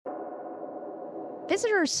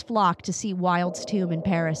Visitors flock to see Wilde's tomb in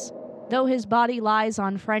Paris. Though his body lies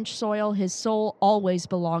on French soil, his soul always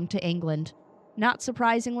belonged to England. Not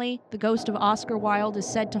surprisingly, the ghost of Oscar Wilde is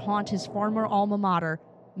said to haunt his former alma mater,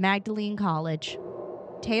 Magdalene College.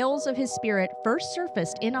 Tales of his spirit first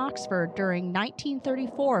surfaced in Oxford during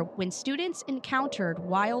 1934 when students encountered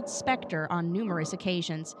Wilde's spectre on numerous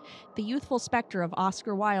occasions. The youthful spectre of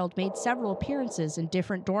Oscar Wilde made several appearances in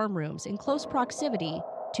different dorm rooms in close proximity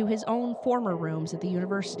to his own former rooms at the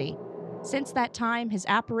university. Since that time, his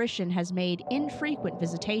apparition has made infrequent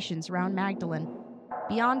visitations around Magdalen.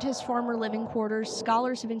 Beyond his former living quarters,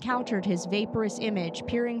 scholars have encountered his vaporous image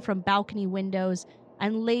peering from balcony windows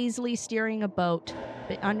and lazily steering a boat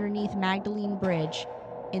underneath Magdalene Bridge,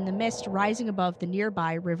 in the mist rising above the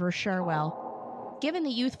nearby River Cherwell. Given the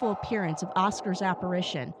youthful appearance of Oscar's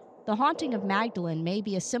apparition, the haunting of Magdalen may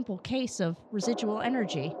be a simple case of residual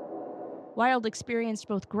energy. Wilde experienced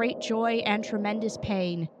both great joy and tremendous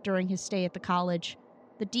pain during his stay at the college.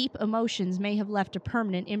 The deep emotions may have left a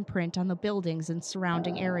permanent imprint on the buildings and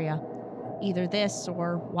surrounding area. Either this,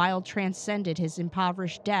 or Wilde transcended his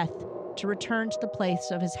impoverished death to return to the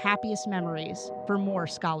place of his happiest memories for more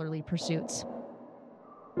scholarly pursuits.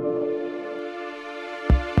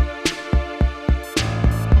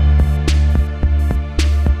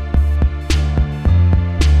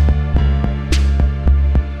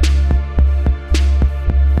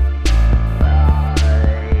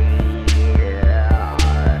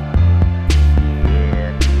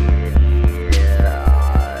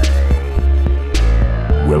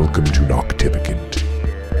 Welcome to Noctivagant.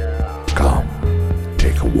 Come,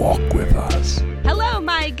 take a walk with us. Hello,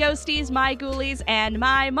 my ghosties, my ghoulies, and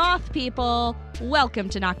my moth people. Welcome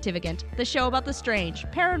to Noctivagant, the show about the strange,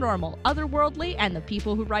 paranormal, otherworldly, and the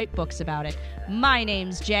people who write books about it. My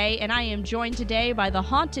name's Jay, and I am joined today by the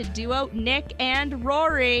haunted duo Nick and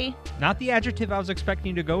Rory. Not the adjective I was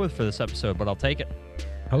expecting to go with for this episode, but I'll take it.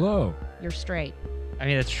 Hello. You're straight. I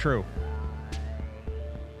mean, it's true.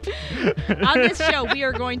 On this show, we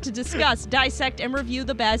are going to discuss, dissect, and review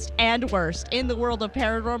the best and worst in the world of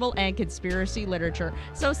paranormal and conspiracy literature.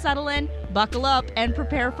 So settle in, buckle up, and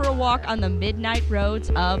prepare for a walk on the midnight roads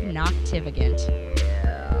of Noctivagant.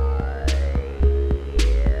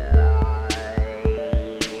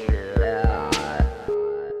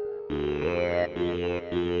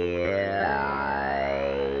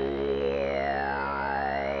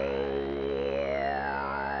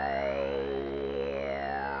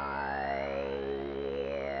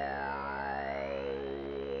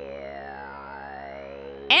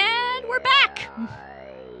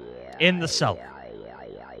 In the cellar.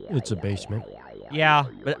 It's a basement. Yeah,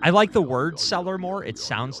 but I like the word cellar more. It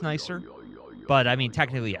sounds nicer. But, I mean,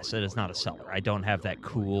 technically, yes, it is not a cellar. I don't have that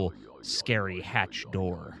cool, scary hatch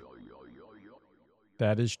door.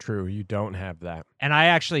 That is true. You don't have that. And I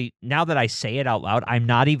actually, now that I say it out loud, I'm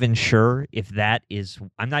not even sure if that is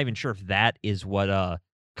what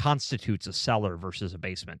constitutes a cellar versus a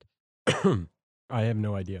basement. I have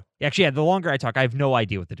no idea. Actually, the longer I talk, I have no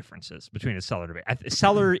idea what the difference is between a cellar and a basement.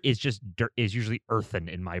 Cellar is just dirt, is usually earthen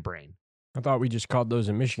in my brain. I thought we just called those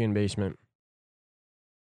a Michigan basement.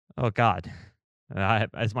 Oh, God.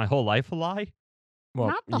 Is my whole life a lie? Well,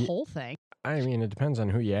 Not the whole thing. I mean, it depends on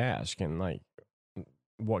who you ask and, like,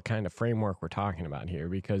 what kind of framework we're talking about here,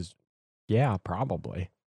 because, yeah, probably.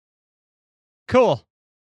 Cool.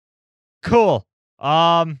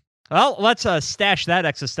 Well, let's stash that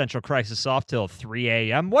existential crisis off till 3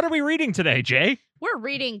 a.m. What are we reading today, Jay? We're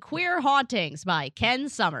reading Queer Hauntings by Ken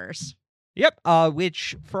Summers. Yep,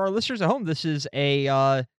 which, for our listeners at home, this is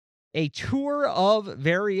a tour of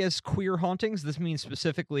various queer hauntings. This means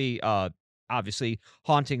specifically, obviously,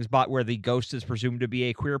 hauntings where the ghost is presumed to be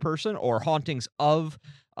a queer person, or hauntings of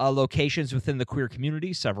locations within the queer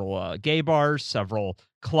community. Several gay bars, several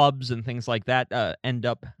clubs, and things like that end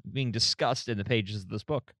up being discussed in the pages of this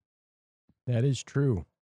book. That is true.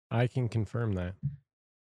 I can confirm that.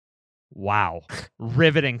 Wow.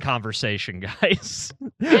 Riveting conversation, guys.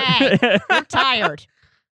 Hey, we're tired.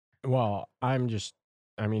 Well, I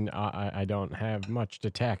don't have much to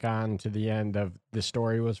tack on to the end of the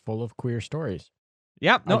story was full of queer stories.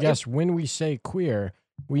 Yep. I guess when we say queer,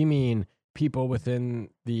 we mean people within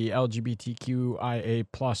the LGBTQIA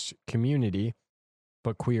plus community,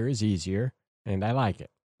 but queer is easier, and I like it.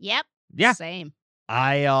 Yep. Yeah. Same.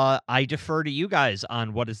 I defer to you guys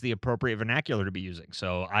on what is the appropriate vernacular to be using,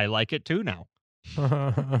 so I like it too now.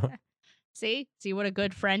 See what a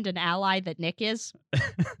good friend and ally that Nick is?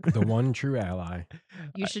 The one true ally.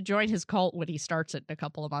 You should join his cult when he starts it in a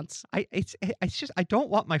couple of months. It's just I don't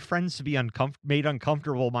want my friends to be made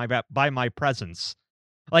uncomfortable by my presence.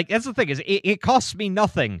 Like, that's the thing, is it costs me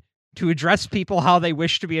nothing to address people how they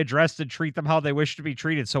wish to be addressed and treat them how they wish to be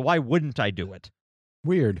treated. So why wouldn't I do it?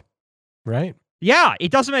 Weird, right? Yeah,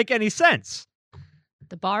 it doesn't make any sense.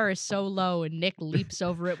 The bar is so low, and Nick leaps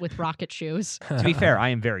over it with rocket shoes. To be fair, I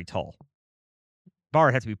am very tall.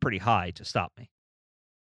 Bar has to be pretty high to stop me.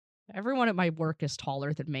 Everyone at my work is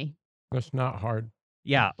taller than me. That's not hard.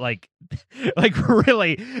 Yeah, like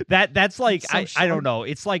really, that's like, So I don't short. know.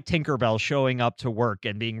 It's like Tinkerbell showing up to work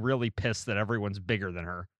and being really pissed that everyone's bigger than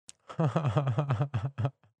her.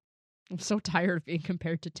 I'm so tired of being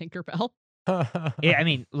compared to Tinkerbell. Yeah, I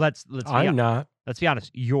mean, let's be I'm not. let's be honest.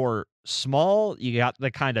 You're small. You got the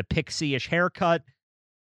kind of pixie-ish haircut.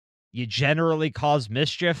 You generally cause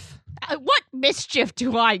mischief What mischief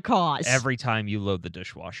do I cause? every time you load the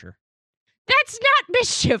dishwasher. That's not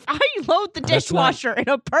mischief. I load the That's not- dishwasher in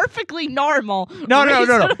a perfectly normal, No.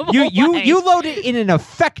 reasonable You way. you load it in an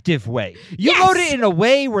effective way. You load Yes! it in a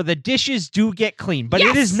way where the dishes do get clean, but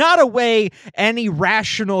it is Yes! not a way any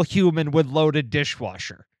rational human would load a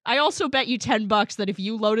dishwasher. I also bet you $10 that if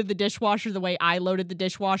you loaded the dishwasher the way I loaded the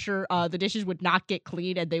dishwasher, the dishes would not get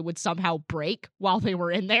clean and they would somehow break while they were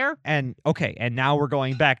in there. And okay, and now we're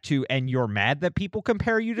going back to, and you're mad that people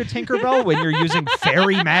compare you to Tinkerbell when you're using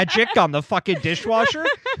fairy magic on the fucking dishwasher?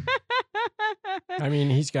 I mean,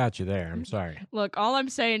 he's got you there. I'm sorry. Look, all I'm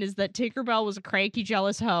saying is that Tinkerbell was a cranky,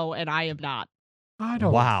 jealous hoe, and I am not. I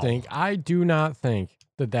do not think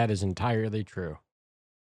that is entirely true.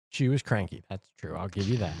 She was cranky. That's true. I'll give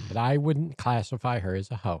you that. But I wouldn't classify her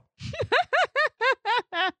as a hoe.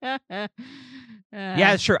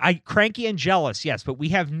 Yeah, sure. Cranky and jealous, yes, but we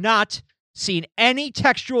have not seen any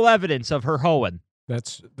textual evidence of her hoeing.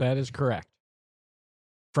 That is correct.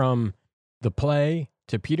 From the play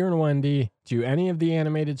to Peter and Wendy to any of the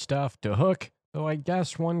animated stuff to Hook, though I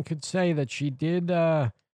guess one could say that she did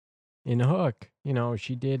in Hook,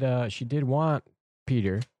 she did want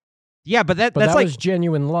Peter. Yeah, but But that's that like was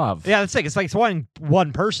genuine love. yeah, that's like it's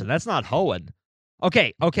one person. That's not hoeing.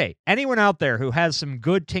 Okay. Anyone out there who has some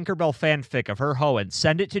good Tinkerbell fanfic of her hoeing,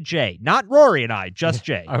 send it to Jay. Not Rory and I, just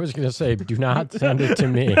Jay. I was going to say, do not send it to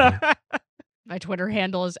me. My Twitter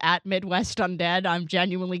handle is @MidwestUndead. I'm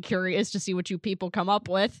genuinely curious to see what you people come up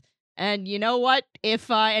with. And you know what? If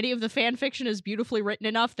any of the fan fiction is beautifully written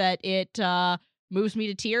enough that it moves me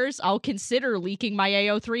to tears, I'll consider leaking my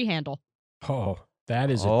AO3 handle. Oh,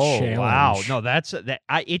 that is a Oh challenge. wow! No,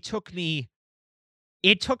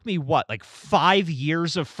 it took me what, like 5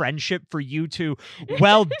 years of friendship for you to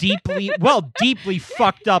deeply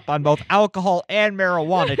fucked up on both alcohol and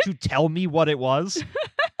marijuana to tell me what it was.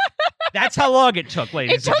 That's how long it took, It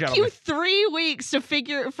ladies and took gentlemen. you 3 weeks to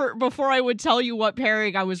before I would tell you what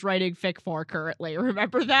pairing I was writing fic for currently.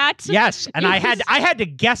 Remember that? Yes, and I had to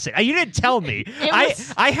guess it. You didn't tell me.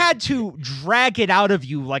 I had to drag it out of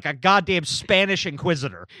you like a goddamn Spanish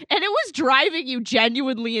inquisitor. And it was driving you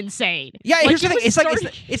genuinely insane. Yeah, Like, here's the it thing. was It's like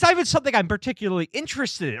starting- it's not even something I'm particularly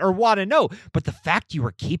interested in or want to know, but the fact you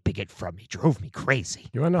were keeping it from me drove me crazy.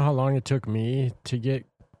 You want to know how long it took me to get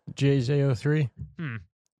Jay's AO3?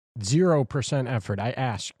 0% effort. I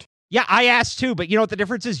asked. Yeah, I asked too, but you know what the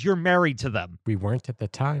difference is? You're married to them. We weren't at the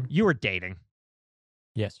time. You were dating.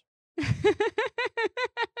 Yes.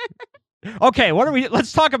 Okay,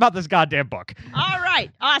 let's talk about this goddamn book. All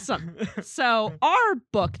right, awesome. So our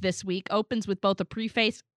book this week opens with both a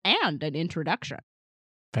preface and an introduction.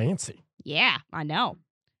 Fancy. Yeah, I know.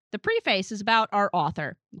 The preface is about our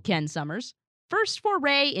author, Ken Summers' first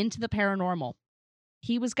foray into the paranormal.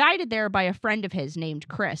 He was guided there by a friend of his named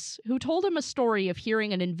Chris, who told him a story of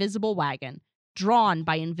hearing an invisible wagon, drawn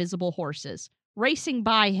by invisible horses, racing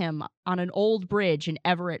by him on an old bridge in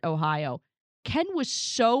Everett, Ohio. Ken was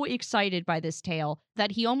so excited by this tale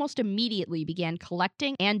that he almost immediately began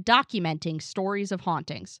collecting and documenting stories of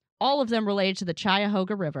hauntings, all of them related to the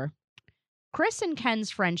Cuyahoga River. Chris and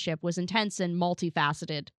Ken's friendship was intense and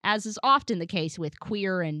multifaceted, as is often the case with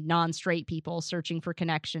queer and non-straight people searching for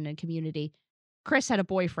connection and community. Chris had a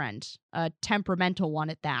boyfriend, a temperamental one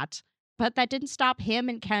at that, but that didn't stop him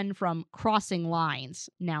and Ken from crossing lines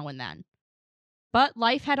now and then. But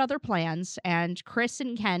life had other plans, and Chris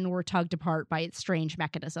and Ken were tugged apart by its strange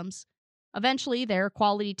mechanisms. Eventually, their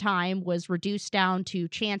quality time was reduced down to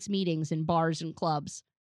chance meetings in bars and clubs.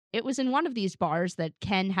 It was in one of these bars that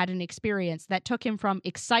Ken had an experience that took him from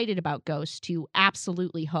excited about ghosts to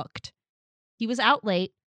absolutely hooked. He was out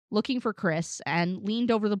late, looking for Chris, and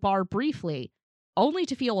leaned over the bar briefly, only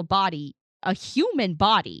to feel a human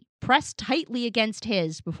body, pressed tightly against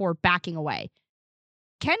his before backing away.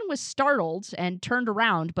 Ken was startled and turned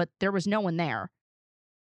around, but there was no one there.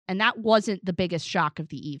 And that wasn't the biggest shock of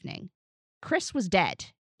the evening. Chris was dead.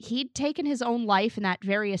 he'd taken his own life in that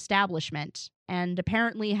very establishment and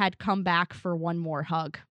apparently had come back for one more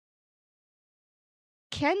hug.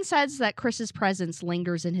 Ken says that Chris's presence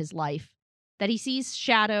lingers in his life, that he sees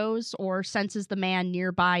shadows or senses the man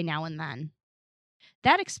nearby now and then.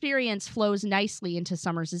 That experience flows nicely into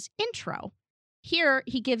Summers' intro. Here,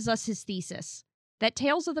 he gives us his thesis, that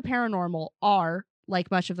tales of the paranormal are,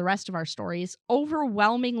 like much of the rest of our stories,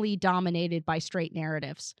 overwhelmingly dominated by straight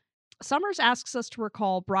narratives. Summers asks us to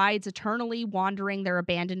recall brides eternally wandering their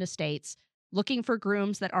abandoned estates, looking for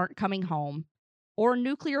grooms that aren't coming home, or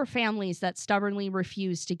nuclear families that stubbornly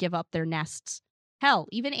refuse to give up their nests. Hell,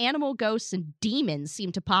 even animal ghosts and demons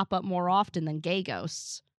seem to pop up more often than gay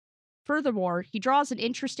ghosts. Furthermore, he draws an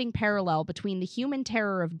interesting parallel between the human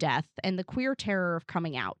terror of death and the queer terror of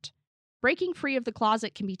coming out. Breaking free of the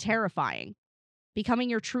closet can be terrifying. Becoming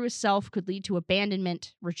your truest self could lead to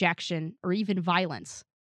abandonment, rejection, or even violence.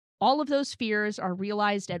 All of those fears are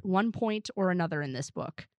realized at one point or another in this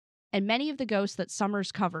book, and many of the ghosts that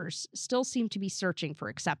Summers covers still seem to be searching for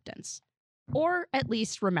acceptance, or at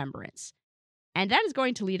least remembrance. And that is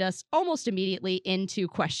going to lead us almost immediately into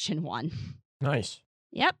question 1. Nice.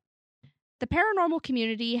 Yep. The paranormal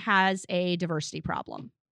community has a diversity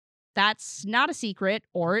problem. That's not a secret,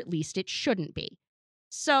 or at least it shouldn't be.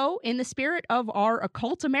 So, in the spirit of our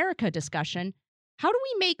Occult America discussion, how do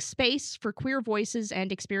we make space for queer voices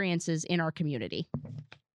and experiences in our community?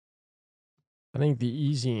 I think the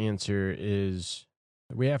easy answer is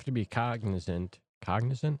we have to be cognizant.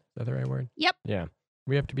 Cognizant? Is that the right word? Yep. Yeah.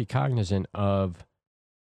 We have to be cognizant of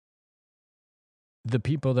the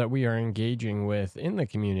people that we are engaging with in the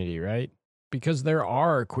community, right? Because there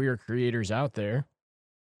are queer creators out there.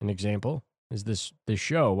 An example is this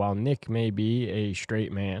show. While Nick may be a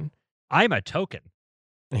straight man, I'm a token.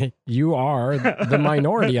 you are the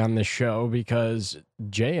minority on this show because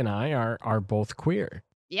Jay and I are both queer.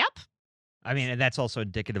 Yep. I mean, and that's also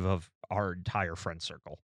indicative of our entire friend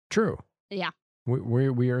circle. True. Yeah.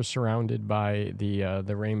 We are surrounded by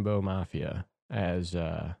the Rainbow Mafia, as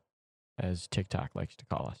TikTok likes to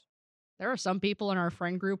call us. There are some people in our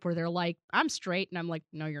friend group where they're like, I'm straight, and I'm like,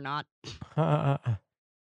 no, you're not.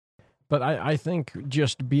 But I think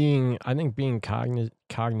just being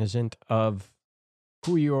cognizant of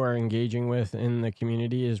who you are engaging with in the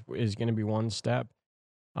community is going to be one step.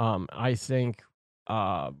 I think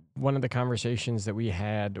one of the conversations that we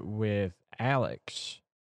had with Alex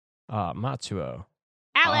Matsuo,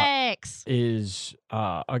 Alex! is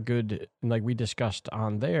a good, like we discussed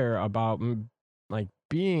on there about like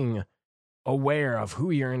being aware of who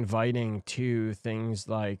you're inviting to things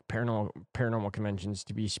like paranormal conventions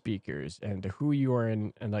to be speakers, and who you are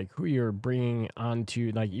in, and like who you're bringing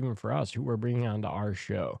onto, like even for us, who we're bringing onto our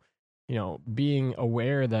show. You know, being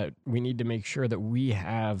aware that we need to make sure that we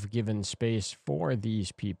have given space for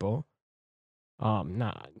these people.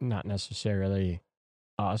 Not necessarily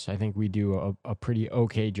us. I think we do a pretty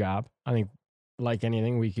okay job. I think, like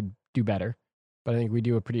anything, we could do better, but I think we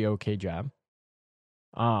do a pretty okay job.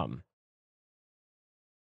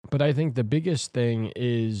 But I think the biggest thing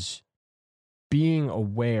is being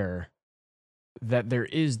aware that there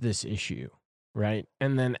is this issue, right?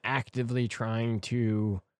 And then actively trying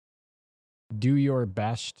to do your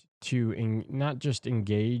best to not just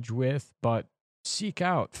engage with, but seek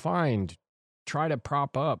out, find, try to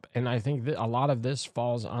prop up. And I think that a lot of this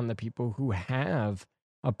falls on the people who have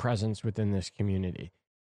a presence within this community.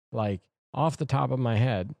 Like, off the top of my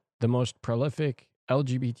head, the most prolific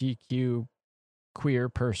LGBTQ queer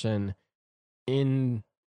person in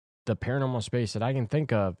the paranormal space that I can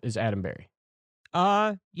think of is Adam Berry.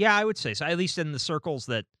 Yeah, I would say so. At least in the circles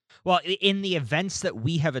that, well, in the events that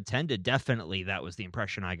we have attended, definitely that was the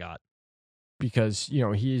impression I got. Because, you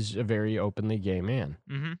know, he's a very openly gay man.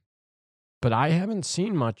 Mm-hmm. But I haven't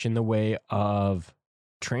seen much in the way of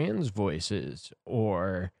trans voices,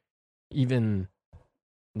 or even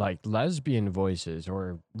like lesbian voices,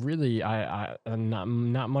 or really I not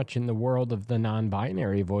much in the world of the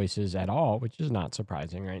non-binary voices at all, which is not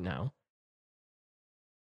surprising right now.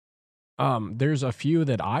 There's a few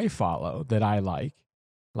that I follow that I like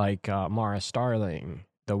Mara Starling,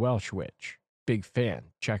 the Welsh Witch. Big fan.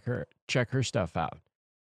 Check her stuff out.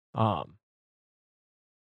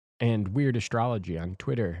 And Weird Astrology on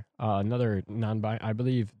Twitter, another I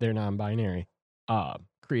believe they're non-binary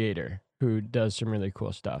creator who does some really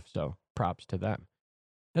cool stuff. So props to them,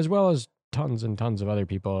 as well as tons and tons of other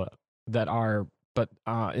people that are. But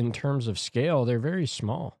in terms of scale, they're very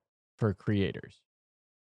small for creators,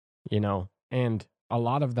 you know, and a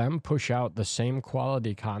lot of them push out the same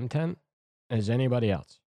quality content as anybody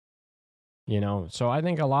else, you know. So I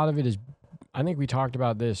think a lot of it is, I think we talked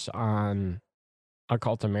about this on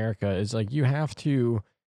Occult America is like, you have to,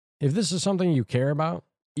 if this is something you care about,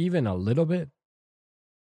 even a little bit,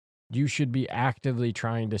 you should be actively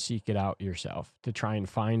trying to seek it out yourself, to try and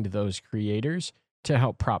find those creators to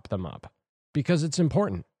help prop them up, because it's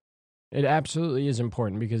important. It absolutely is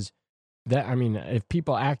important, because if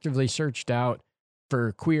people actively searched out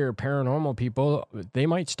for queer paranormal people, they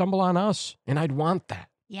might stumble on us, and I'd want that.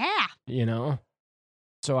 Yeah.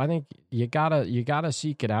 So I think you gotta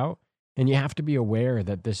seek it out, and you have to be aware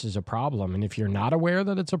that this is a problem. And if you're not aware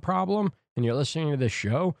that it's a problem and you're listening to this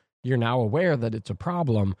show, you're now aware that it's a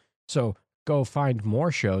problem. So go find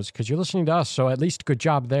more shows, because you're listening to us. So at least good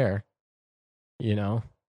job there. Yeah.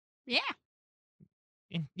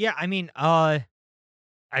 Yeah,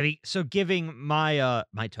 so giving my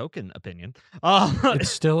my token opinion, it's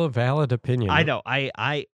still a valid opinion. I know.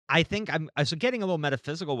 I think I'm so getting a little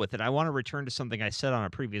metaphysical with it. I want to return to something I said on a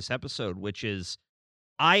previous episode, which is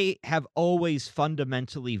I have always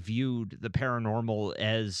fundamentally viewed the paranormal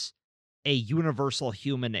as a universal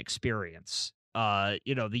human experience. The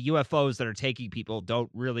UFOs that are taking people don't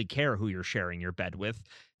really care who you're sharing your bed with.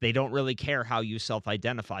 They don't really care how you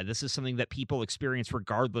self-identify. This is something that people experience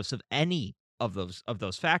regardless of any of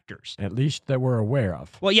those factors. At least that we're aware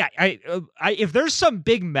of. Well, yeah, if there's some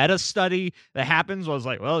big meta study that happens, I was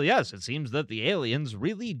like, well, yes, it seems that the aliens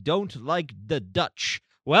really don't like the Dutch.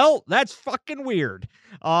 Well, that's fucking weird.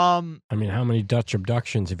 How many Dutch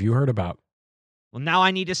abductions have you heard about? Well, now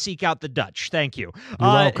I need to seek out the Dutch. Thank you. You're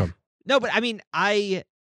welcome. No, but I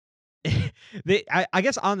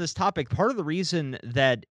guess on this topic, part of the reason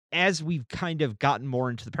that as we've kind of gotten more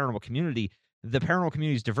into the paranormal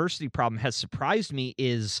community's diversity problem has surprised me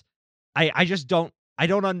is I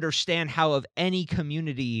don't understand how of any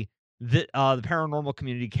community that the paranormal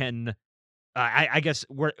community can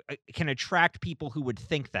can attract people who would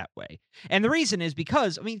think that way. And the reason is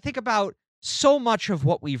because, think about so much of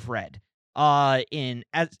what we've read in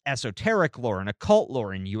esoteric lore and occult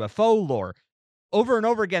lore and UFO lore. Over and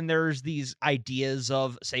over again, there's these ideas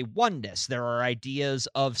of, say, oneness. There are ideas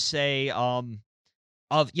of, say, we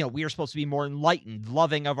are supposed to be more enlightened,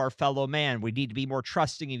 loving of our fellow man. We need to be more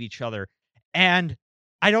trusting of each other. And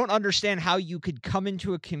I don't understand how you could come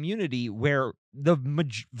into a community where the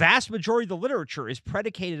vast majority of the literature is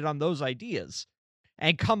predicated on those ideas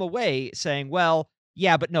and come away saying, well,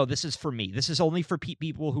 yeah, but no, this is for me. This is only for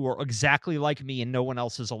people who are exactly like me and no one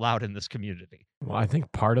else is allowed in this community. Well, I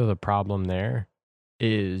think part of the problem there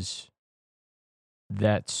is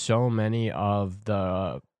that so many of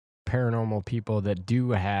the paranormal people that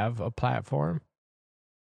do have a platform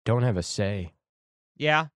don't have a say.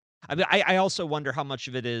 Yeah. I also wonder how much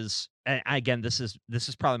of it is, and again, this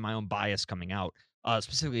is probably my own bias coming out,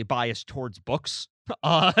 specifically bias towards books,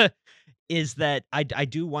 is that I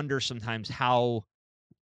do wonder sometimes how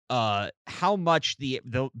much the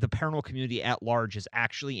paranormal community at large is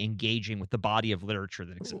actually engaging with the body of literature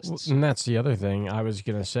that exists. And that's the other thing I was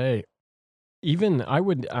going to say.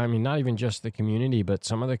 Not even just the community, but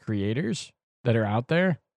some of the creators that are out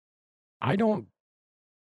there, I don't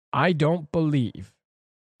believe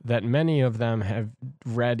that many of them have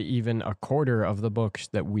read even a quarter of the books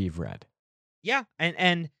that we've read. Yeah,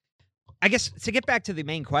 and I guess to get back to the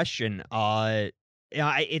main question,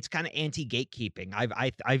 it's kind of anti-gatekeeping.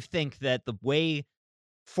 I think that the way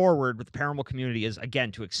forward with the paranormal community is,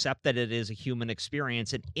 again, to accept that it is a human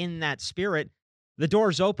experience, and in that spirit, the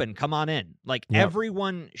door's open. Come on in. Like, Yep.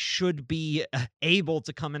 Everyone should be able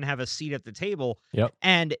to come and have a seat at the table. Yep.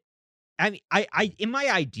 And I in my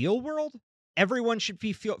ideal world, everyone should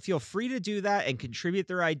feel free to do that and contribute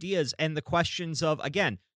their ideas. And the questions of,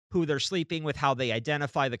 again, who they're sleeping with, how they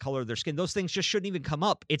identify, the color of their skin, those things just shouldn't even come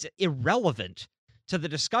up. It's irrelevant to the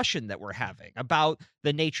discussion that we're having about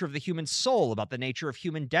the nature of the human soul, about the nature of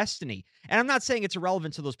human destiny. And I'm not saying it's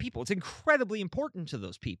irrelevant to those people. It's incredibly important to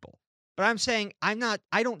those people. But I'm saying I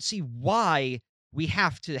don't see why we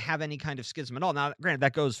have to have any kind of schism at all. Now, granted,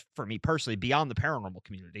 that goes for me personally beyond the paranormal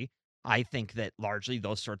community. I think that largely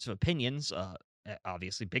those sorts of opinions,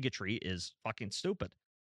 obviously bigotry is fucking stupid.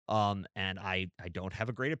 And I don't have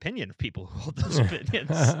a great opinion of people who hold those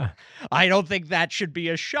opinions. I don't think that should be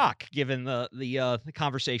a shock given the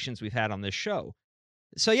conversations we've had on this show.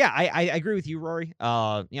 So yeah, I agree with you, Rory.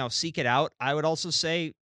 Seek it out. I would also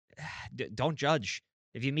say, don't judge.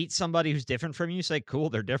 If you meet somebody who's different from you, say, cool,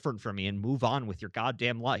 they're different from me, and move on with your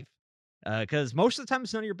goddamn life. Because most of the time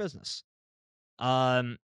it's none of your business.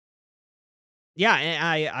 I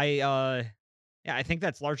think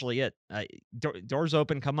that's largely it. Doors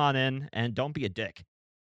open, come on in, and don't be a dick.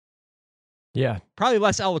 Yeah. Probably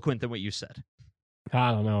less eloquent than what you said.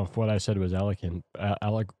 I don't know if what I said was eloquent.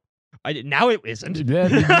 Now it isn't.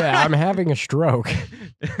 Yeah, I'm having a stroke.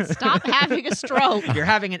 Stop having a stroke. You're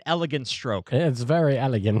having an elegant stroke. It's very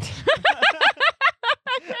elegant.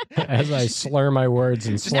 As I slur my words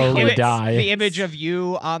and Just slowly die. The image of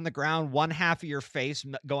you on the ground, one half of your face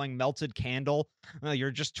going melted candle.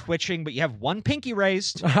 You're just twitching, but you have one pinky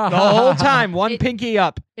raised the whole time. One pinky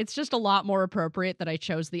up. It's just a lot more appropriate that I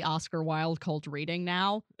chose the Oscar Wilde cold reading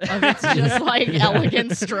now. It's just like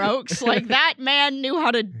elegant strokes. Like that man knew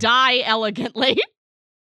how to die elegantly.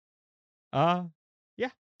 Yeah.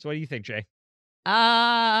 So what do you think, Jay?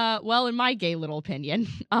 Well, in my gay little opinion,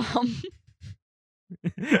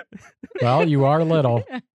 Well, you are little.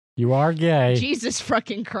 You are gay. Jesus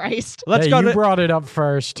fucking Christ. You brought it up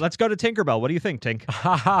first. Let's go to Tinkerbell. What do you think, Tink?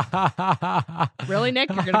 Really, Nick?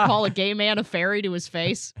 You're going to call a gay man a fairy to his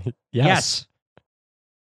face? Yes.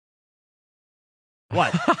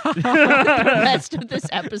 What? The rest of this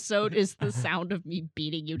episode is the sound of me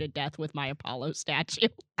beating you to death with my Apollo statue.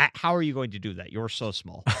 How are you going to do that? You're so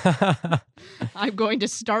small. I'm going to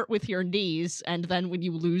start with your knees, and then when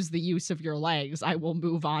you lose the use of your legs, I will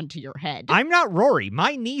move on to your head. I'm not Rory.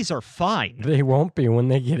 My knees are fine. They won't be when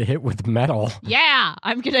they get hit with metal. Yeah,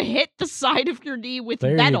 I'm going to hit the side of your knee with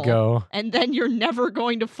There metal. you go. And then you're never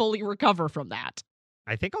going to fully recover from that.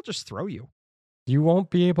 I think I'll just throw you. You won't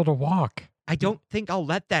be able to walk. I don't think I'll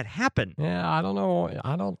let that happen. Yeah, I don't know.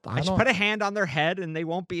 I just put a hand on their head and they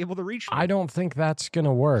won't be able to reach me. I don't think that's going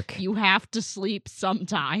to work. You have to sleep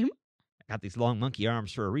sometime. I got these long monkey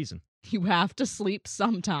arms for a reason. You have to sleep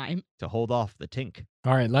sometime. To hold off the Tink.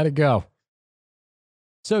 All right, let it go.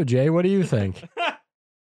 So, Jay, what do you think?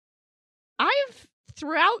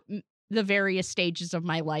 Throughout the various stages of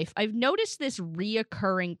my life, I've noticed this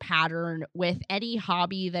reoccurring pattern with any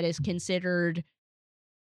hobby that is considered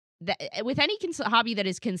hobby that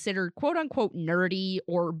is considered quote unquote nerdy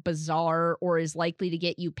or bizarre or is likely to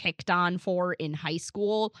get you picked on for in high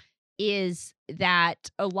school, is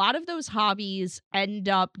that a lot of those hobbies end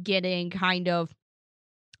up getting kind of,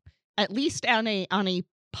 at least on a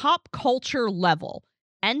pop culture level,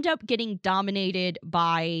 end up getting dominated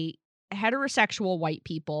by heterosexual white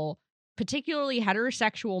people, particularly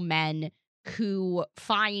heterosexual men, who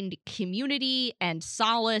find community and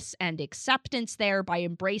solace and acceptance there by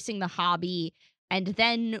embracing the hobby. And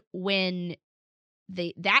then when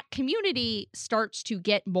that community starts to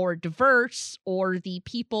get more diverse, or the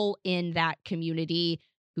people in that community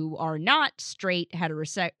who are not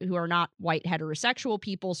who are not white heterosexual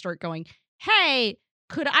people start going, hey,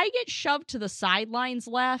 could I get shoved to the sidelines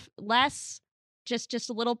less? Just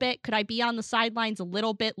a little bit? Could I be on the sidelines a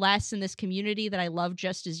little bit less in this community that I love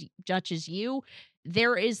just as much as you?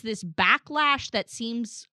 There is this backlash that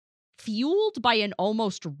seems fueled by an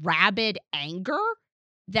almost rabid anger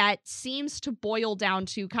that seems to boil down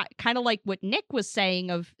to kind of like what Nick was saying,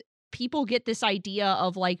 of people get this idea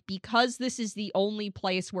of like, because this is the only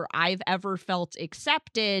place where I've ever felt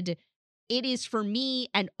accepted, it is for me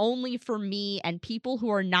and only for me, and people who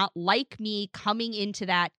are not like me coming into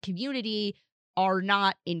that community are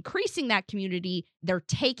not increasing that community, they're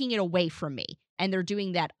taking it away from me. And they're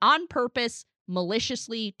doing that on purpose,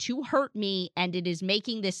 maliciously, to hurt me, and it is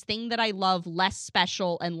making this thing that I love less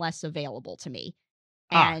special and less available to me.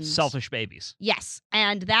 And selfish babies. Yes,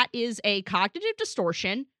 and that is a cognitive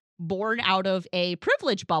distortion born out of a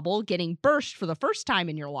privilege bubble getting burst for the first time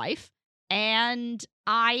in your life. And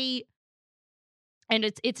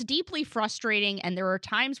it's deeply frustrating, and there are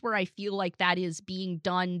times where I feel like that is being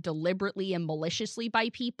done deliberately and maliciously by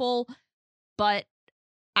people. But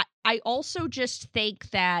I also just think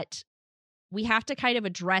that we have to kind of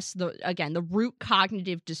address the root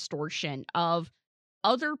cognitive distortion of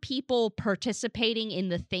other people participating in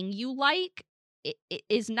the thing you like. It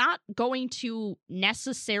is not going to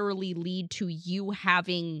necessarily lead to you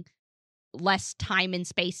having less time and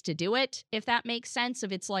space to do it, if that makes sense.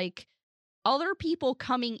 If it's like, other people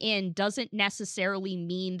coming in doesn't necessarily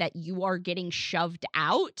mean that you are getting shoved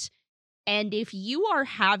out. And if you are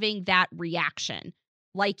having that reaction,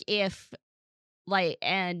 if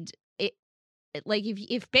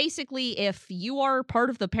you are part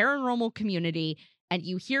of the paranormal community and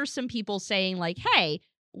you hear some people saying like, hey,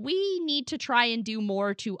 we need to try and do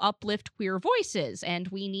more to uplift queer voices, and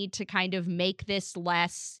we need to kind of make this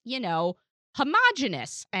less,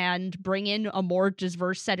 homogenous and bring in a more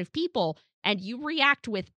diverse set of people, and you react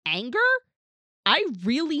with anger, I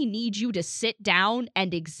really need you to sit down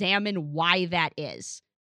and examine why that is.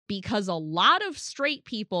 Because a lot of straight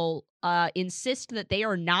people insist that they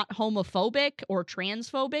are not homophobic or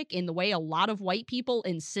transphobic in the way a lot of white people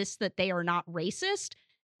insist that they are not racist.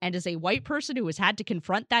 And as a white person who has had to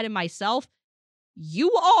confront that in myself,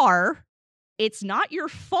 you are it's not your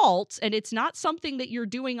fault, and it's not something that you're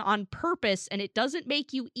doing on purpose, and it doesn't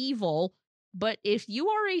make you evil. But if you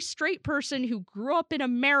are a straight person who grew up in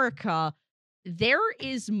America, there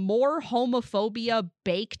is more homophobia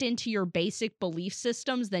baked into your basic belief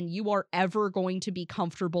systems than you are ever going to be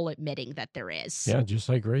comfortable admitting that there is. Yeah, just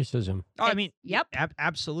like racism. Oh, I mean, Yep.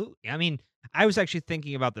 Absolutely. I mean, I was actually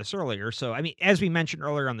thinking about this earlier. So, I mean, as we mentioned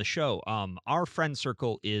earlier on the show, our friend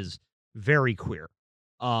circle is very queer.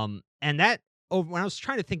 And that, when I was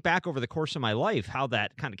trying to think back over the course of my life, how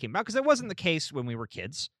that kind of came about, because it wasn't the case when we were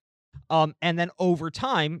kids. And then over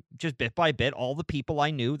time, just bit by bit, all the people I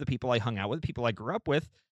knew, the people I hung out with, the people I grew up with,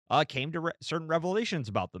 came to certain revelations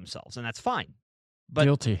about themselves, and that's fine. But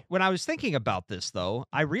Guilty. when I was thinking about this, though,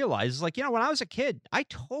 I realized, like, when I was a kid, I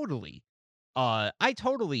totally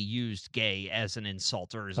used gay as an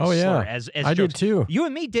insult or as a slur, as I jokes. did too. You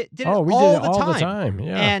and me did it We all did it all the time.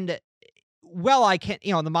 Yeah. And well, I can't,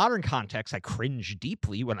 in the modern context, I cringe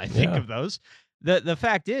deeply when I think of those. The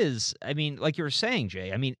fact is, I mean, like you were saying,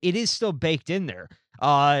 Jay, I mean, it is still baked in there.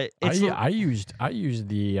 I used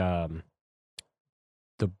the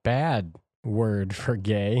bad word for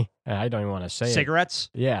gay. I don't even want to say cigarettes.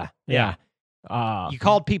 it. Yeah. You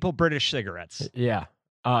called people British cigarettes. Yeah.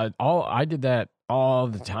 I did that all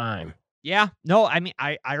the time. Yeah. No, I mean,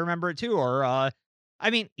 I remember it too. Or, I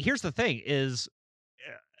mean, here's the thing is,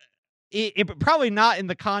 it probably not in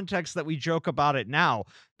the context that we joke about it now,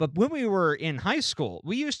 but when we were in high school,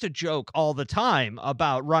 we used to joke all the time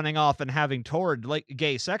about running off and having toured like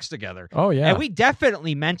gay sex together. Oh yeah. And we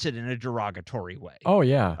definitely meant it in a derogatory way. Oh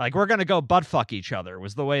yeah. Like, we're going to go butt fuck each other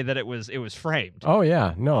was the way that it was framed. Oh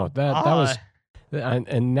yeah. No, that was,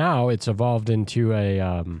 and now it's evolved into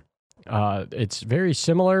a, it's very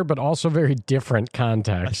similar, but also very different A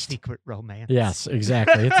context. secret romance. Yes,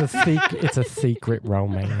 exactly. It's a secret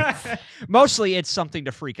romance. Mostly it's something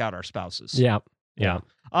to freak out our spouses. Yeah. No,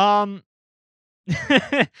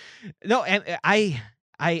 and I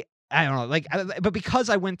don't know, like, but because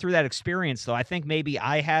I went through that experience, though, I think maybe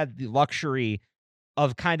I had the luxury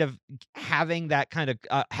of kind of having that kind of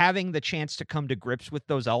having the chance to come to grips with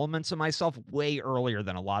those elements of myself way earlier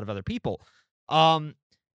than a lot of other people. And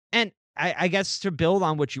I guess to build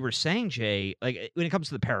on what you were saying, Jay, like, when it comes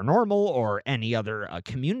to the paranormal or any other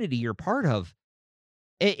community you're part of,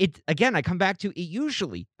 it again, I come back to it.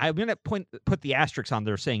 Usually, I'm going to put the asterisk on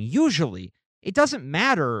there saying usually it doesn't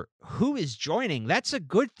matter who is joining. That's a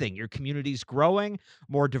good thing. Your community's growing,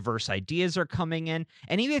 more diverse ideas are coming in.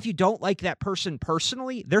 And even if you don't like that person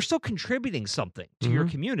personally, they're still contributing something to your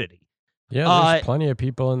community. Yeah, there's plenty of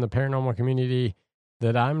people in the paranormal community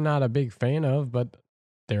that I'm not a big fan of, but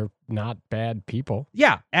they're not bad people.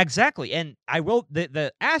 Yeah, exactly. And I will,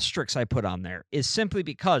 the asterisk I put on there is simply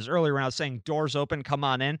because earlier when I was saying doors open, come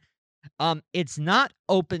on in, it's not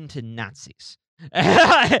open to Nazis.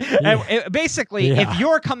 Basically, if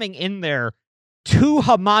you're coming in there to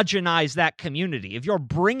homogenize that community, if you're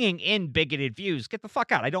bringing in bigoted views, get the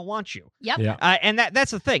fuck out. I don't want you. Yep. Yeah. And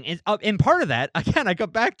that's the thing. And part of that, again, I go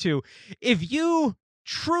back to, if you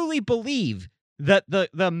truly believe that the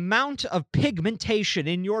amount of pigmentation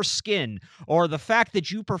in your skin or the fact that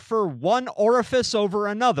you prefer one orifice over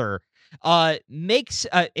another makes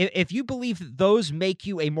if you believe that those make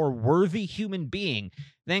you a more worthy human being,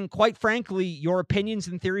 then quite frankly, your opinions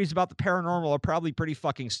and theories about the paranormal are probably pretty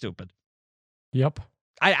fucking stupid. Yep.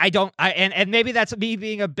 And maybe that's me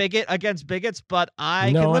being a bigot against bigots, but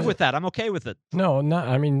I can live with that. I'm okay with it. No, not.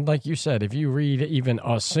 I mean, like you said, if you read even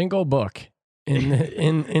a single book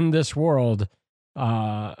in this world,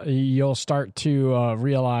 you'll start to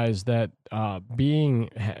realize that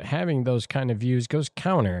having those kind of views goes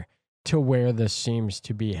counter to where this seems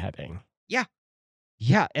to be heading.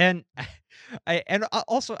 Yeah, and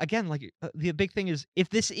also, again, like, the big thing is, if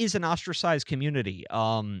this is an ostracized community,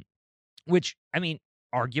 which, I mean,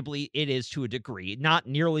 arguably it is to a degree, not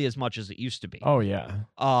nearly as much as it used to be. Oh yeah.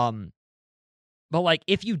 But like,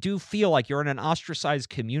 if you do feel like you're in an ostracized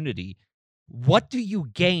community, what do you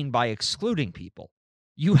gain by excluding people?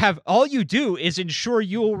 All you do is ensure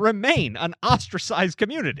you will remain an ostracized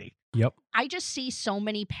community. Yep. I just see so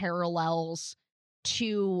many parallels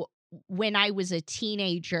to when I was a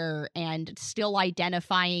teenager and still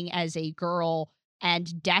identifying as a girl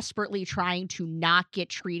and desperately trying to not get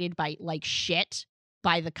treated like shit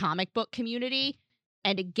by the comic book community.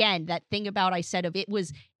 And again, that thing about I said of it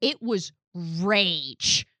was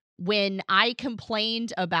rage when I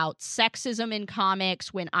complained about sexism in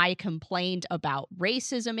comics, when I complained about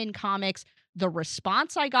racism in comics. The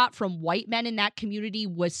response I got from white men in that community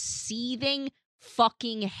was seething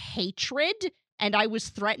fucking hatred, and I was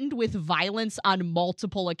threatened with violence on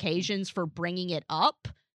multiple occasions for bringing it up.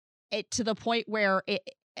 to the point where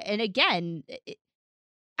and again,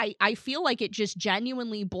 I feel like it just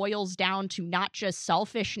genuinely boils down to not just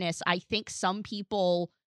selfishness. I think some people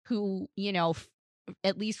who,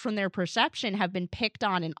 at least from their perception, have been picked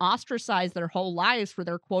on and ostracized their whole lives for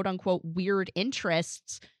their quote unquote weird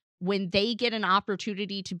interests. When they get an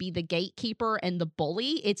opportunity to be the gatekeeper and the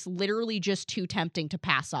bully, it's literally just too tempting to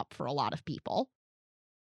pass up for a lot of people.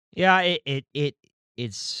 Yeah,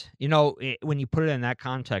 it's when you put it in that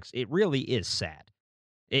context, it really is sad.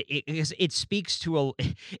 It speaks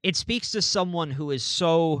to someone who is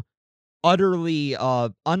so utterly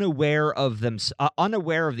unaware of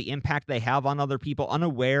the impact they have on other people,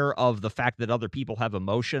 unaware of the fact that other people have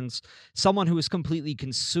emotions, someone who is completely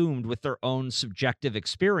consumed with their own subjective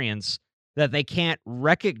experience that they can't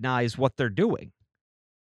recognize what they're doing.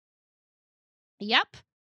 Yep.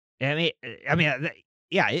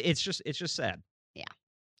 It's just sad. Yeah.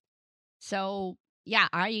 So, yeah,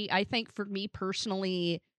 I think for me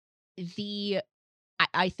personally,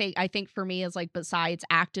 I think for me is like, besides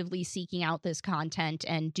actively seeking out this content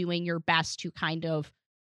and doing your best to kind of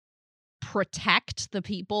protect the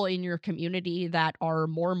people in your community that are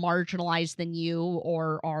more marginalized than you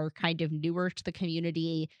or are kind of newer to the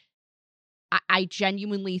community, I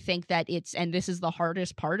genuinely think that and this is the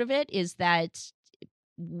hardest part of it, is that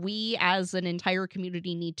we as an entire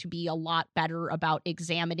community need to be a lot better about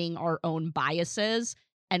examining our own biases.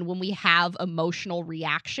 And when we have emotional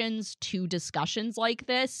reactions to discussions like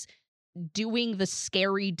this, doing the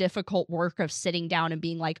scary, difficult work of sitting down and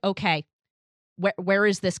being like, okay, where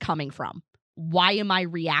is this coming from? Why am I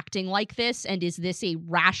reacting like this? And is this a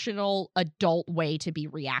rational adult way to be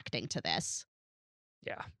reacting to this?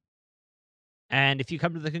 Yeah. And if you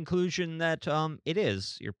come to the conclusion that it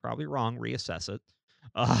is, you're probably wrong. Reassess it.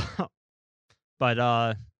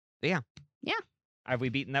 But yeah. Yeah. Have we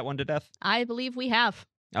beaten that one to death? I believe we have.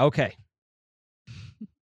 Okay.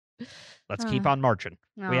 Let's keep on marching.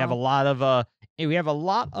 No. We have a lot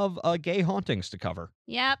of gay hauntings to cover.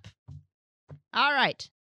 Yep. All right.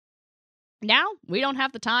 Now, we don't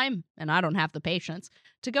have the time, and I don't have the patience,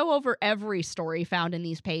 to go over every story found in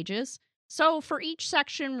these pages. So for each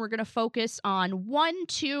section, we're going to focus on 1,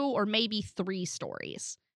 2, or maybe 3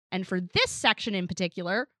 stories. And for this section in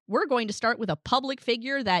particular, we're going to start with a public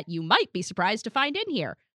figure that you might be surprised to find in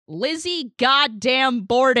here. Lizzie goddamn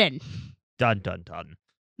Borden. Dun, dun, dun.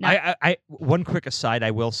 No. I one quick aside,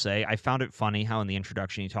 I will say, I found it funny how in the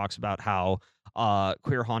introduction he talks about how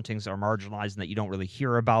queer hauntings are marginalized and that you don't really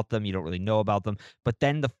hear about them, you don't really know about them. But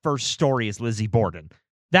then the first story is Lizzie Borden.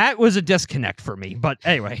 That was a disconnect for me, but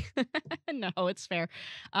anyway. No, it's fair.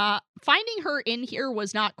 Finding her in here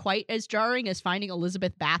was not quite as jarring as finding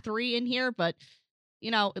Elizabeth Bathory in here, but,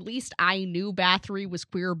 at least I knew Bathory was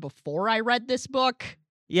queer before I read this book.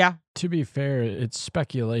 Yeah. To be fair, it's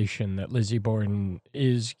speculation that Lizzie Borden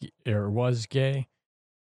is or was gay.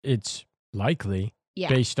 It's likely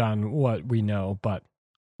based on what we know, but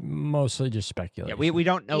mostly just speculation. Yeah, we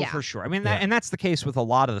don't know for sure. I mean, and that's the case with a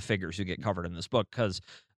lot of the figures who get covered in this book, because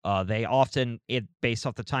they often, based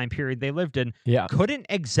off the time period they lived in, couldn't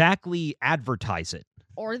exactly advertise it.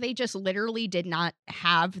 Or they just literally did not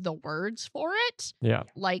have the words for it. Yeah.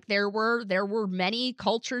 Like there were many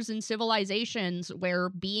cultures and civilizations where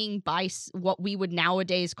being what we would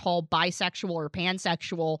nowadays call bisexual or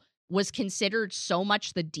pansexual was considered so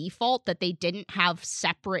much the default that they didn't have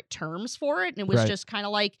separate terms for it. And it was just kind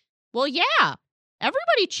of like, well, yeah,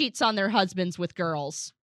 everybody cheats on their husbands with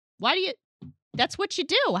girls. That's what you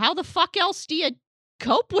do. How the fuck else do you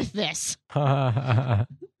cope with this?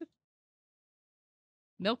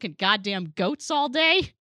 Milking goddamn goats all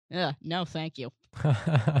day? No, thank you.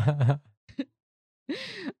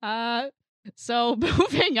 So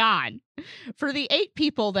moving on. For the 8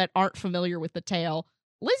 people that aren't familiar with the tale,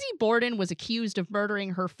 Lizzie Borden was accused of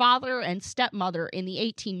murdering her father and stepmother in the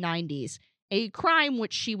 1890s, a crime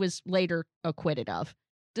which she was later acquitted of.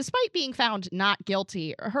 Despite being found not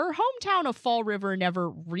guilty, her hometown of Fall River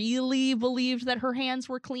never really believed that her hands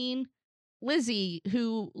were clean. Lizzie,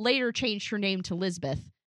 who later changed her name to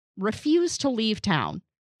Lisbeth, refused to leave town.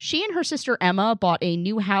 She and her sister Emma bought a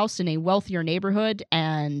new house in a wealthier neighborhood,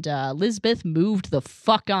 and Lisbeth moved the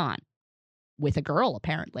fuck on. With a girl,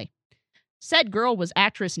 apparently. Said girl was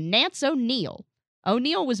actress Nance O'Neill.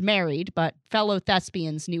 O'Neill was married, but fellow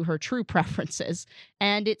thespians knew her true preferences,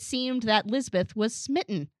 and it seemed that Lisbeth was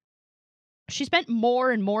smitten. She spent more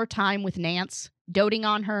and more time with Nance, doting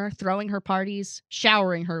on her, throwing her parties,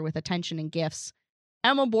 showering her with attention and gifts.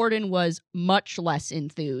 Emma Borden was much less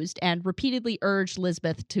enthused and repeatedly urged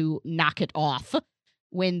Lisbeth to knock it off.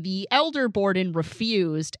 When the elder Borden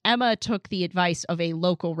refused, Emma took the advice of a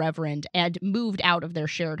local reverend and moved out of their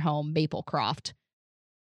shared home, Maplecroft.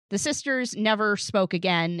 The sisters never spoke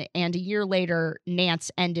again, and a year later,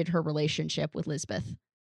 Nance ended her relationship with Lisbeth.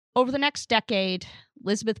 Over the next decade,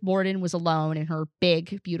 Lisbeth Borden was alone in her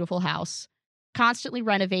big, beautiful house, constantly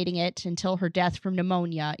renovating it until her death from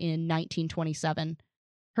pneumonia in 1927.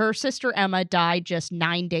 Her sister Emma died just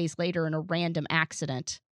 9 days later in a random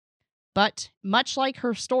accident. But much like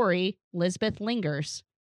her story, Lisbeth lingers.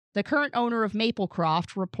 The current owner of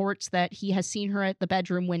Maplecroft reports that he has seen her at the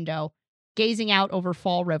bedroom window, gazing out over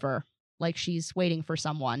Fall River, like she's waiting for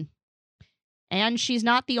someone. And she's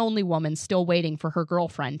not the only woman still waiting for her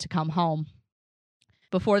girlfriend to come home.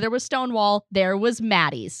 Before there was Stonewall, there was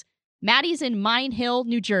Maddie's. Maddie's in Mine Hill,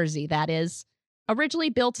 New Jersey, that is. Originally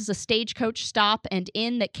built as a stagecoach stop and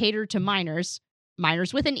inn that catered to miners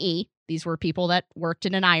with an E. These were people that worked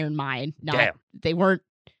in an iron mine. Damn.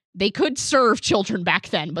 They could serve children back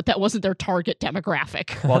then, but that wasn't their target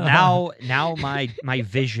demographic. Well, now my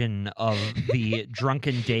vision of the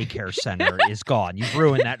drunken daycare center is gone. You've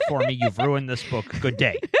ruined that for me. You've ruined this book. Good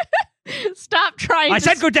day. Stop trying. I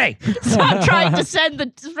said good day. Stop trying to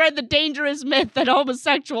spread the dangerous myth that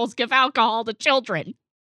homosexuals give alcohol to children.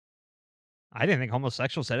 I didn't think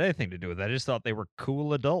homosexuals had anything to do with that. I just thought they were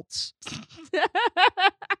cool adults.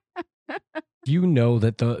 You know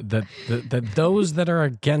that that those that are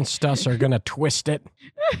against us are going to twist it.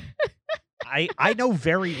 I know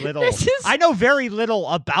very little. I know very little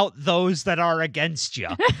about those that are against you.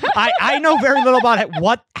 I know very little about it,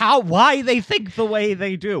 why they think the way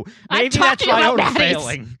they do. Maybe that's my own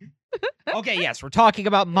failing. Okay, yes, we're talking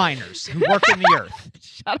about miners who work in the earth.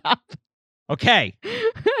 Shut up. Okay.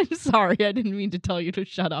 I'm sorry, I didn't mean to tell you to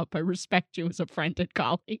shut up. I respect you as a friend and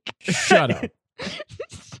colleague. Shut up.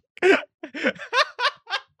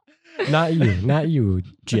 Not you,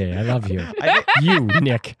 Jay. I love you. You,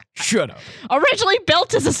 Nick. Shut up. Originally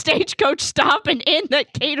built as a stagecoach stop and inn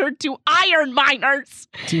that catered to iron miners.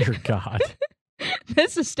 Dear God.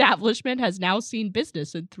 This establishment has now seen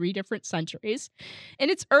business in 3 different centuries. In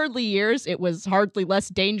its early years, it was hardly less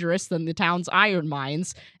dangerous than the town's iron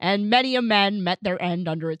mines, and many a men met their end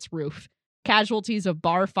under its roof. Casualties of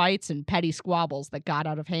bar fights and petty squabbles that got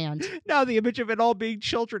out of hand. Now the image of it all being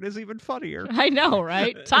children is even funnier. I know,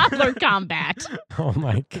 right? Toddler combat. Oh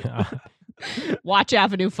my God. Watch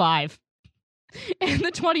Avenue 5. In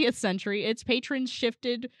the 20th century, its patrons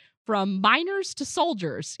shifted from miners to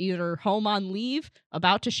soldiers, either home on leave,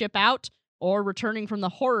 about to ship out, or returning from the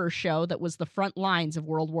horror show that was the front lines of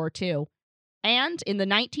World War II. And in the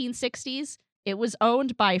 1960s, it was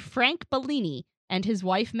owned by Frank Bellini and his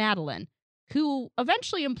wife Madeline, who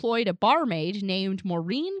eventually employed a barmaid named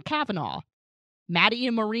Maureen Cavanaugh. Maddie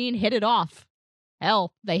and Maureen hit it off.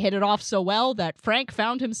 Hell, they hit it off so well that Frank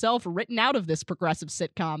found himself written out of this progressive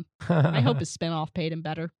sitcom. I hope his spinoff paid him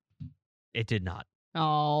better. It did not.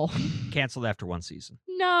 Oh. Canceled after 1 season.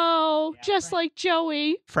 No, yeah, just like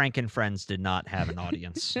Joey. Frank and Friends did not have an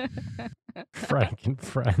audience. Frank and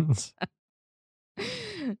Friends.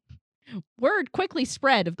 Word quickly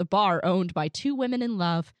spread of the bar owned by 2 women in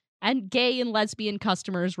love, and gay and lesbian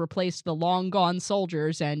customers replaced the long-gone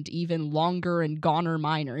soldiers and even longer and goner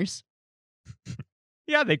miners.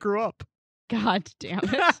 Yeah, they grew up. God damn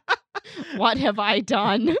it. What have I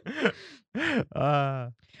done?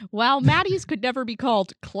 While Maddie's could never be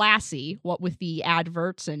called classy, what with the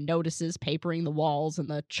adverts and notices papering the walls and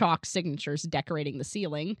the chalk signatures decorating the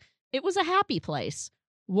ceiling, it was a happy place,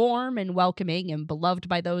 warm and welcoming and beloved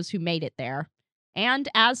by those who made it there. And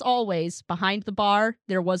as always, behind the bar,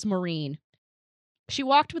 there was Maureen. She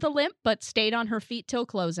walked with a limp, but stayed on her feet till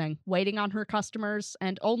closing, waiting on her customers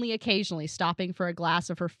and only occasionally stopping for a glass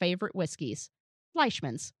of her favorite whiskeys,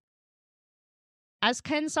 Fleischmann's. As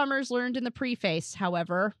Ken Summers learned in the preface,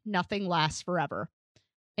 however, nothing lasts forever.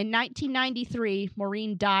 In 1993,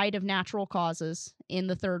 Maureen died of natural causes in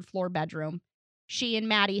the 3rd floor bedroom. She and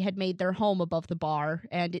Maddie had made their home above the bar,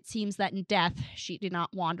 and it seems that in death, she did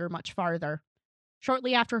not wander much farther.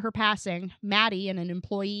 Shortly after her passing, Maddie and an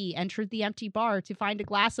employee entered the empty bar to find a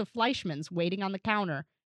glass of Fleischmann's waiting on the counter,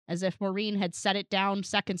 as if Maureen had set it down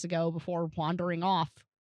seconds ago before wandering off.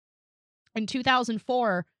 In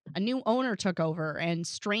 2004, a new owner took over, and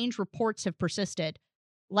strange reports have persisted.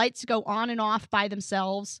 Lights go on and off by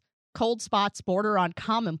themselves, cold spots border on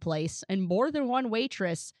commonplace, and more than one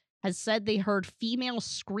waitress has said they heard female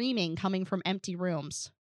screaming coming from empty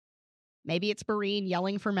rooms. Maybe it's Maureen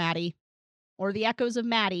yelling for Maddie, or the echoes of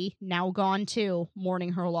Maddie, now gone too,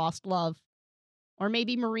 mourning her lost love. Or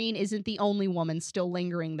maybe Maureen isn't the only woman still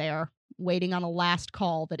lingering there, waiting on a last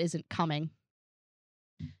call that isn't coming.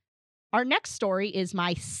 Our next story is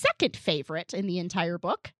my second favorite in the entire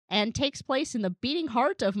book and takes place in the beating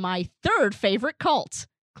heart of my third favorite cult,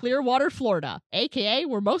 Clearwater, Florida, aka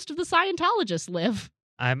where most of the Scientologists live.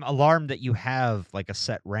 I'm alarmed that you have like a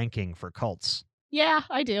set ranking for cults. Yeah,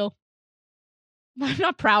 I do. I'm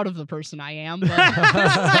not proud of the person I am, but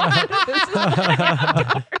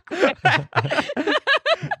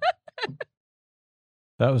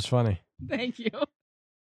That was funny. Thank you.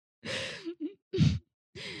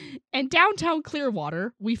 In downtown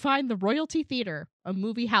Clearwater, we find the Royalty Theater, a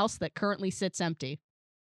movie house that currently sits empty.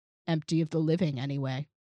 Empty of the living, anyway.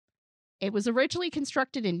 It was originally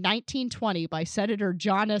constructed in 1920 by Senator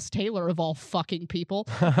John S. Taylor, of all fucking people,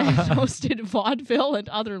 and hosted vaudeville and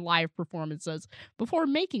other live performances before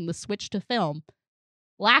making the switch to film.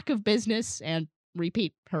 Lack of business and,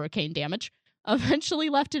 repeat, hurricane damage eventually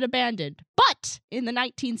left it abandoned. But in the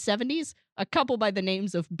 1970s, a couple by the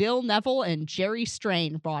names of Bill Neville and Jerry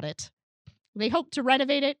Strain bought it. They hoped to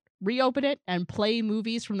renovate it, reopen it, and play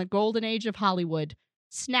movies from the golden age of Hollywood,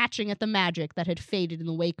 snatching at the magic that had faded in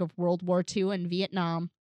the wake of World War II and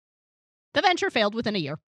Vietnam. The venture failed within a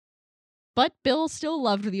year. But Bill still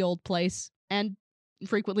loved the old place and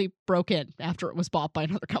frequently broke in after it was bought by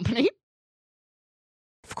another company.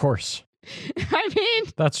 Of course. I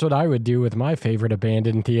mean, That's what I would do with my favorite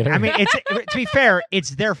abandoned theater. I mean, it's to be fair,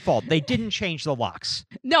 it's their fault. They didn't change the locks.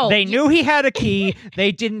 no. They knew he had a key.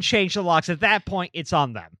 They didn't change the locks. At that point, it's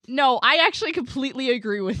on them. No, I actually completely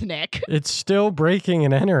agree with Nick. It's still breaking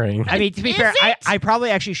and entering. I mean, to be Is fair, it? I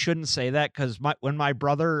probably actually shouldn't say that because when my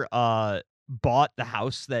brother bought the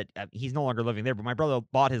house that he's no longer living there, but my brother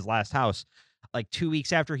bought his last house. Like 2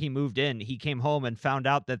 weeks after he moved in, he came home and found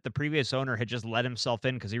out that the previous owner had just let himself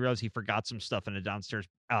in because he realized he forgot some stuff in a downstairs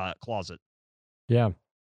closet. Yeah.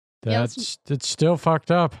 Yeah, It's still fucked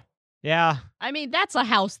up. Yeah. I mean, that's a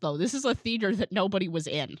house, though. This is a theater that nobody was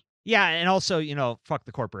in. Yeah, and also, fuck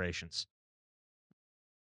the corporations.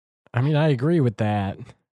 I mean, I agree with that.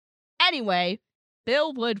 Anyway,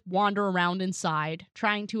 Bill would wander around inside,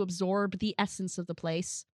 trying to absorb the essence of the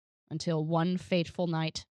place, until one fateful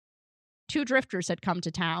night. 2 drifters had come to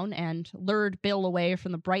town and lured Bill away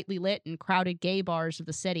from the brightly lit and crowded gay bars of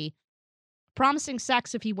the city. Promising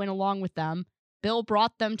sex if he went along with them, Bill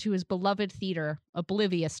brought them to his beloved theater,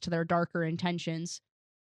 oblivious to their darker intentions.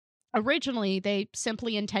 Originally, they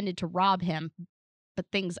simply intended to rob him, but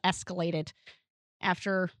things escalated.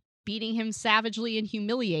 After beating him savagely and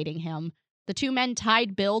humiliating him, the 2 men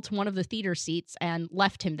tied Bill to one of the theater seats and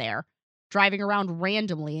left him there, driving around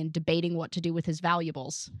randomly and debating what to do with his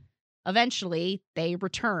valuables. Eventually, they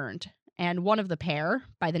returned, and one of the pair,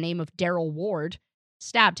 by the name of Daryl Ward,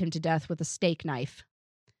 stabbed him to death with a steak knife.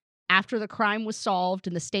 After the crime was solved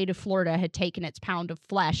and the state of Florida had taken its pound of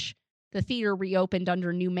flesh, the theater reopened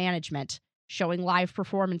under new management, showing live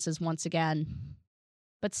performances once again.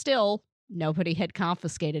 But still, nobody had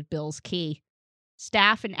confiscated Bill's key.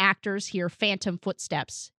 Staff and actors hear phantom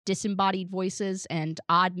footsteps, disembodied voices, and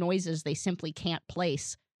odd noises they simply can't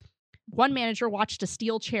place. One manager watched a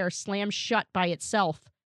steel chair slam shut by itself.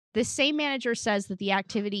 This same manager says that the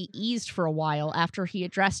activity eased for a while after he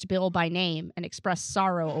addressed Bill by name and expressed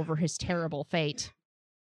sorrow over his terrible fate.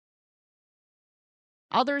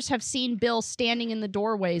 Others have seen Bill standing in the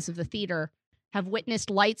doorways of the theater, have witnessed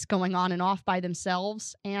lights going on and off by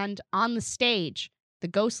themselves, and on the stage, the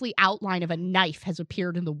ghostly outline of a knife has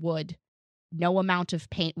appeared in the wood. No amount of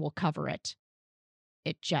paint will cover it.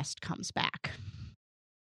 It just comes back.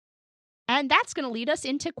 And that's going to lead us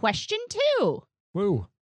into question 2. Woo.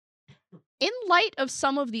 In light of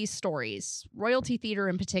some of these stories, Royalty Theater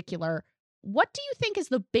in particular, what do you think is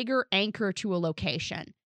the bigger anchor to a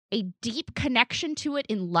location? A deep connection to it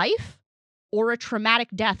in life, or a traumatic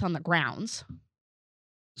death on the grounds?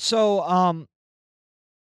 So,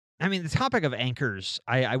 I mean, the topic of anchors,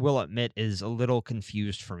 I will admit, is a little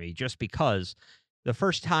confused for me, just because the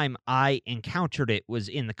first time I encountered it was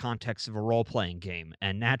in the context of a role-playing game,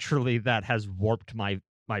 and naturally that has warped my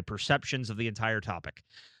perceptions of the entire topic.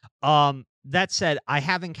 That said, I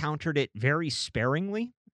have encountered it very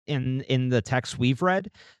sparingly in the texts we've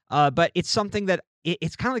read, but it's something that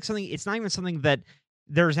it's kind of like something. It's not even something that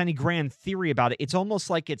there's any grand theory about it. It's almost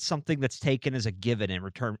like it's something that's taken as a given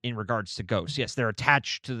in regards to ghosts. Yes, they're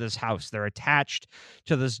attached to this house. They're attached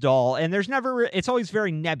to this doll. And it's always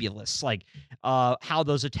very nebulous, like how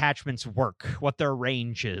those attachments work, what their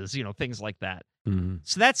range is, things like that. Mm-hmm.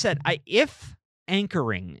 So that said, if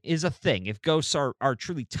anchoring is a thing, if ghosts are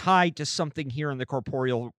truly tied to something here in the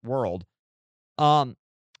corporeal world,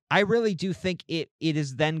 I really do think it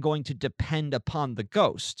is then going to depend upon the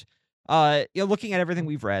ghost. Looking at everything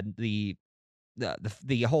we've read, the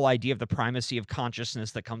the whole idea of the primacy of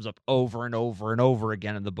consciousness that comes up over and over and over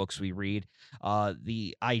again in the books we read,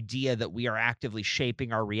 the idea that we are actively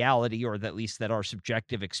shaping our reality, or that at least that our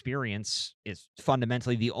subjective experience is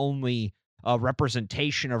fundamentally the only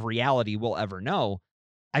representation of reality we'll ever know.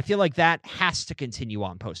 I feel like that has to continue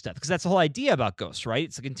on post-death, because that's the whole idea about ghosts, right?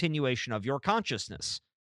 It's a continuation of your consciousness.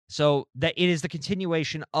 So that it is the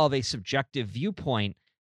continuation of a subjective viewpoint.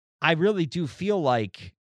 I really do feel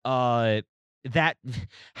like that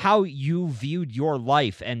how you viewed your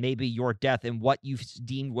life and maybe your death and what you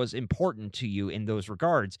deemed was important to you in those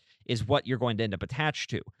regards is what you're going to end up attached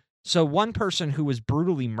to. So one person who was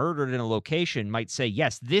brutally murdered in a location might say,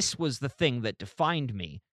 yes, this was the thing that defined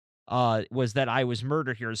me, was that I was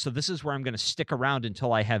murdered here. So this is where I'm going to stick around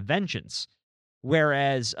until I have vengeance.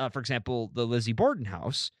 Whereas, for example, the Lizzie Borden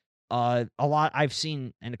house, a lot I've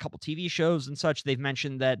seen in a couple TV shows and such, they've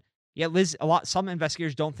mentioned that, yeah, some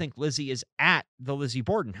investigators don't think Lizzie is at the Lizzie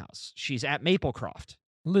Borden house. She's at Maplecroft.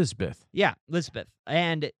 Lisbeth. Yeah, Lisbeth.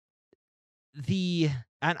 And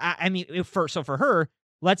I mean, for her,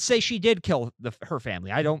 let's say she did kill her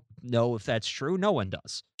family. I don't know if that's true. No one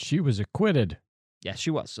does. She was acquitted. Yes,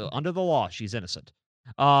 she was. So under the law, she's innocent.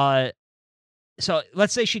 So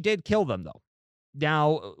let's say she did kill them, though.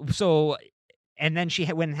 Now, and then she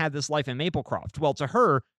went and had this life in Maplecroft. Well, to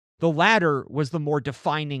her, the latter was the more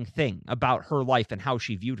defining thing about her life and how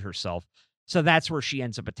she viewed herself. So that's where she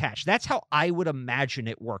ends up attached. That's how I would imagine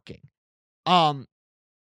it working.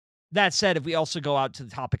 That said, if we also go out to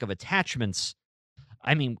the topic of attachments,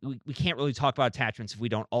 I mean, we can't really talk about attachments if we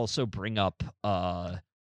don't also bring up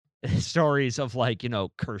stories of, like,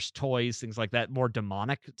 cursed toys, things like that, more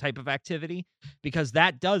demonic type of activity, because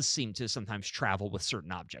that does seem to sometimes travel with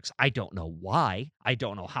certain objects. I don't know why. I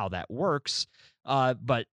don't know how that works.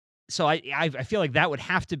 But so I feel like that would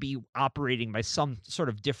have to be operating by some sort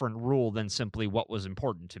of different rule than simply what was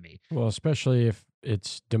important to me. Well, especially if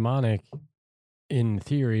it's demonic, in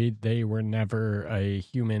theory, they were never a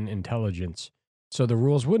human intelligence. So the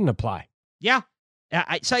rules wouldn't apply. Yeah.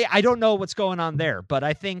 I don't know what's going on there, but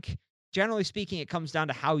I think generally speaking, it comes down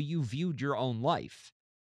to how you viewed your own life.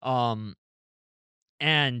 And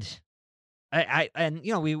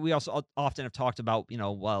we also often have talked about,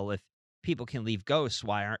 well, if people can leave ghosts,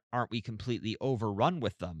 why aren't we completely overrun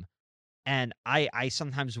with them? And I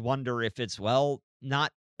sometimes wonder if it's, well,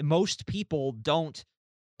 not most people don't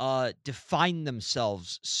define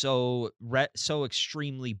themselves so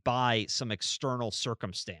extremely by some external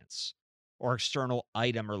circumstance or external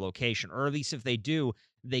item or location, or at least if they do,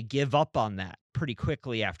 they give up on that pretty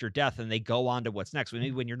quickly after death and they go on to what's next.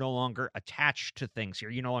 Maybe when you're no longer attached to things here,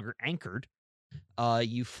 you're no longer anchored,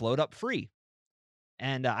 you float up free.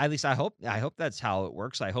 And at least I hope that's how it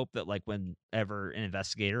works. I hope that, like, whenever an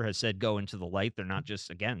investigator has said go into the light, they're not just,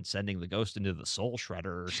 again, sending the ghost into the soul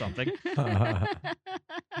shredder or something.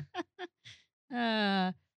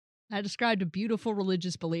 I described a beautiful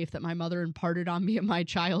religious belief that my mother imparted on me in my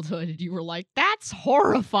childhood, and you were like, that's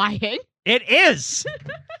horrifying. It is.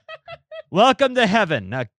 Welcome to heaven.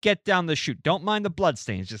 Now get down the chute. Don't mind the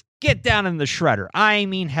bloodstains. Just get down in the shredder. I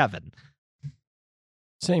mean heaven.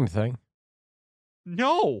 Same thing.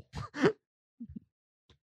 No.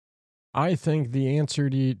 I think the answer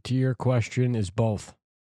to your question is both.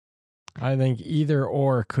 I think either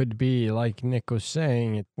or could be, like Nick was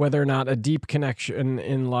saying, whether or not a deep connection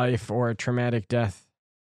in life or a traumatic death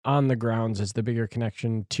on the grounds is the bigger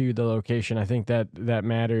connection to the location. I think that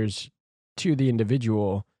matters to the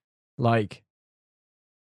individual. Like,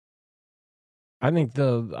 I think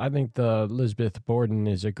the Lisbeth Borden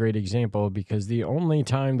is a great example, because the only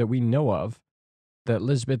time that we know of that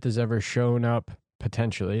Lisbeth has ever shown up,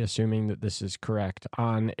 potentially, assuming that this is correct,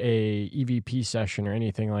 on a EVP session or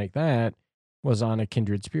anything like that, was on a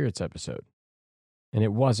Kindred Spirits episode. And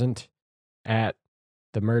it wasn't at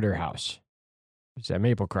the murder house. It was at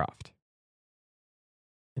Maplecroft.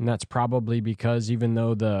 And that's probably because even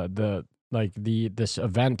though this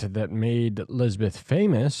event that made Lisbeth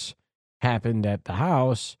famous happened at the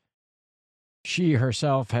house, she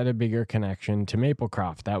herself had a bigger connection to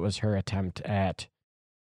Maplecroft. That was her attempt at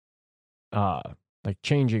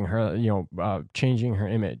changing her, changing her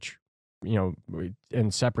image,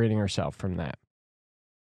 and separating herself from that,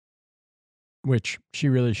 which she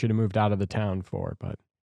really should have moved out of the town for, but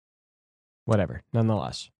whatever,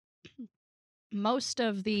 nonetheless. Most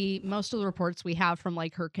of the reports we have from,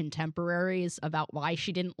 like, her contemporaries about why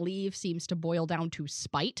she didn't leave seems to boil down to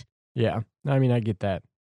spite. Yeah. I mean, I get that.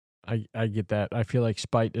 I get that. I feel like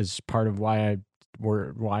spite is part of why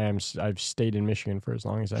I've stayed in Michigan for as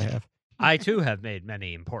long as I have. I too have made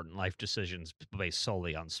many important life decisions based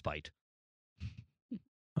solely on spite.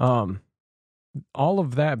 all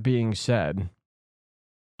of that being said,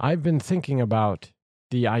 I've been thinking about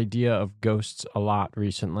the idea of ghosts a lot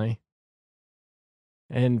recently.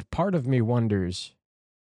 And part of me wonders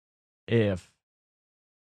if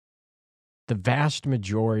the vast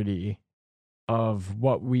majority of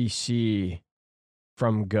what we see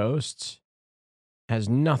from ghosts has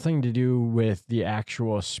nothing to do with the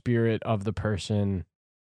actual spirit of the person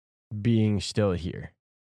being still here.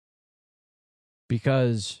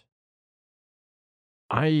 Because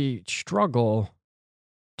I struggle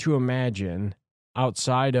to imagine,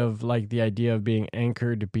 outside of like the idea of being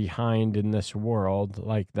anchored behind in this world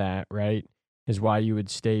like that, right, is why you would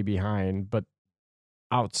stay behind. But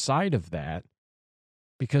outside of that,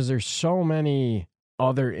 because there's so many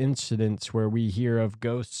other incidents where we hear of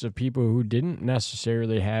ghosts of people who didn't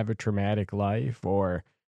necessarily have a traumatic life or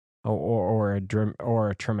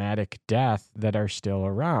a traumatic death that are still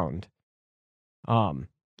around,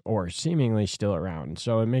 or seemingly still around.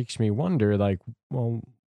 So it makes me wonder, like, well,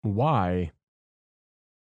 why?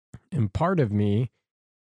 And part of me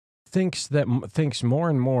thinks more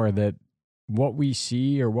and more that what we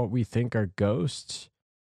see or what we think are ghosts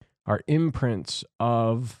are imprints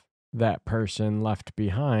of that person left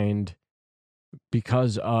behind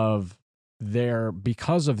because of their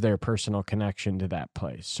personal connection to that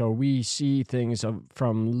place. So we see things or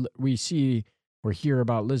hear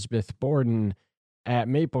about Lisbeth Borden at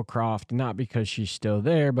Maplecroft, not because she's still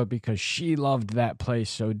there, but because she loved that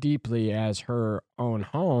place so deeply as her own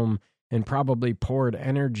home and probably poured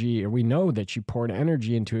energy, or we know that she poured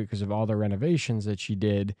energy into it because of all the renovations that she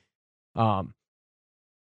did.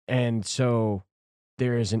 And so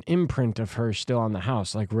there is an imprint of her still on the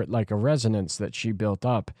house, like a resonance that she built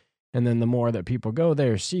up. And then the more that people go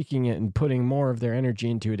there seeking it and putting more of their energy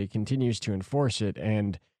into it, it continues to enforce it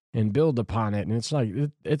and build upon it. And it's like,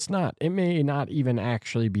 it may not even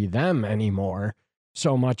actually be them anymore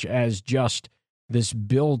so much as just this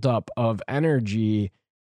buildup of energy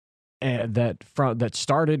that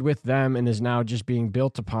started with them and is now just being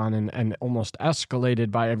built upon and almost escalated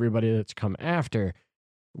by everybody that's come after,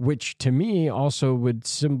 which to me also would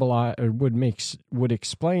symbolize, or would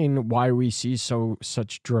explain why we see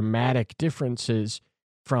such dramatic differences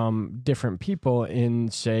from different people in,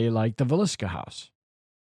 say, like the Villisca house.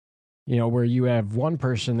 You know, where you have one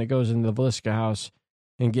person that goes into the Villisca house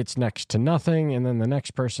and gets next to nothing, and then the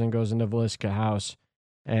next person goes into Villisca house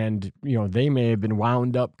and, you know, they may have been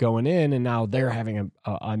wound up going in and now they're having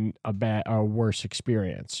a worse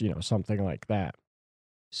experience, you know, something like that.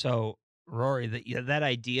 So, Rory, that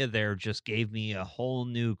idea there just gave me a whole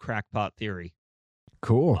new crackpot theory.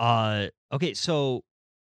 Cool. Okay, so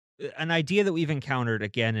an idea that we've encountered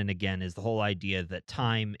again and again is the whole idea that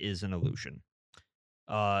time is an illusion.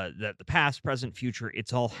 That the past, present, future,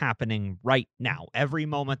 it's all happening right now. Every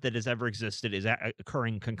moment that has ever existed is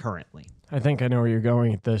occurring concurrently. I think I know where you're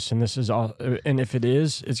going with this, and this is all. And if it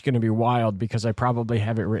is, it's going to be wild because I probably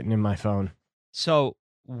have it written in my phone. So,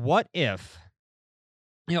 what if?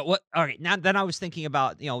 You know what? All right. Now, then I was thinking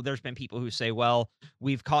about, you know, there's been people who say, well,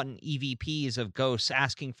 we've caught an EVPs of ghosts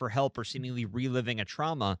asking for help or seemingly reliving a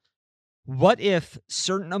trauma. What if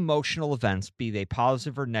certain emotional events, be they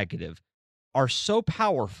positive or negative, are so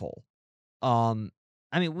powerful? I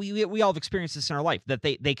mean, we all have experienced this in our life, that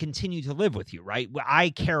they continue to live with you, right? I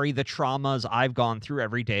carry the traumas I've gone through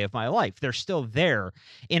every day of my life. They're still there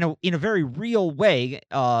in a very real way.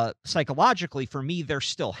 Psychologically, for me, they're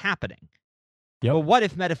still happening. Yep. But what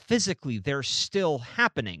if metaphysically they're still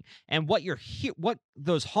happening? And what what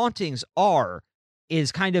those hauntings are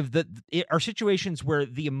is kind of are situations where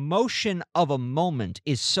the emotion of a moment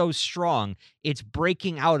is so strong, it's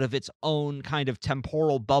breaking out of its own kind of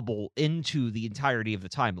temporal bubble into the entirety of the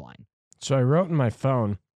timeline. So I wrote in my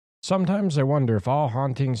phone, sometimes I wonder if all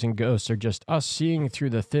hauntings and ghosts are just us seeing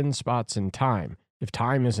through the thin spots in time. If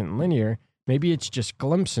time isn't linear, maybe it's just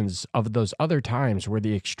glimpses of those other times where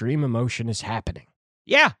the extreme emotion is happening.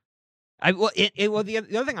 Yeah. The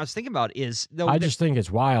other thing I was thinking about is... I just think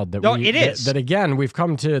it's wild that it is. That again, we've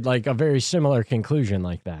come to like a very similar conclusion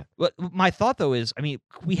like that. Well, my thought, though, is, I mean,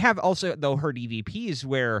 we have also, though, heard EVPs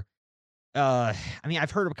where... I mean,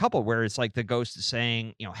 I've heard of a couple where it's like the ghost is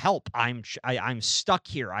saying, you know, help, I'm stuck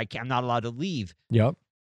here. I'm not allowed to leave. Yep.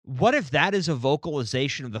 What if that is a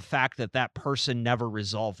vocalization of the fact that person never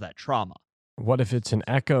resolved that trauma? What if it's an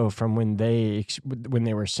echo from when they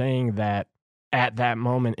were saying that at that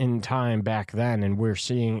moment in time back then, and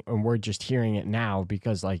we're just hearing it now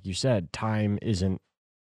because, like you said, time isn't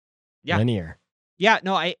linear. Yeah,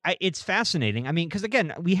 no, it's fascinating. I mean, because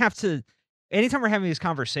again, we have to, anytime we're having these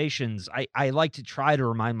conversations, I like to try to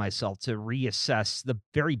remind myself to reassess the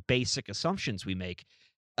very basic assumptions we make.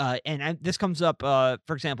 this comes up,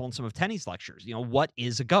 for example, in some of Tenny's lectures. What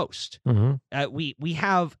is a ghost? Mm-hmm. We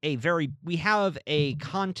have a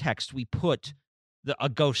context we put a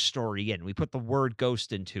ghost story in. We put the word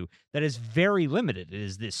ghost into that is very limited. It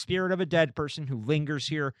is the spirit of a dead person who lingers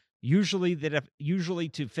here, usually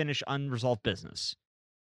to finish unresolved business.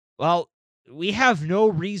 Well, we have no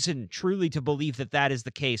reason truly to believe that is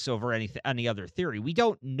the case over any other theory. We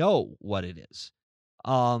don't know what it is.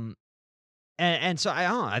 And so I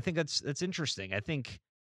don't know. I think that's interesting. I think,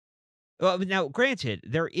 well, now granted,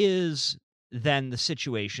 there is then the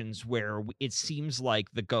situations where it seems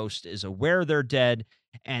like the ghost is aware they're dead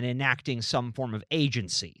and enacting some form of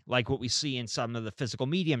agency, like what we see in some of the physical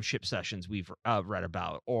mediumship sessions we've read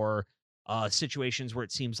about, or situations where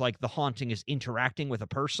it seems like the haunting is interacting with a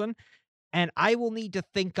person. And I will need to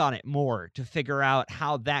think on it more to figure out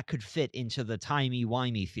how that could fit into the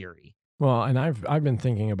timey-wimey theory. Well, and I've been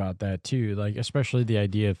thinking about that too, like especially the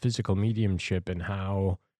idea of physical mediumship and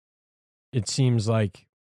how it seems like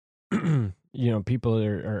people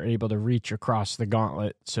are able to reach across the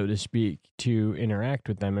gauntlet, so to speak, to interact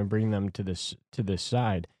with them and bring them to this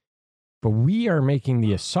side. But we are making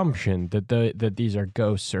the assumption that these are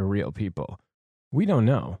ghosts or real people. We don't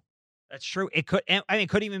know. That's true. It could. It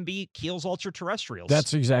could even be Keel's ultra-terrestrials.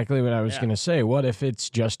 That's exactly what I was going to say. What if it's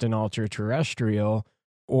just an ultra-terrestrial,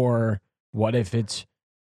 or what if it's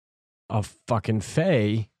a fucking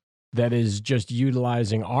fae that is just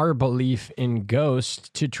utilizing our belief in ghosts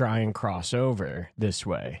to try and cross over this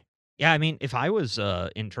way? Yeah, I mean, if I was an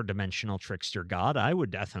interdimensional trickster god, I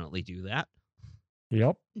would definitely do that.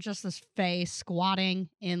 Yep. Just this fae squatting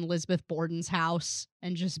in Elizabeth Borden's house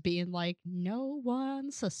and just being like, no one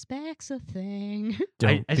suspects a thing.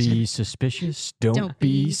 Don't be suspicious. Don't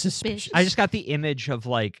be suspicious. I just got the image of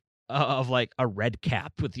like a red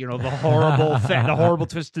cap with the horrible the horrible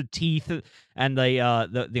twisted teeth and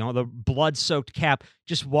the blood soaked cap,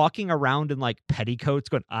 just walking around in like petticoats,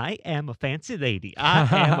 going, "I am a fancy lady. I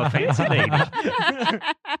am a fancy lady."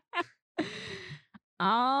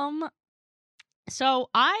 So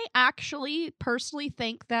I actually personally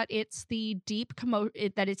think that it's the deep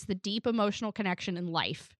emotional connection in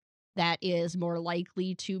life that is more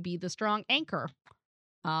likely to be the strong anchor.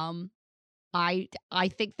 I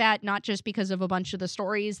think that not just because of a bunch of the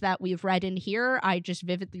stories that we've read in here. I just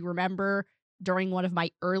vividly remember during one of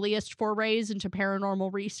my earliest forays into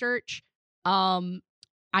paranormal research, I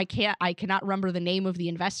cannot remember the name of the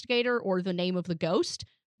investigator or the name of the ghost,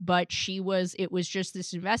 but it was just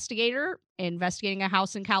this investigator investigating a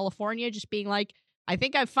house in California, just being like, I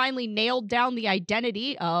think I've finally nailed down the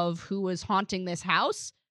identity of who was haunting this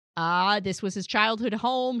house. This was his childhood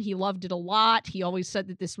home. He loved it a lot. He always said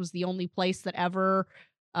that this was the only place that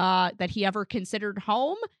he ever considered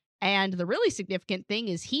home. And the really significant thing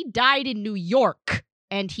is he died in New York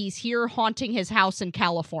and he's here haunting his house in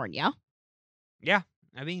California. Yeah.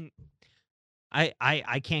 I mean,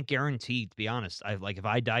 I can't guarantee, to be honest. If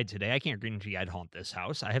I died today, I can't guarantee I'd haunt this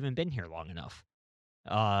house. I haven't been here long enough.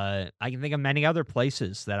 I can think of many other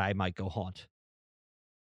places that I might go haunt.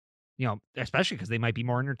 Especially because they might be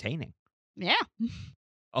more entertaining. Yeah.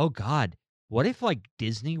 Oh, God. What if,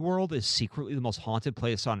 Disney World is secretly the most haunted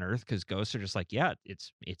place on Earth because ghosts are just like, yeah,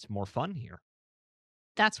 it's more fun here.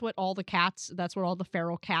 That's what all the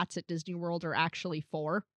feral cats at Disney World are actually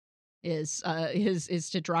for, is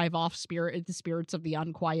to drive off the spirits of the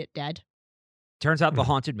unquiet dead. Turns out the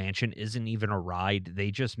Haunted Mansion isn't even a ride. They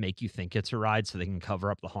just make you think it's a ride so they can cover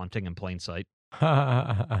up the haunting in plain sight.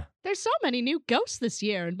 There's so many new ghosts this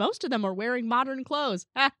year, and most of them are wearing modern clothes.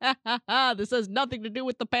 This has nothing to do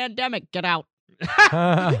with the pandemic. Get out.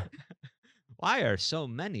 Why are so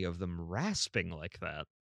many of them rasping like that?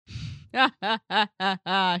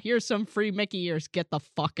 Here's some free Mickey ears. Get the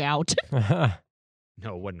fuck out.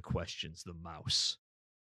 No one questions the mouse.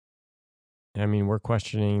 I mean, we're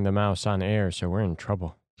questioning the mouse on air, so we're in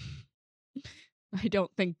trouble. I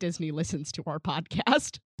don't think Disney listens to our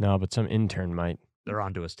podcast. No, but some intern might. They're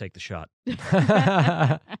on to us. Take the shot.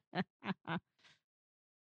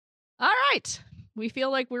 All right. We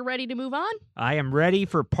feel like we're ready to move on? I am ready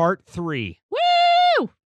for part 3. Woo!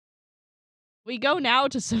 We go now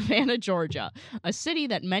to Savannah, Georgia, a city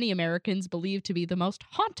that many Americans believe to be the most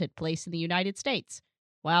haunted place in the United States.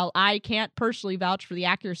 While I can't personally vouch for the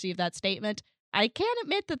accuracy of that statement, I can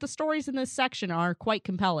admit that the stories in this section are quite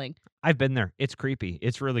compelling. I've been there. It's creepy.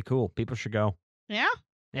 It's really cool. People should go. Yeah?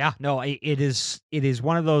 Yeah, no, it is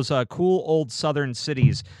one of those cool old southern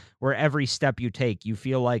cities where every step you take, you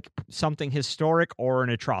feel like something historic or an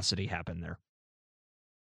atrocity happened there.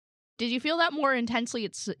 Did you feel that more intensely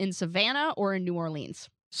in Savannah or in New Orleans?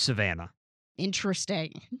 Savannah.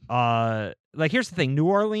 Interesting. Like here's the thing, New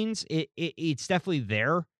Orleans, it's definitely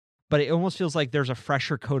there, but it almost feels like there's a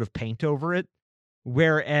fresher coat of paint over it.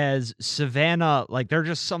 Whereas Savannah, like there are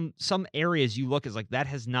just some areas you look as like that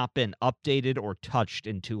has not been updated or touched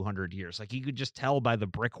in 200 years. Like you could just tell by the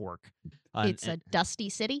brickwork. It's a dusty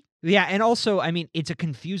city. Yeah, and also, I mean, it's a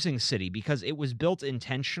confusing city because it was built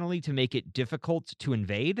intentionally to make it difficult to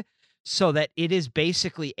invade, so that it is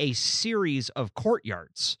basically a series of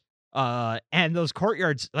courtyards. And those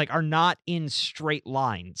courtyards like are not in straight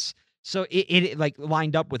lines. So it like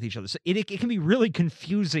lined up with each other. So it can be really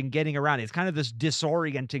confusing getting around. It's kind of this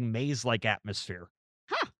disorienting maze-like atmosphere.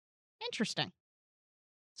 Huh. Interesting.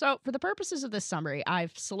 So for the purposes of this summary,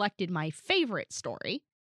 I've selected my favorite story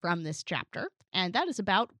from this chapter, and that is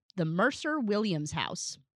about the Mercer Williams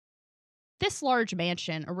house. This large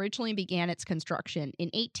mansion originally began its construction in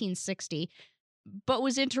 1860, but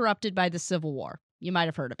was interrupted by the Civil War. You might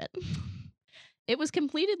have heard of it. It was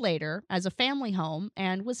completed later as a family home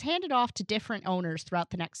and was handed off to different owners throughout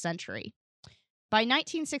the next century. By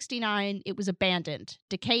 1969, it was abandoned,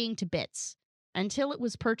 decaying to bits, until it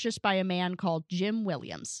was purchased by a man called Jim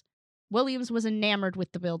Williams. Williams was enamored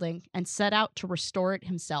with the building and set out to restore it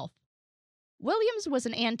himself. Williams was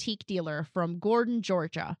an antique dealer from Gordon,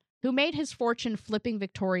 Georgia, who made his fortune flipping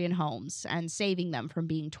Victorian homes and saving them from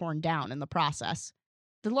being torn down in the process.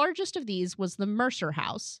 The largest of these was the Mercer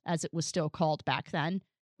House, as it was still called back then,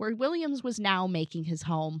 where Williams was now making his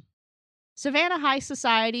home. Savannah high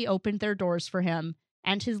society opened their doors for him,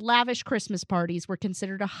 and his lavish Christmas parties were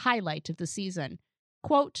considered a highlight of the season.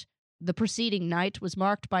 Quote, "The preceding night was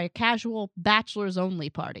marked by a casual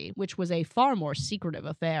bachelors-only party, which was a far more secretive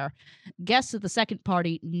affair. Guests at the second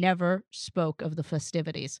party never spoke of the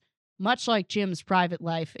festivities. Much like Jim's private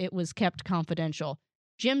life, it was kept confidential.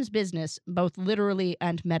 Jim's business, both literally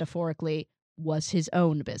and metaphorically, was his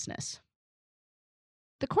own business."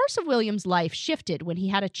 The course of William's life shifted when he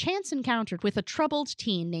had a chance encounter with a troubled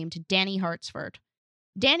teen named Danny Hartsford.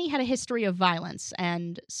 Danny had a history of violence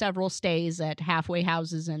and several stays at halfway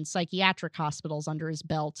houses and psychiatric hospitals under his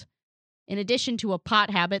belt. In addition to a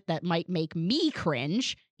pot habit that might make me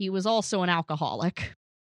cringe, he was also an alcoholic.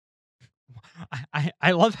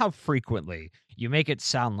 I love how frequently you make it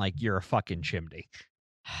sound like you're a fucking chimney.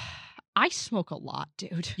 I smoke a lot,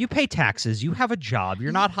 dude. You pay taxes. You have a job.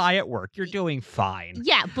 You're not high at work. You're doing fine.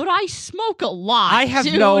 Yeah, but I smoke a lot, I have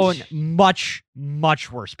dude. known much,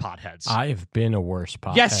 much worse potheads. I've been a worse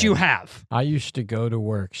pothead. Yes, you have. I used to go to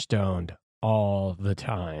work stoned all the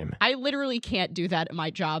time. I literally can't do that at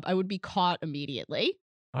my job. I would be caught immediately.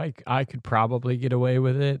 I could probably get away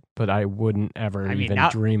with it, but I wouldn't ever even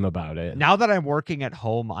dream about it. Now that I'm working at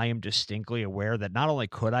home, I am distinctly aware that not only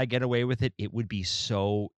could I get away with it, it would be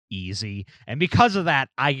so easy. And because of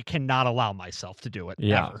that, I cannot allow myself to do it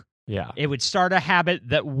ever. Yeah. It would start a habit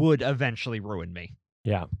that would eventually ruin me.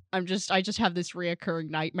 Yeah. I just have this reoccurring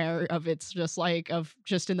nightmare of it's just like of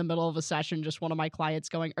just in the middle of a session, just one of my clients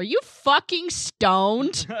going, "Are you fucking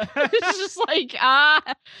stoned?" It's just like,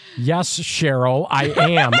 Yes, Cheryl, I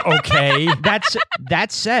am, okay?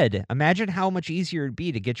 That said, imagine how much easier it'd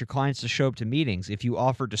be to get your clients to show up to meetings if you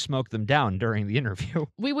offered to smoke them down during the interview.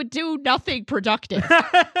 We would do nothing productive.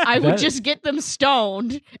 I would just get them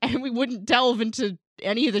stoned and we wouldn't delve into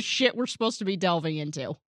any of the shit we're supposed to be delving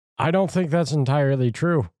into. I don't think that's entirely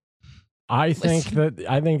true. I think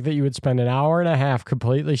that you would spend an hour and a half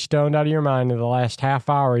completely stoned out of your mind, and the last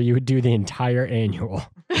half hour you would do the entire annual.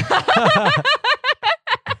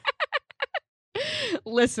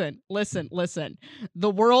 Listen.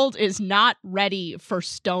 The world is not ready for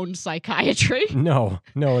stoned psychiatry. No,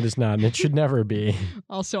 it is not, and it should never be.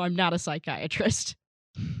 Also, I'm not a psychiatrist.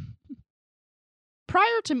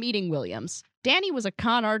 Prior to meeting Williams, Danny was a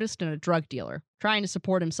con artist and a drug dealer, trying to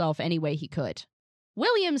support himself any way he could.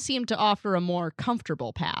 Williams seemed to offer a more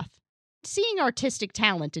comfortable path. Seeing artistic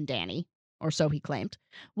talent in Danny, or so he claimed,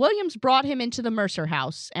 Williams brought him into the Mercer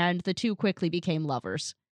house, and the two quickly became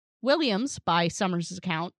lovers. Williams, by Summers'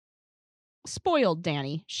 account, spoiled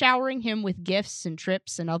Danny, showering him with gifts and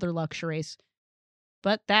trips and other luxuries.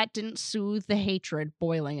 But that didn't soothe the hatred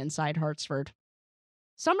boiling inside Hartsford.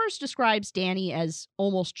 Summers describes Danny as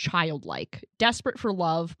almost childlike, desperate for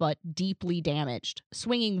love but deeply damaged,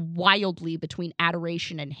 swinging wildly between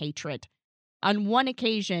adoration and hatred. On one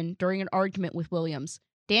occasion, during an argument with Williams,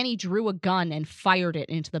 Danny drew a gun and fired it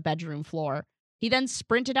into the bedroom floor. He then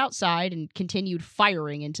sprinted outside and continued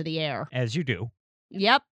firing into the air. As you do.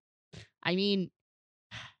 Yep. I mean,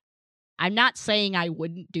 I'm not saying I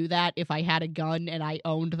wouldn't do that if I had a gun and I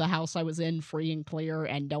owned the house I was in free and clear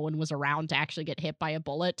and no one was around to actually get hit by a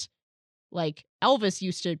bullet. Like, Elvis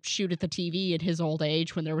used to shoot at the TV at his old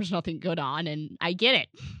age when there was nothing good on, and I get it.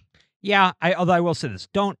 Yeah, although I will say this,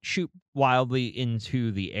 don't shoot wildly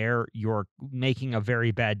into the air. You're making a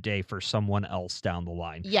very bad day for someone else down the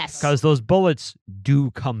line. Yes. Because those bullets do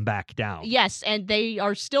come back down. Yes, and they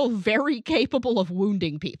are still very capable of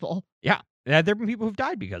wounding people. Yeah, there have been people who've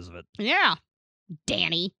died because of it. Yeah.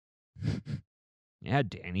 Danny. Yeah,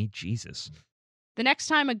 Danny, Jesus. The next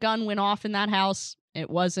time a gun went off in that house, it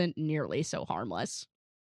wasn't nearly so harmless.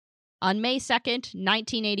 On May 2nd,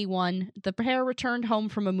 1981, the pair returned home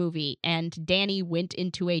from a movie, and Danny went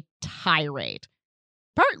into a tirade.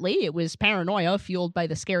 Partly, it was paranoia fueled by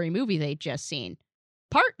the scary movie they'd just seen.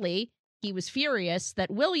 Partly, he was furious that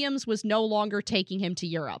Williams was no longer taking him to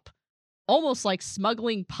Europe. Almost like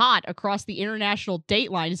smuggling pot across the international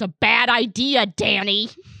date line is a bad idea, Danny!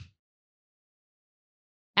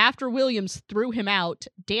 After Williams threw him out,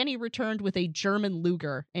 Danny returned with a German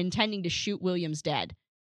Luger, intending to shoot Williams dead.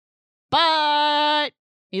 But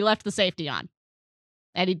he left the safety on.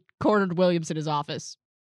 And he cornered Williams in his office,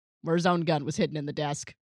 where his own gun was hidden in the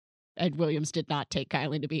desk. And Williams did not take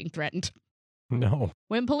kindly to being threatened. No.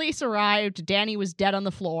 When police arrived, Danny was dead on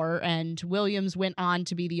the floor, and Williams went on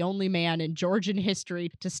to be the only man in Georgian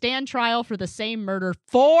history to stand trial for the same murder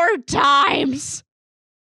 4 times!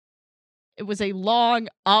 It was a long,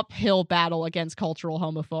 uphill battle against cultural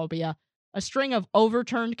homophobia. A string of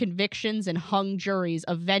overturned convictions and hung juries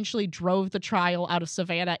eventually drove the trial out of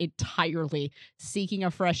Savannah entirely, seeking a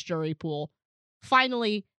fresh jury pool.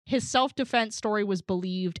 Finally, his self-defense story was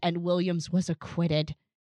believed, and Williams was acquitted.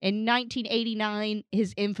 In 1989,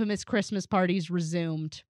 his infamous Christmas parties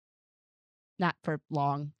resumed. Not for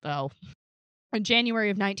long, though. In January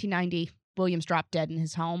of 1990, Williams dropped dead in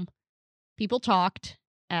his home. People talked,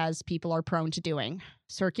 as people are prone to doing,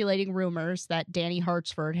 circulating rumors that Danny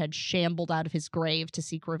Hartsford had shambled out of his grave to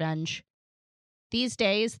seek revenge. These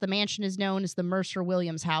days, the mansion is known as the Mercer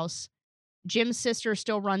Williams House. Jim's sister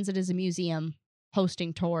still runs it as a museum,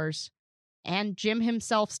 hosting tours. And Jim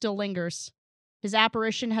himself still lingers. His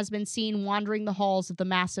apparition has been seen wandering the halls of the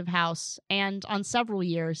massive house, and on several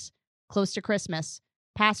years, close to Christmas,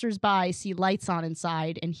 passers-by see lights on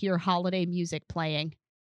inside and hear holiday music playing.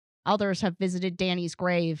 Others have visited Danny's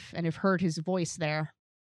grave and have heard his voice there.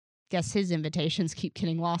 Guess his invitations keep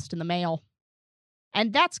getting lost in the mail.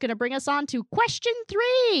 And that's going to bring us on to question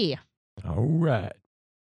 3. All right.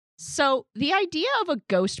 So, the idea of a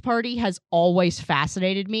ghost party has always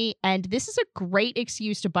fascinated me, and this is a great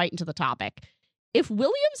excuse to bite into the topic. If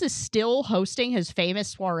Williams is still hosting his famous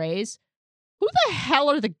soirees, who the hell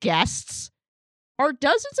are the guests? Are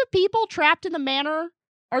dozens of people trapped in the manor?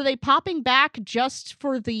 Are they popping back just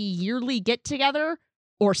for the yearly get-together?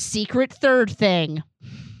 Or secret third thing?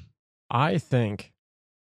 I think,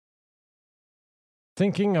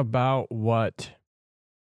 thinking about what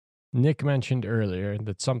Nick mentioned earlier,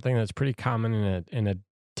 that's something that's pretty common in a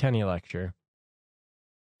Tenny lecture.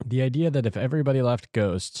 The idea that if everybody left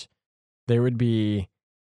ghosts, there would be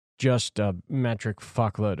just a metric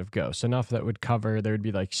fuckload of ghosts. Enough that would cover, there would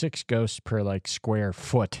be like 6 ghosts per like square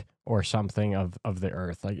foot or something of the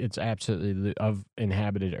earth. Like, it's absolutely, of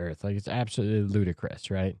inhabited earth. Like, it's absolutely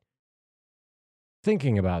ludicrous, right?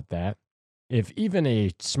 Thinking about that, if even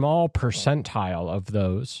a small percentile of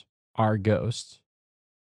those are ghosts,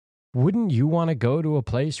 wouldn't you want to go to a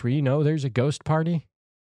place where you know there's a ghost party?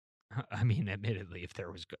 I mean, admittedly,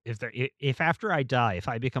 if after I die, if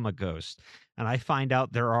I become a ghost and I find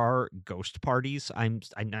out there are ghost parties, I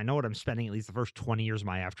know what I'm spending at least the first 20 years of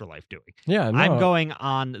my afterlife doing. Yeah, no, I'm going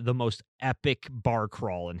on the most epic bar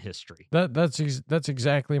crawl in history. That's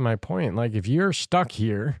exactly my point. Like, if you're stuck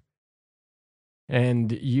here and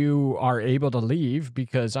you are able to leave,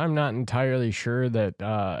 because I'm not entirely sure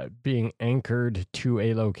that being anchored to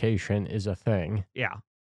a location is a thing. Yeah.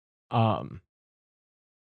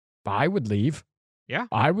 I would leave. Yeah.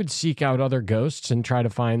 I would seek out other ghosts and try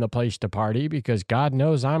to find the place to party, because God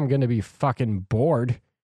knows I'm going to be fucking bored.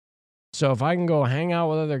 So if I can go hang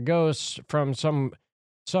out with other ghosts from some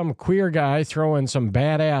queer guy throwing some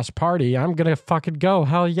badass party, I'm going to fucking go.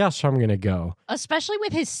 Hell yes, I'm going to go. Especially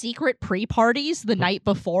with his secret pre-parties the night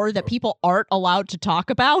before that people aren't allowed to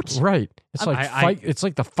talk about. Right. It's it's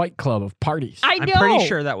like the Fight Club of parties. I know. I'm pretty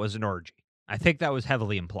sure that was an orgy. I think that was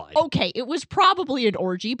heavily implied. Okay, it was probably an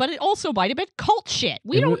orgy, but it also might have been cult shit.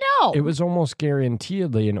 We don't know. It was almost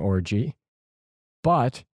guaranteedly an orgy,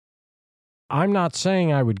 but I'm not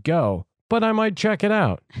saying I would go, but I might check it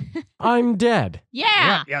out. I'm dead.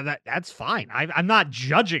 Yeah. That's fine. I'm not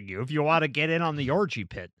judging you if you want to get in on the orgy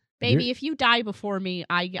pit. Baby, if you die before me,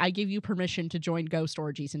 I give you permission to join ghost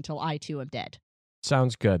orgies until I too am dead.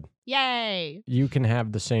 Sounds good. Yay! You can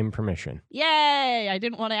have the same permission. Yay! I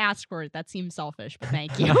didn't want to ask for it. That seems selfish, but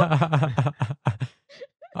thank you.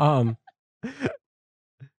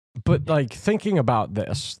 But like thinking about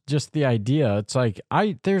this, just the idea, it's like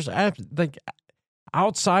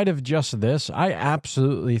outside of just this, I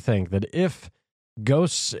absolutely think that if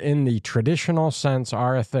ghosts in the traditional sense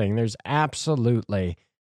are a thing, there's absolutely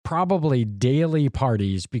probably daily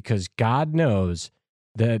parties, because God knows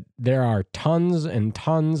that there are tons and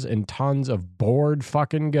tons and tons of bored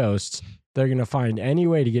fucking ghosts. They're going to find any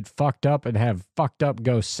way to get fucked up and have fucked up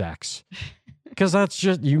ghost sex. Because that's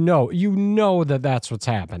just, you know that that's what's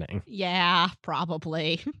happening. Yeah,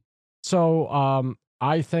 probably. So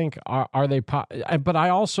I think, are they, but I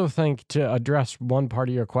also think, to address one part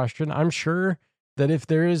of your question, I'm sure that if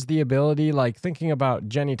there is the ability, like thinking about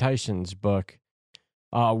Jenny Tyson's book,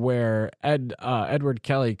 where Edward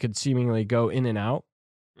Kelly could seemingly go in and out,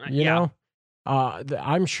 you know?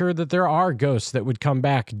 I'm sure that there are ghosts that would come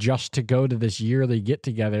back just to go to this yearly get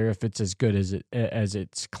together if it's as good as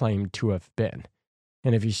it's claimed to have been.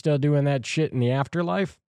 And if he's still doing that shit in the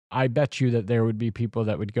afterlife, I bet you that there would be people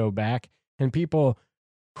that would go back, and people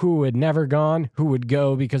who had never gone who would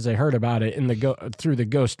go because they heard about it through the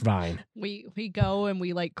ghost vine. We go and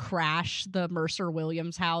we like crash the Mercer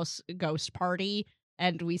Williams house ghost party,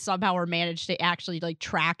 and we somehow are managed to actually like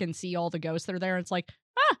track and see all the ghosts that are there. And it's like,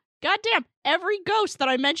 goddamn, every ghost that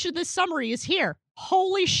I mentioned this summary is here.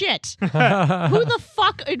 Holy shit. Who the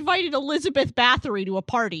fuck invited Elizabeth Bathory to a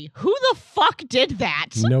party? Who the fuck did that?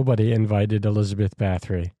 Nobody invited Elizabeth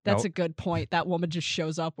Bathory. That's a good point. That woman just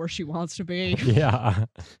shows up where she wants to be. Yeah.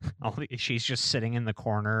 She's just sitting in the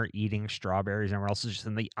corner eating strawberries, and everyone else is just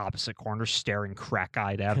in the opposite corner staring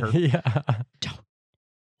crack-eyed at her. Yeah.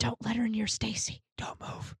 Don't let her near Stacy. Don't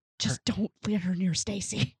move. Just don't let her near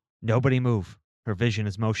Stacy. Nobody move. Her vision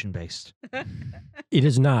is motion-based. It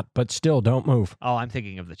is not, but still don't move. Oh, I'm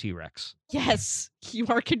thinking of the T-Rex. Yes, you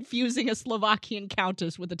are confusing a Slovakian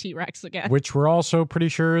countess with a T-Rex again. Which we're also pretty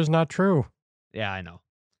sure is not true. Yeah, I know.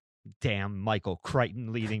 Damn, Michael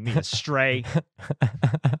Crichton leading me astray.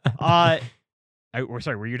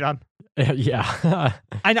 Sorry, were you done? Yeah.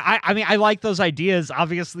 I mean, I like those ideas.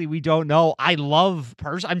 Obviously, we don't know.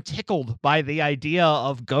 I'm tickled by the idea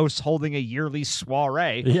of ghosts holding a yearly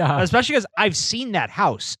soiree. Yeah. Especially because I've seen that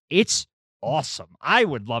house. It's awesome. I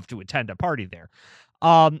would love to attend a party there.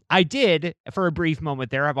 I did, for a brief moment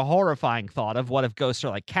there, have a horrifying thought of what if ghosts are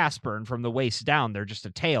like Casper and from the waist down, they're just a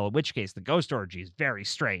tail, in which case the ghost orgy is very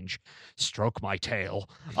strange. Stroke my tail.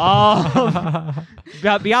 Beyond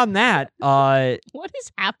that, what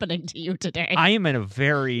is happening to you today? I am in a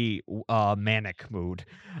very manic mood.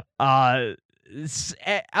 Other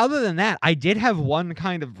than that, I did have one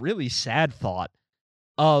kind of really sad thought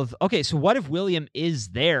of, okay, so what if William is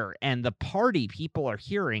there and the party people are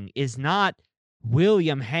hearing is not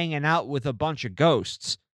William hanging out with a bunch of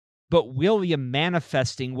ghosts, but William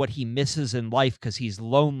manifesting what he misses in life because he's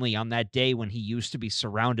lonely on that day when he used to be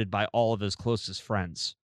surrounded by all of his closest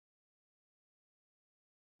friends.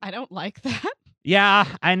 I don't like that. Yeah,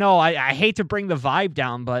 I know. I hate to bring the vibe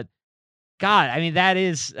down, but God, I mean, that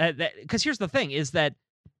is... Because here's the thing, is that,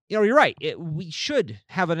 you're right. We should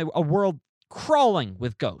have a world crawling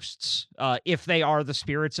with ghosts, if they are the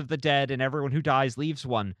spirits of the dead and everyone who dies leaves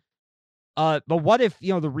one. But what if,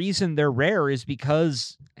 the reason they're rare is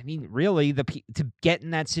because, I mean, really, to get in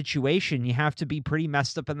that situation, you have to be pretty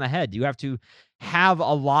messed up in the head. You have to have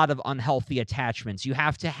a lot of unhealthy attachments. You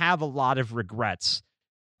have to have a lot of regrets.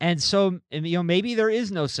 And so, maybe there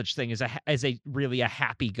is no such thing as a really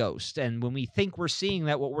happy ghost. And when we think we're seeing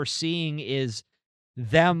that, what we're seeing is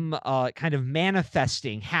them kind of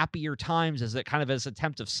manifesting happier times as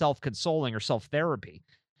attempt of self-consoling or self-therapy.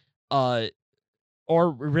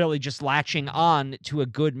 Or really just latching on to a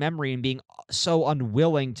good memory and being so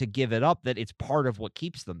unwilling to give it up that it's part of what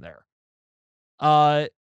keeps them there.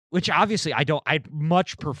 Which obviously I'd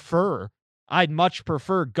much prefer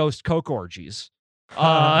ghost coke orgies.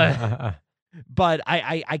 But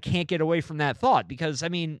I can't get away from that thought because, I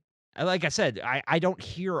mean, like I said, I don't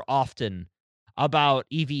hear often about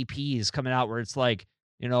EVPs coming out where it's like,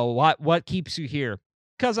 what keeps you here?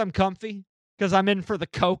 Because I'm comfy, because I'm in for the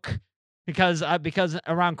coke. Because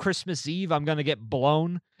around Christmas Eve I'm gonna get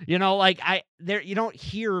blown. You don't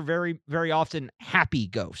hear very, very often happy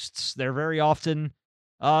ghosts. They're very often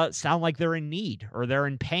sound like they're in need or they're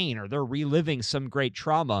in pain or they're reliving some great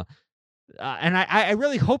trauma. And I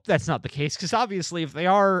really hope that's not the case, because obviously if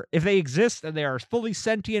they exist and they are fully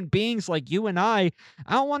sentient beings like you and I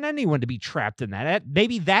don't want anyone to be trapped in that.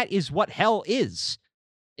 Maybe that is what hell is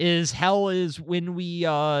hell is when we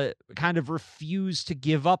kind of refuse to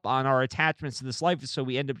give up on our attachments to this life, so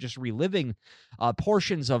we end up just reliving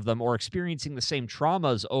portions of them or experiencing the same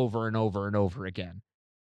traumas over and over and over again.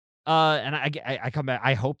 And I come back.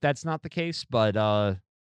 I hope that's not the case, but I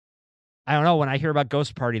don't know. When I hear about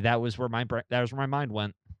Ghost Party, that was where my mind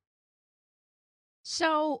went.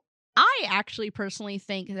 So I actually personally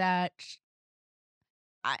think that,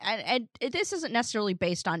 and this isn't necessarily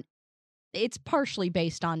based on. It's partially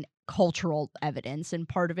based on cultural evidence, and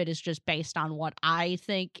part of it is just based on what I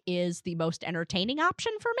think is the most entertaining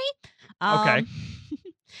option for me. Okay.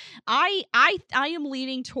 I am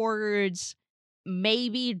leaning towards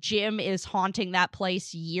maybe Jim is haunting that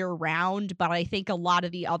place year round, but I think a lot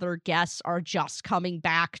of the other guests are just coming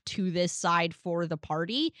back to this side for the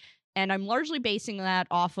party. And I'm largely basing that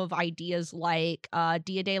off of ideas like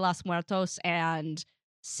Dia de los Muertos and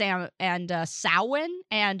Samhain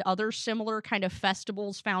and other similar kind of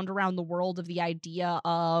festivals found around the world, of the idea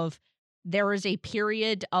of there is a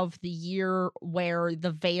period of the year where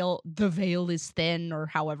the veil is thin, or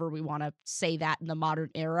however we want to say that in the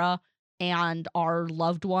modern era, and our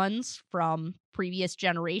loved ones from previous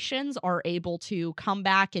generations are able to come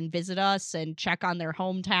back and visit us and check on their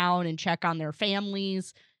hometown and check on their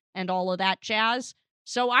families and all of that jazz.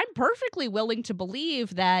 So I'm perfectly willing to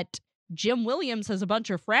believe that Jim Williams has a bunch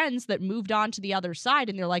of friends that moved on to the other side,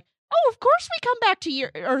 and they're like, oh, of course we come back to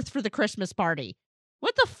Earth for the Christmas party.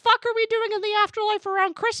 What the fuck are we doing in the afterlife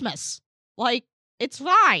around Christmas? Like, it's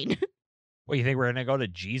fine. What, you think we're going to go to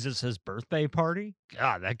Jesus' birthday party?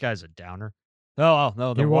 God, that guy's a downer. Oh,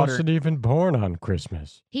 no, the He water wasn't even born on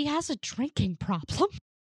Christmas. He has a drinking problem.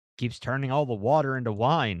 keeps turning all the water into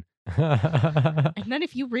wine. And then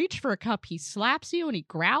if you reach for a cup, he slaps you and he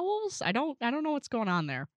growls. I don't know what's going on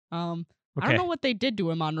there. I don't know what they did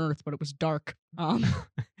to him on Earth, but it was dark.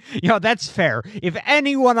 That's fair. If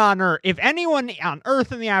anyone on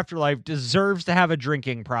Earth in the afterlife deserves to have a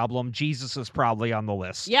drinking problem, Jesus is probably on the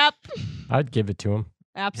list. Yep. I'd give it to him.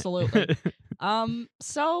 Absolutely.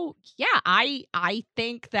 So yeah, I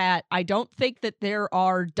think that I don't think that there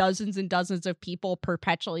are dozens and dozens of people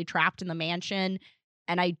perpetually trapped in the mansion.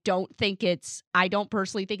 And I don't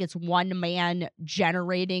personally think it's one man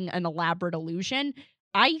generating an elaborate illusion.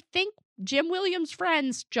 I think Jim Williams'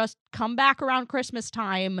 friends just come back around Christmas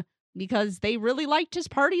time because they really liked his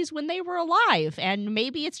parties when they were alive. And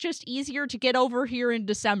maybe it's just easier to get over here in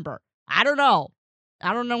December. I don't know.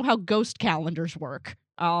 I don't know how ghost calendars work.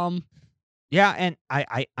 Yeah, and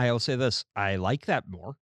I'll say this. I like that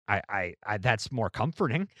more. I that's more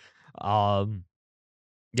comforting.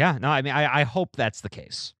 Yeah, no, I mean, I hope that's the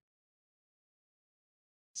case.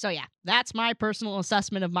 So yeah, that's my personal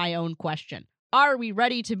assessment of my own question. Are we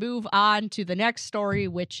ready to move on to the next story,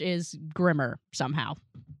 which is grimmer somehow?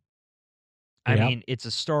 I mean, it's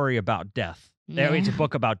a story about death. Yeah. It's a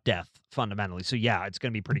book about death, fundamentally. So yeah, it's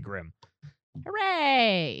going to be pretty grim.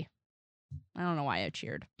 Hooray! I don't know why I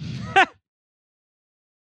cheered.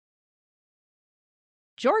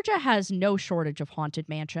 Georgia has no shortage of haunted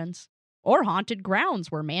mansions, or haunted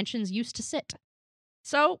grounds where mansions used to sit.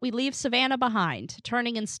 So we leave Savannah behind,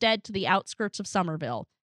 turning instead to the outskirts of Somerville,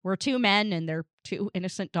 where two men and their two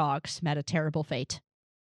innocent dogs met a terrible fate.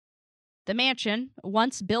 The mansion,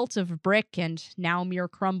 once built of brick and now mere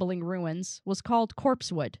crumbling ruins, was called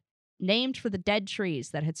Corpsewood, named for the dead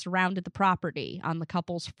trees that had surrounded the property on the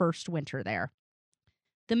couple's first winter there.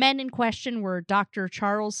 The men in question were Dr.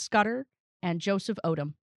 Charles Scudder and Joseph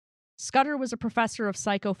Odom. Scudder was a professor of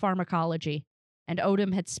psychopharmacology, and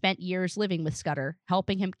Odom had spent years living with Scudder,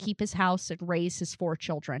 helping him keep his house and raise his 4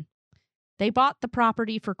 children. They bought the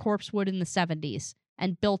property for Corpsewood in the 70s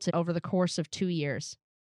and built it over the course of 2 years.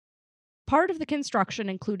 Part of the construction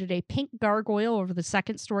included a pink gargoyle over the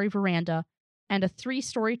 2nd-story veranda and a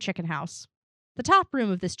 3-story chicken house. The top room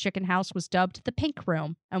of this chicken house was dubbed the Pink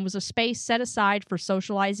Room and was a space set aside for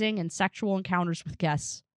socializing and sexual encounters with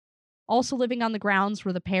guests. Also living on the grounds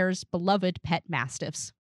were the pair's beloved pet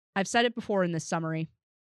mastiffs. I've said it before in this summary.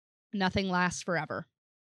 Nothing lasts forever.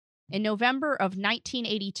 In November of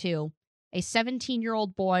 1982, a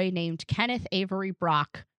 17-year-old boy named Kenneth Avery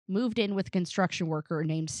Brock moved in with a construction worker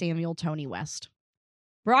named Samuel Tony West.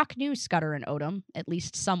 Brock knew Scudder and Odom, at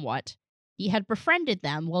least somewhat. He had befriended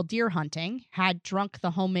them while deer hunting, had drunk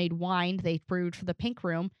the homemade wine they brewed for the Pink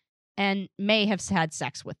Room, and may have had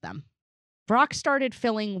sex with them. Brock started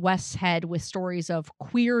filling West's head with stories of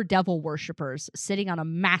queer devil worshippers sitting on a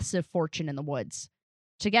massive fortune in the woods.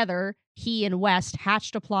 Together, he and West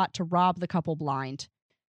hatched a plot to rob the couple blind.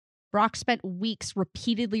 Brock spent weeks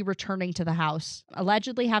repeatedly returning to the house,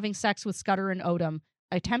 allegedly having sex with Scudder and Odom,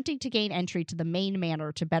 attempting to gain entry to the main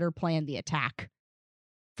manor to better plan the attack.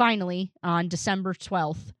 Finally, on December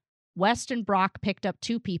 12th, West and Brock picked up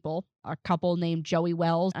 2 people, a couple named Joey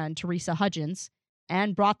Wells and Teresa Hudgens,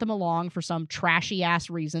 and brought them along for some trashy-ass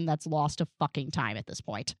reason that's lost to fucking time at this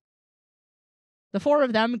point. The 4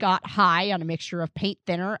 of them got high on a mixture of paint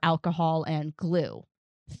thinner, alcohol, and glue,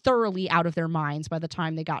 thoroughly out of their minds by the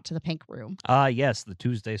time they got to the Pink Room. Yes, the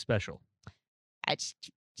Tuesday special.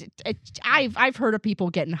 I've heard of people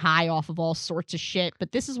getting high off of all sorts of shit,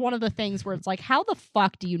 but this is one of the things where it's like, how the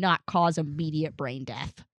fuck do you not cause immediate brain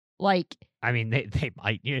death? Like, I mean, they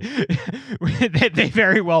might. They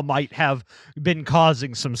very well might have been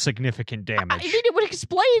causing some significant damage. I mean, it would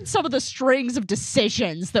explain some of the strings of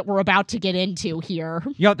decisions that we're about to get into here.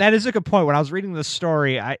 That is a good point. When I was reading the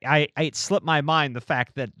story, it slipped my mind the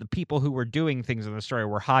fact that the people who were doing things in the story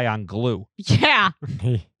were high on glue. Yeah.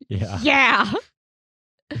 Yeah. Yeah.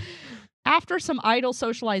 After some idle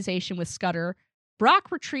socialization with Scudder,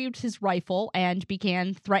 Brock retrieved his rifle and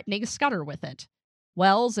began threatening Scudder with it.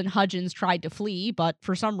 Wells and Hudgens tried to flee, but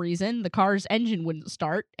for some reason, the car's engine wouldn't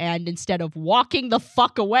start, and instead of walking the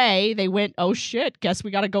fuck away, they went, oh shit, guess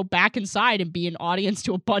we gotta go back inside and be an audience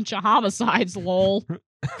to a bunch of homicides, lol.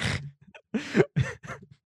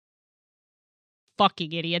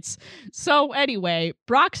 Fucking idiots. So anyway,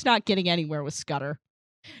 Brock's not getting anywhere with Scudder.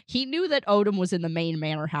 He knew that Odom was in the main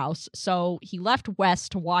manor house, so he left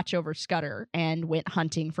West to watch over Scudder and went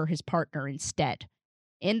hunting for his partner instead.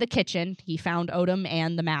 In the kitchen, he found Odom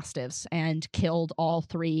and the Mastiffs and killed all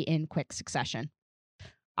 3 in quick succession.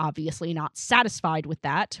 Obviously not satisfied with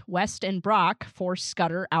that, West and Brock forced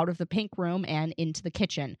Scudder out of the Pink Room and into the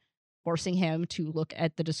kitchen, forcing him to look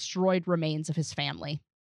at the destroyed remains of his family.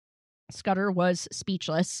 Scudder was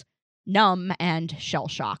speechless, numb, and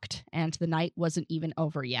shell-shocked, and the night wasn't even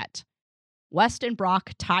over yet. West and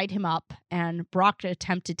Brock tied him up, and Brock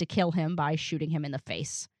attempted to kill him by shooting him in the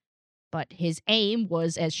face. But his aim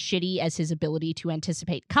was as shitty as his ability to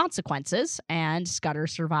anticipate consequences, and Scudder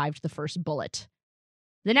survived the first bullet.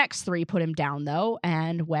 The next 3 put him down, though,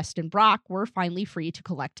 and West and Brock were finally free to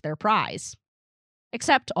collect their prize.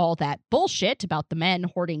 Except all that bullshit about the men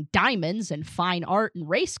hoarding diamonds and fine art and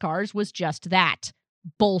race cars was just that.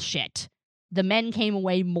 Bullshit. The men came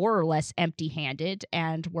away more or less empty-handed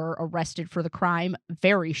and were arrested for the crime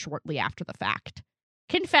very shortly after the fact.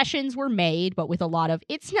 Confessions were made, but with a lot of,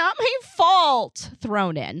 it's not my fault,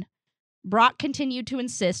 thrown in. Brock continued to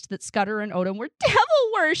insist that Scudder and Odom were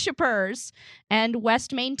devil worshippers, and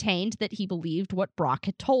West maintained that he believed what Brock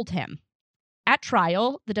had told him. At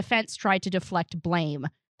trial, the defense tried to deflect blame,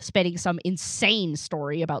 spinning some insane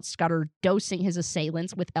story about Scudder dosing his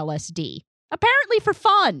assailants with LSD. Apparently for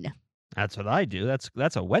fun. That's what I do.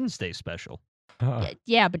 That's a Wednesday special.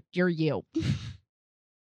 Yeah, but you're you.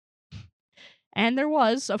 And there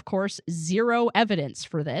was, of course, 0 evidence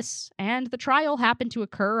for this, and the trial happened to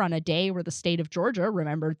occur on a day where the state of Georgia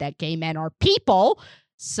remembered that gay men are people,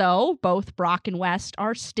 so both Brock and West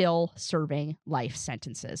are still serving life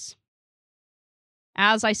sentences.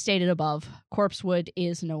 As I stated above, Corpsewood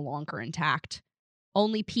is no longer intact.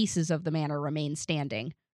 Only pieces of the manor remain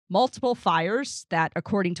standing. Multiple fires that,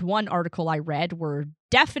 according to one article I read, were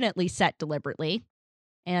definitely set deliberately,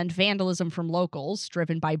 and vandalism from locals,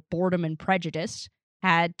 driven by boredom and prejudice,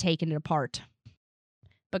 had taken it apart.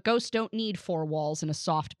 But ghosts don't need 4 walls and a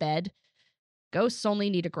soft bed. Ghosts only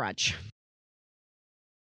need a grudge.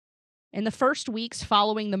 In the first weeks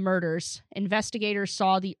following the murders, investigators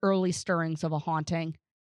saw the early stirrings of a haunting.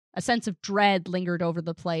 A sense of dread lingered over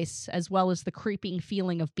the place, as well as the creeping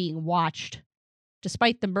feeling of being watched.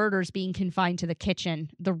 Despite the murders being confined to the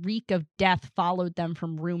kitchen, the reek of death followed them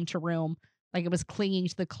from room to room, like it was clinging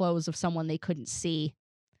to the clothes of someone they couldn't see.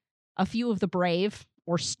 A few of the brave,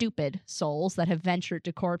 or stupid, souls that have ventured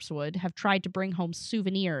to Corpsewood have tried to bring home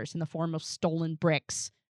souvenirs in the form of stolen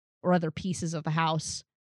bricks or other pieces of the house.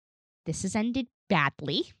 This has ended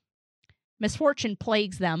badly. Misfortune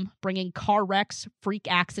plagues them, bringing car wrecks, freak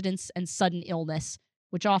accidents, and sudden illness,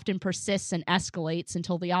 which often persists and escalates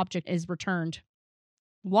until the object is returned.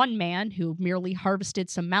 One man, who merely harvested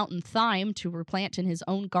some mountain thyme to replant in his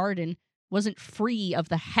own garden, wasn't free of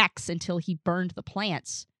the hex until he burned the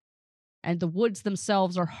plants. And the woods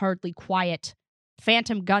themselves are hardly quiet.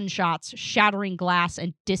 Phantom gunshots, shattering glass,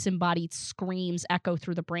 and disembodied screams echo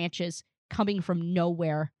through the branches, coming from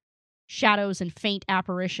nowhere. Shadows and faint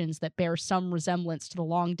apparitions that bear some resemblance to the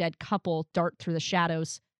long-dead couple dart through the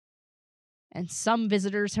shadows. And some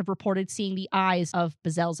visitors have reported seeing the eyes of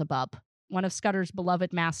Beelzebub, one of Scudder's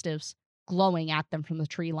beloved mastiffs, glowing at them from the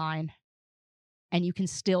tree line. And you can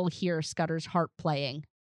still hear Scudder's heart playing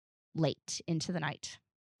late into the night.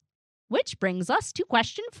 Which brings us to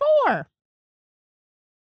question 4.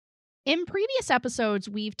 In previous episodes,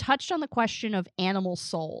 we've touched on the question of animal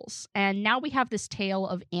souls, and now we have this tale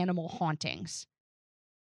of animal hauntings.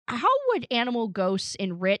 How would animal ghosts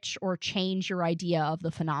enrich or change your idea of the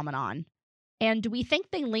phenomenon? And do we think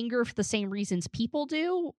they linger for the same reasons people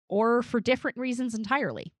do, or for different reasons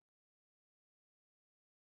entirely?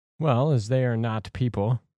 Well, as they are not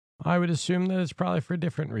people, I would assume that it's probably for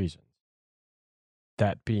different reasons.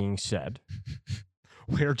 That being said,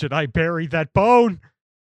 Where did I bury that bone?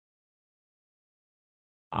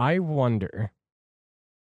 I wonder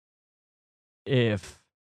if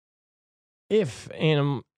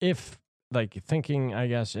like thinking, I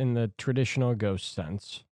guess, in the traditional ghost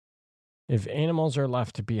sense, if animals are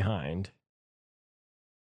left behind,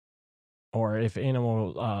 or if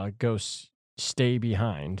animal ghosts stay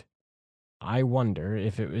behind, I wonder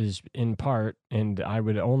if it was in part, and I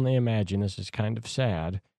would only imagine this is kind of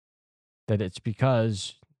sad, that it's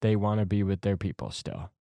because they want to be with their people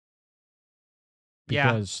still.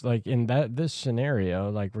 Yeah. Because like in this scenario,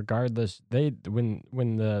 like regardless, they when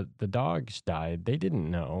the dogs died, they didn't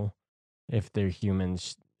know if their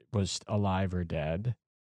humans was alive or dead.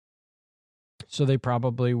 So they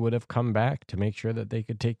probably would have come back to make sure that they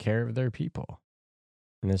could take care of their people.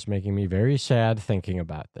 And it's making me very sad thinking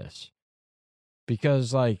about this.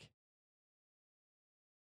 Because like,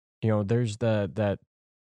 there's that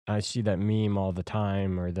I see that meme all the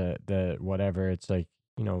time, or the whatever. It's like,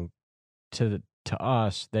 to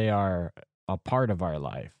us, they are a part of our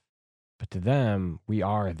life, but to them, we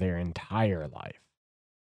are their entire life.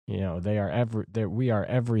 We are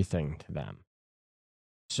everything to them.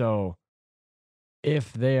 So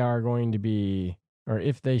if they are going to be, or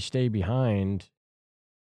if they stay behind,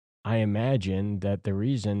 I imagine that the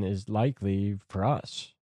reason is likely for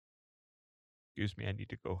us. Excuse me, I need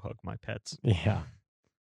to go hug my pets. Yeah.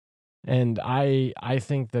 And I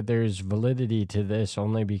think that there's validity to this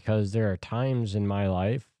only because there are times in my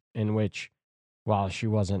life in which, while she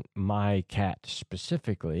wasn't my cat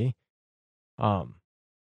specifically,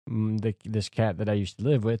 this cat that I used to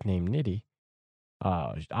live with named Nitty,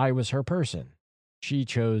 I was her person. She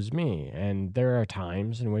chose me, and there are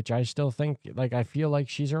times in which I still think, like, I feel like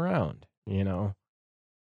she's around, And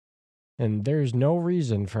there's no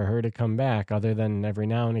reason for her to come back other than every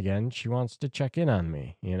now and again she wants to check in on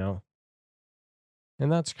me,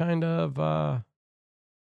 And that's kind of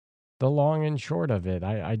the long and short of it.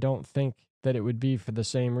 I don't think that it would be for the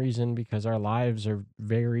same reason, because our lives are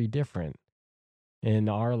very different. In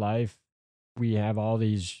our life, we have all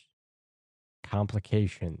these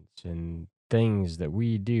complications and things that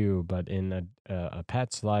we do, but in a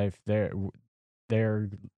pet's life, their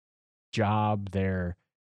job, their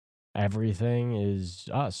everything is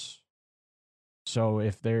us. So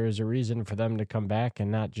if there's a reason for them to come back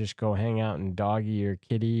and not just go hang out in doggy or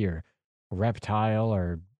kitty or reptile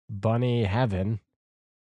or bunny heaven,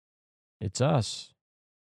 it's us,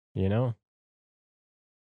 Yeah.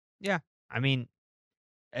 I mean,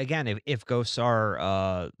 again, if ghosts are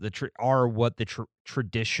are what the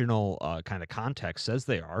traditional kind of context says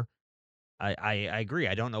they are, I agree.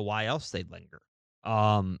 I don't know why else they'd linger.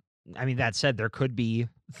 I mean, that said, there could be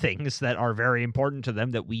things that are very important to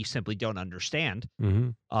them that we simply don't understand,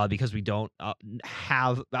 because we don't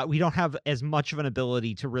have as much of an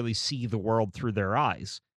ability to really see the world through their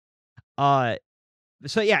eyes.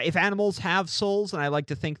 So yeah, if animals have souls, and I like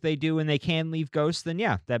to think they do, and they can leave ghosts, then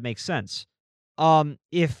yeah, that makes sense.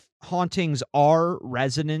 If hauntings are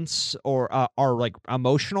resonance, or are like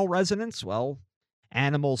emotional resonance, well,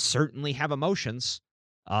 animals certainly have emotions.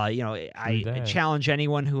 I challenge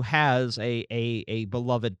anyone who has a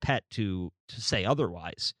beloved pet to say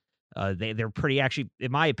otherwise. They're pretty, actually,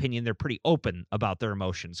 in my opinion, they're pretty open about their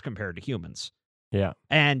emotions compared to humans. Yeah.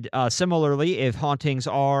 And similarly, if hauntings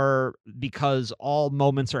are because all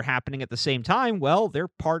moments are happening at the same time, well, they're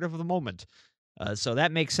part of the moment. So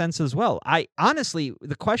that makes sense as well. I honestly,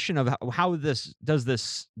 the question of how does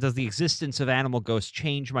the existence of animal ghosts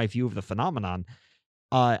change my view of the phenomenon?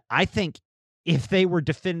 I think if they were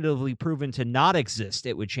definitively proven to not exist,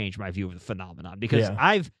 it would change my view of the phenomenon, because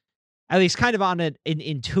I've, at least kind of on an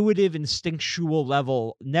intuitive, instinctual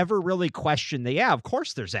level, never really questioned that, yeah, of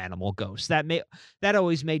course there's animal ghosts. That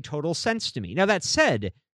always made total sense to me. Now, that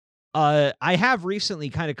said, I have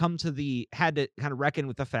recently had to kind of reckon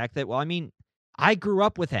with the fact that, well, I mean, I grew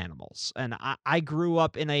up with animals, and I grew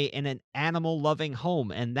up in an animal-loving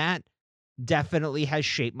home, and that definitely has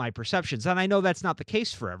shaped my perceptions. And I know that's not the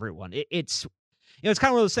case for everyone. It's kind of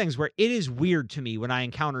one of those things where it is weird to me when I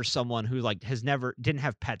encounter someone who didn't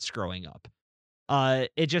have pets growing up.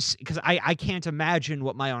 It just, because I can't imagine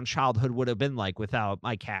what my own childhood would have been like without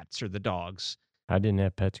my cats or the dogs. I didn't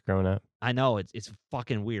have pets growing up. I know it's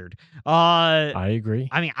fucking weird. I agree.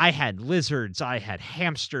 I mean, I had lizards, I had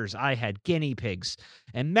hamsters, I had guinea pigs,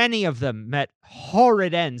 and many of them met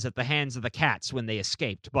horrid ends at the hands of the cats when they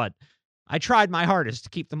escaped, but I tried my hardest to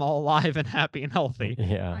keep them all alive and happy and healthy.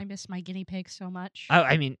 Yeah. I miss my guinea pigs so much.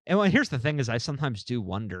 I mean, and well, here's the thing is I sometimes do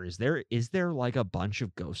wonder, is there like a bunch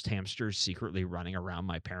of ghost hamsters secretly running around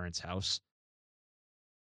my parents' house?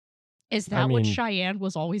 Is that what mean- Cheyenne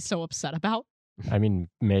was always so upset about? I mean,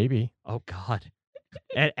 maybe. Oh God.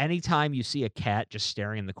 At any time you see a cat just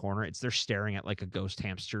staring in the corner, they're staring at like a ghost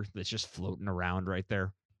hamster that's just floating around right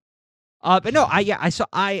there. But no,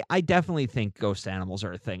 I definitely think ghost animals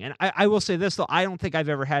are a thing. And I will say this though, I don't think I've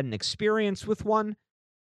ever had an experience with one,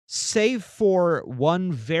 save for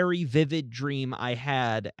one very vivid dream I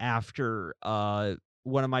had after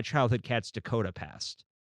one of my childhood cats, Dakota, passed.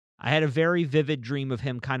 I had a very vivid dream of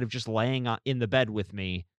him kind of just laying in the bed with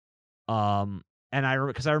me. And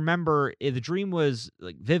because I remember the dream was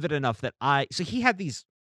like vivid enough that so he had these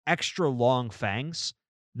extra long fangs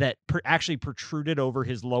that actually protruded over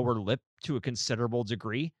his lower lip to a considerable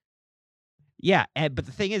degree. Yeah, but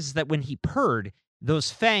the thing is that when he purred,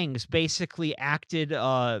 those fangs basically acted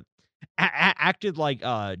like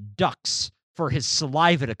ducts for his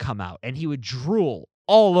saliva to come out, and he would drool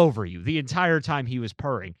all over you the entire time he was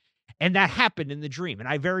purring. And that happened in the dream. And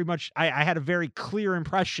I had a very clear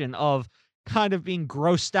impression of kind of being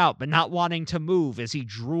grossed out, but not wanting to move as he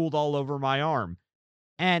drooled all over my arm.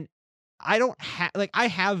 And I don't I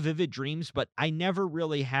have vivid dreams, but I never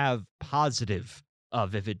really have positive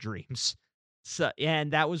vivid dreams. So,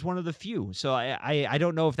 and that was one of the few. So I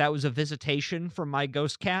don't know if that was a visitation from my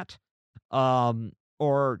ghost cat,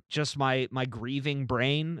 or just my grieving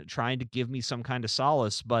brain trying to give me some kind of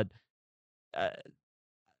solace. But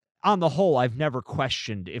on the whole, I've never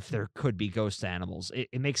questioned if there could be ghost animals.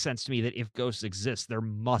 It makes sense to me that if ghosts exist, there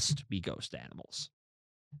must be ghost animals.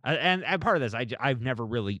 And part of this, I've never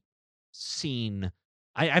really seen.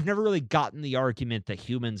 I've never really gotten the argument that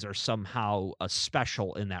humans are somehow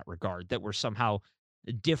special in that regard, that we're somehow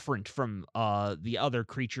different from the other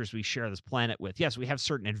creatures we share this planet with. Yes, we have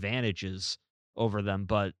certain advantages over them,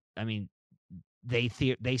 but I mean, they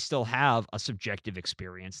still have a subjective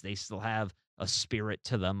experience. They still have a spirit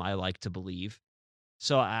to them, I like to believe.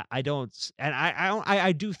 So I don't, and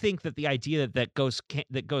I do think that the idea that ghost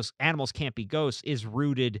animals can't be ghosts is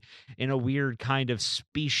rooted in a weird kind of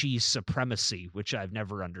species supremacy, which I've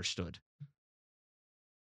never understood.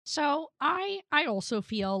 So I also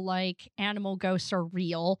feel like animal ghosts are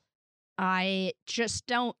real. I just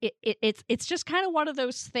don't. It's just kind of one of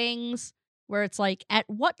those things where it's like, at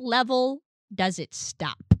what level does it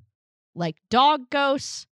stop? Like dog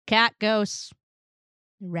ghosts, cat ghosts,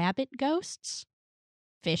 rabbit ghosts,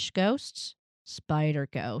 fish ghosts, spider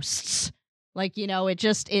ghosts. Like, you know, it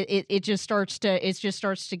just starts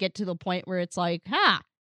to get to the point where it's like,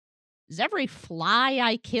 is every fly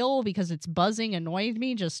I kill because it's buzzing annoyed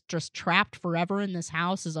me just trapped forever in this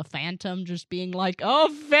house as a phantom, just being like,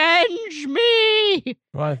 avenge me?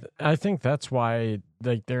 Well, I think that's why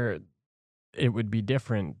like it would be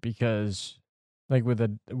different, because like with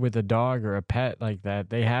a dog or a pet like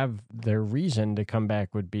that, they have their reason to come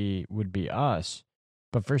back would be us.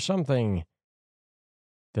 But for something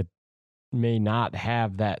that may not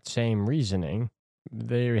have that same reasoning,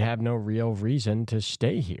 they have no real reason to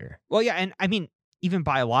stay here. Well, yeah, and I mean, even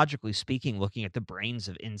biologically speaking, looking at the brains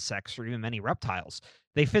of insects or even many reptiles,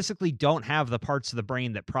 they physically don't have the parts of the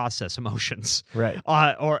brain that process emotions. Right.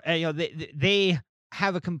 Or they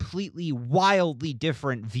have a completely wildly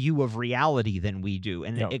different view of reality than we do,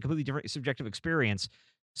 and a completely different subjective experience.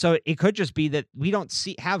 So it could just be that we don't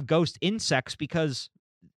have ghost insects because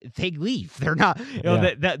they leave. They're not,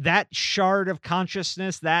 that shard of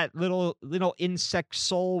consciousness, that little insect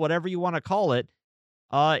soul, whatever you want to call it,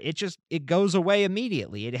 it goes away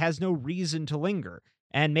immediately. It has no reason to linger.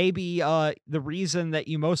 And maybe the reason that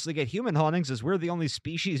you mostly get human hauntings is we're the only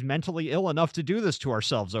species mentally ill enough to do this to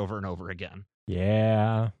ourselves over and over again.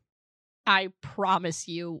 Yeah. I promise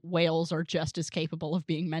you, whales are just as capable of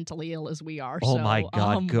being mentally ill as we are. Oh so, my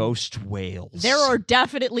God, ghost whales. There are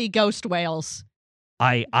definitely ghost whales.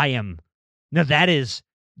 I am. No, that is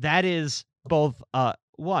both,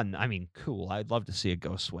 one, I mean, cool. I'd love to see a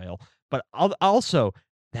ghost whale. But also,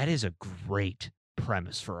 that is a great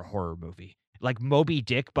premise for a horror movie. Like Moby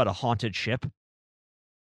Dick, but a haunted ship.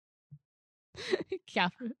 Like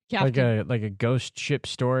a ghost ship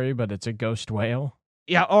story, but it's a ghost whale.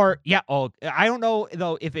 Yeah, I don't know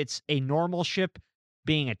though if it's a normal ship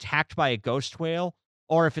being attacked by a ghost whale,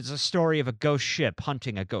 or if it's a story of a ghost ship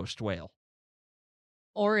hunting a ghost whale.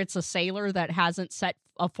 Or it's a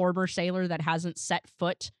former sailor that hasn't set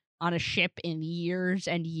foot on a ship in years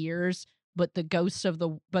and years, but the ghosts of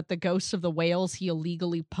the whales he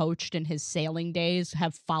illegally poached in his sailing days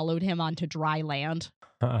have followed him onto dry land.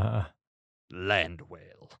 Land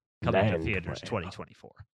Whale. Coming to Land theaters Whale.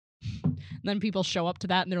 2024. Then people show up to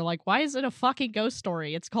that and they're like, why is it a fucking ghost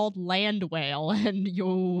story? It's called Land Whale, and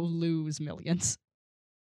you'll lose millions.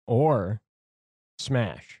 Or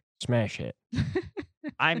smash hit.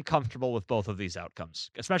 I'm comfortable with both of these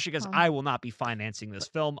outcomes, especially because Um. I will not be financing this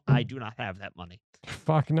film. I do not have that money.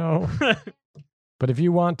 Fuck no. But if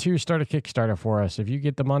you want to, start a Kickstarter for us. If you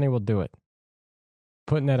get the money, we'll do it.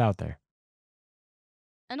 Putting that out there.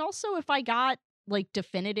 And also, if I got like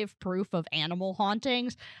definitive proof of animal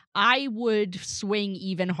hauntings, I would swing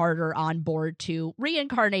even harder on board too.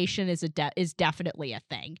 Reincarnation is definitely a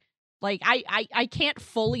thing. Like I can't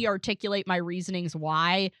fully articulate my reasonings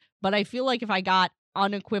why, but I feel like if I got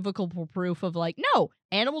unequivocal proof of like, no,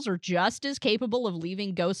 animals are just as capable of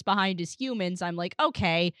leaving ghosts behind as humans, I'm like,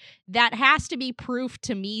 okay, that has to be proof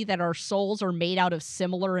to me that our souls are made out of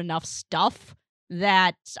similar enough stuff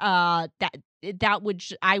that I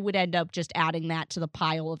would end up just adding that to the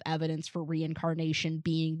pile of evidence for reincarnation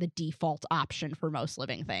being the default option for most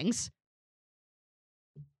living things.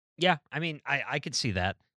 Yeah, I mean, I could see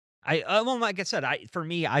that. Well, like I said, for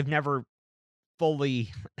me, I've never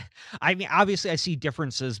fully. I mean, obviously, I see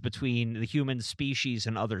differences between the human species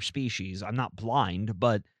and other species. I'm not blind,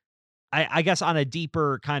 but I guess on a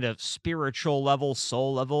deeper kind of spiritual level,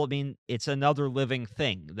 soul level, I mean, it's another living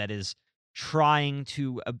thing that is trying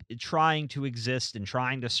to exist and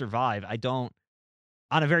trying to survive.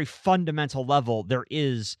 On a very fundamental level, there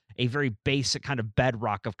is a very basic kind of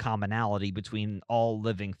bedrock of commonality between all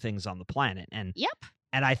living things on the planet. And Yep.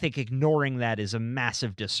 And I think ignoring that is a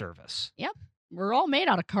massive disservice. Yep. We're all made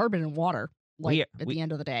out of carbon and water, like We- at the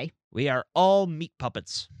end of the day. We are all meat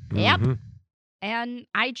puppets. Yep. Mhm. And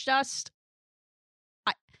I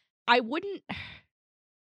wouldn't.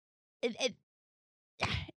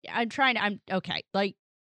 I'm okay. Like,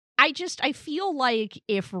 I feel like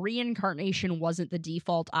if reincarnation wasn't the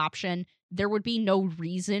default option, there would be no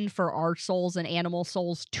reason for our souls and animal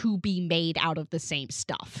souls to be made out of the same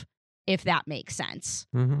stuff, if that makes sense.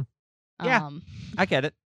 Mhm. Yeah. I get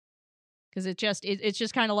it. Because it's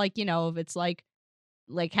just kind of like, if it's like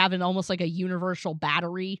having almost like a universal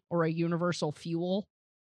battery or a universal fuel.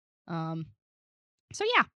 So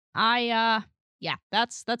yeah,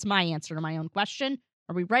 that's my answer to my own question.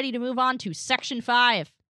 Are we ready to move on to section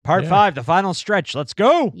 5? Part Yeah. 5, the final stretch. Let's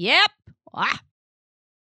go. Yep.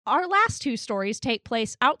 Our last two stories take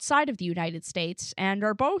place outside of the United States and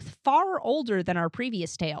are both far older than our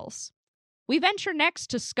previous tales. We venture next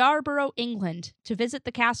to Scarborough, England, to visit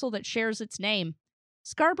the castle that shares its name.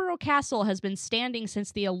 Scarborough Castle has been standing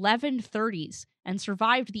since the 1130s and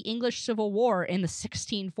survived the English Civil War in the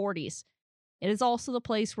 1640s. It is also the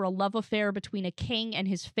place where a love affair between a king and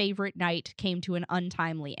his favorite knight came to an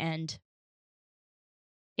untimely end.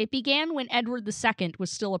 It began when Edward II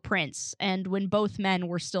was still a prince, and when both men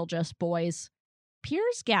were still just boys.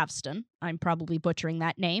 Piers Gaveston, I'm probably butchering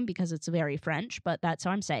that name because it's very French, but that's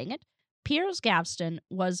how I'm saying it. Piers Gaveston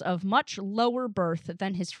was of much lower birth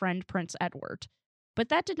than his friend Prince Edward, but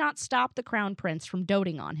that did not stop the crown prince from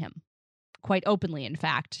doting on him. Quite openly, in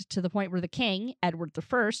fact, to the point where the king, Edward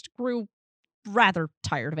I, grew rather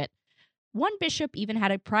tired of it. One bishop even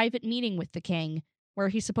had a private meeting with the king, where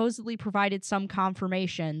he supposedly provided some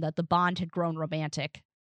confirmation that the bond had grown romantic.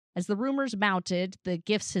 As the rumors mounted, the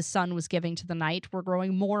gifts his son was giving to the knight were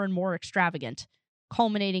growing more and more extravagant,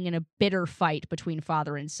 culminating in a bitter fight between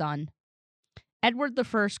father and son. Edward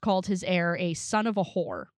I called his heir a son of a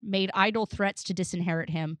whore, made idle threats to disinherit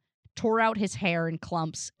him, tore out his hair in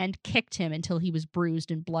clumps, and kicked him until he was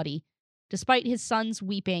bruised and bloody. Despite his son's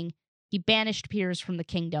weeping, he banished Piers from the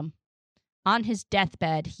kingdom. On his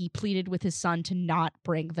deathbed, he pleaded with his son to not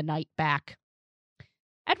bring the knight back.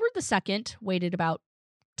 Edward II waited about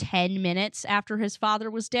 10 minutes after his father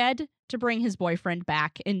was dead to bring his boyfriend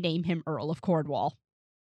back and name him Earl of Cornwall.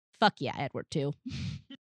 Fuck yeah, Edward too.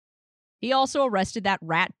 He also arrested that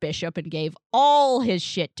rat bishop and gave all his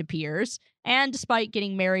shit to Piers, and despite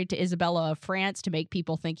getting married to Isabella of France to make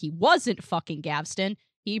people think he wasn't fucking Gaveston,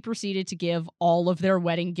 he proceeded to give all of their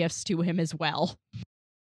wedding gifts to him as well.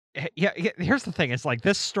 Yeah, here's the thing. It's like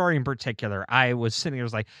this story in particular, I was sitting there, I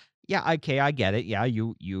was like, yeah, okay, I get it. Yeah,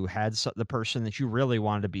 you had the person that you really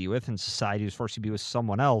wanted to be with, and society was forced to be with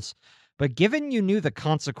someone else. But given you knew the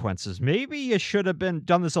consequences, maybe you should have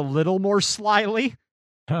done this a little more slyly.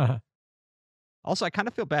 Also, I kind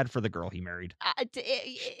of feel bad for the girl he married.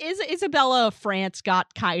 Isabella of France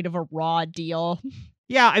got kind of a raw deal.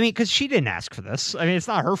 Yeah, I mean, because she didn't ask for this. I mean, it's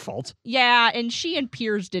not her fault. Yeah, and she and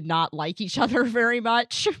Piers did not like each other very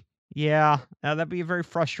much. Yeah, that'd be a very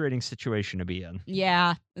frustrating situation to be in.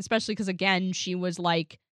 Yeah, especially because, again, she was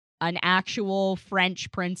like an actual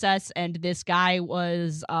French princess, and this guy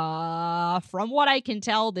was, from what I can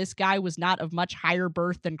tell, this guy was not of much higher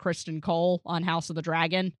birth than Kristen Cole on House of the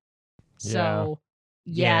Dragon. So,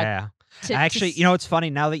 yeah. Actually, you know, it's funny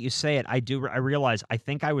now that you say it. I realize I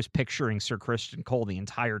think I was picturing Sir Kristen Cole the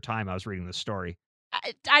entire time I was reading the story.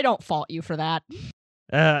 I don't fault you for that.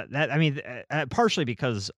 Partially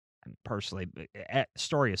because,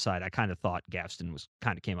 story aside, I kind of thought Gavston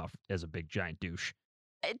came off as a big giant douche.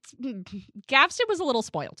 Gavston was a little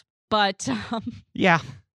spoiled, but yeah,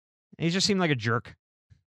 he just seemed like a jerk.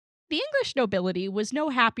 The English nobility was no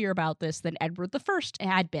happier about this than Edward I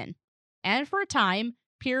had been, and for a time,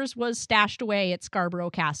 Piers was stashed away at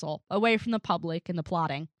Scarborough Castle, away from the public and the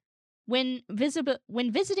plotting. When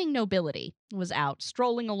visiting nobility was out,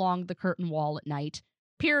 strolling along the curtain wall at night,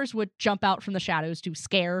 Piers would jump out from the shadows to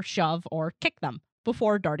scare, shove, or kick them,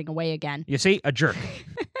 before darting away again. You see? A jerk.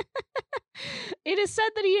 It is said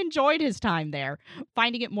that he enjoyed his time there,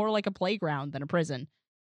 finding it more like a playground than a prison.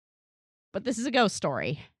 But this is a ghost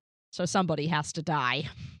story, so somebody has to die.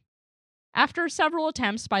 After several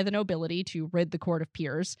attempts by the nobility to rid the court of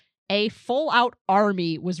Piers, a full-out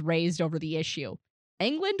army was raised over the issue.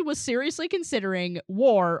 England was seriously considering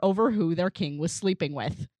war over who their king was sleeping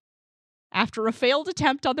with. After a failed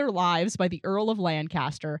attempt on their lives by the Earl of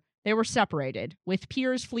Lancaster, they were separated, with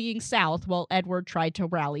Piers fleeing south while Edward tried to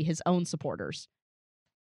rally his own supporters.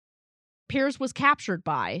 Piers was captured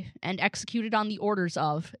by, and executed on the orders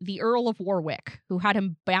of, the Earl of Warwick, who had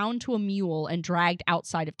him bound to a mule and dragged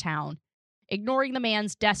outside of town. Ignoring the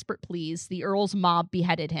man's desperate pleas, the Earl's mob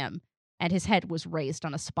beheaded him, and his head was raised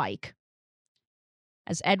on a spike.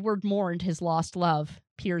 As Edward mourned his lost love,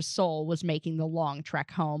 Piers' soul was making the long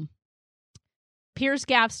trek home. Piers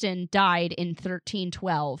Gaveston died in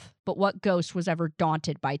 1312, but what ghost was ever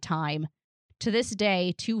daunted by time? To this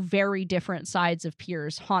day, two very different sides of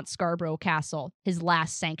Piers haunt Scarborough Castle, his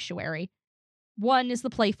last sanctuary. One is the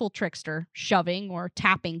playful trickster, shoving or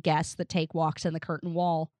tapping guests that take walks in the curtain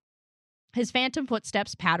wall. His phantom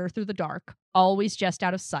footsteps patter through the dark, always just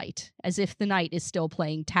out of sight, as if the night is still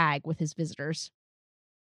playing tag with his visitors.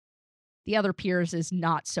 The other Piers is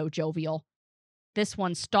not so jovial. This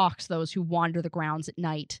one stalks those who wander the grounds at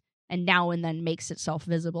night, and now and then makes itself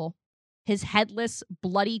visible. His headless,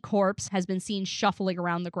 bloody corpse has been seen shuffling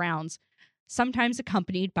around the grounds, sometimes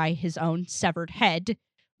accompanied by his own severed head,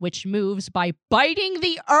 which moves by biting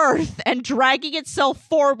the earth and dragging itself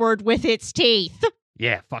forward with its teeth.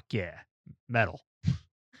 Yeah, fuck yeah. Metal.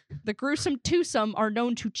 The gruesome twosome are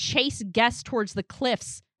known to chase guests towards the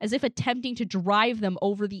cliffs, as if attempting to drive them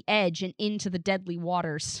over the edge and into the deadly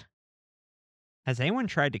waters. Has anyone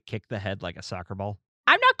tried to kick the head like a soccer ball?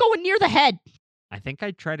 I'm not going near the head. I think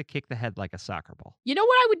I'd try to kick the head like a soccer ball. You know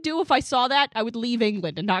what I would do if I saw that? I would leave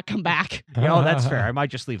England and not come back. No, that's fair. I might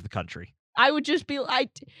just leave the country. I would just be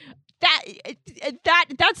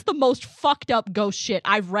that's the most fucked up ghost shit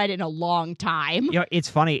I've read in a long time. You know, it's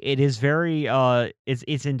funny. It is very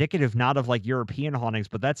it's indicative not of like European hauntings,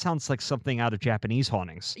 but that sounds like something out of Japanese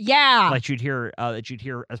hauntings. Yeah. Like you'd hear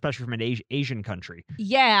especially from an Asian country.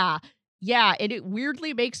 Yeah. Yeah, and it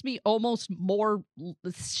weirdly makes me almost more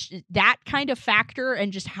that kind of factor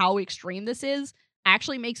and just how extreme this is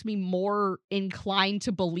actually makes me more inclined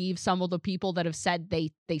to believe some of the people that have said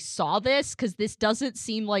they saw this, because this doesn't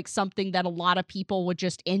seem like something that a lot of people would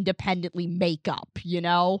just independently make up, you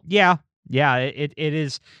know? Yeah. Yeah, it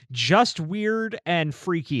is just weird and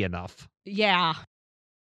freaky enough. Yeah.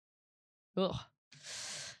 Ugh.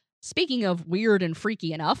 Speaking of weird and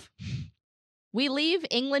freaky enough, we leave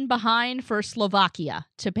England behind for Slovakia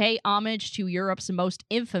to pay homage to Europe's most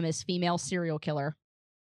infamous female serial killer.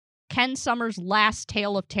 Ken Summers' last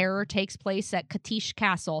tale of terror takes place at Katish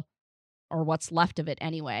Castle, or what's left of it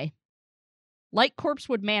anyway. Like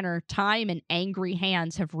Corpsewood Manor, time and angry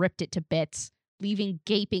hands have ripped it to bits, leaving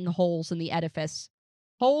gaping holes in the edifice.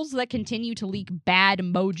 Holes that continue to leak bad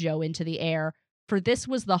mojo into the air, for this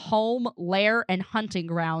was the home, lair, and hunting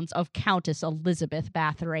grounds of Countess Elizabeth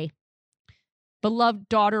Bathory. Beloved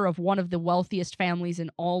daughter of one of the wealthiest families in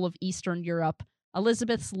all of Eastern Europe,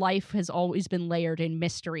 Elizabeth's life has always been layered in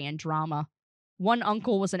mystery and drama. One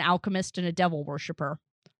uncle was an alchemist and a devil worshipper.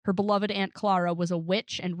 Her beloved Aunt Clara was a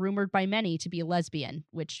witch and rumored by many to be a lesbian,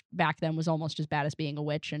 which back then was almost as bad as being a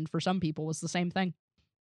witch, and for some people was the same thing.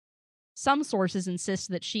 Some sources insist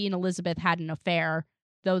that she and Elizabeth had an affair,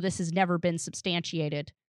 though this has never been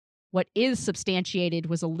substantiated. What is substantiated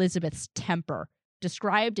was Elizabeth's temper.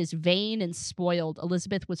 Described as vain and spoiled,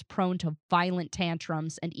 Elizabeth was prone to violent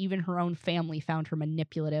tantrums, and even her own family found her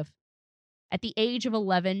manipulative. At the age of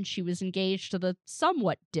 11, she was engaged to the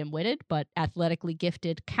somewhat dim-witted but athletically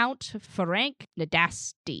gifted Count Ferenc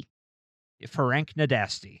Nadasti. Ferenc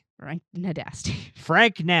Nadasti. Ferenc Nadasti.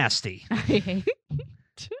 Frank Nasty.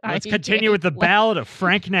 Let's I continue with the ballad of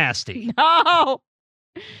Frank Nasty. No!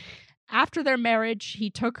 After their marriage, he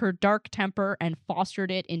took her dark temper and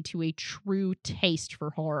fostered it into a true taste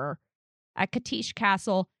for horror. At Katish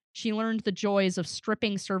Castle, she learned the joys of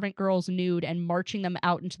stripping servant girls nude and marching them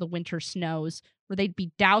out into the winter snows, where they'd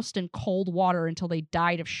be doused in cold water until they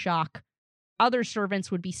died of shock. Other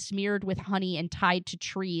servants would be smeared with honey and tied to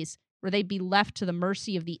trees, where they'd be left to the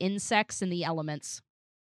mercy of the insects and the elements.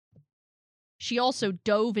 She also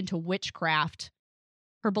dove into witchcraft.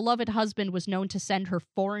 Her beloved husband was known to send her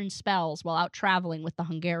foreign spells while out traveling with the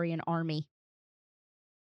Hungarian army.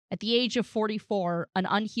 At the age of 44, an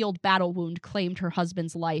unhealed battle wound claimed her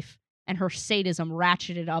husband's life, and her sadism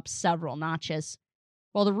ratcheted up several notches.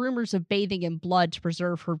 While the rumors of bathing in blood to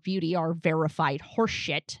preserve her beauty are verified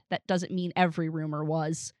horseshit, that doesn't mean every rumor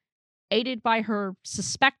was. Aided by her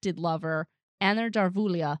suspected lover, Anna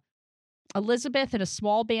Darvulia, Elizabeth and a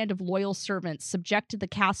small band of loyal servants subjected the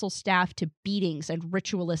castle staff to beatings and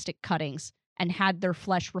ritualistic cuttings, and had their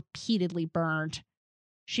flesh repeatedly burned.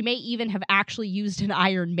 She may even have actually used an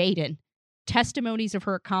Iron Maiden. Testimonies of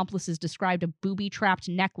her accomplices described a booby-trapped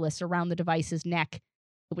necklace around the device's neck.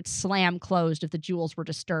 It would slam closed if the jewels were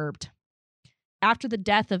disturbed. After the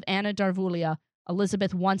death of Anna Darvulia,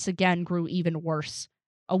 Elizabeth once again grew even worse.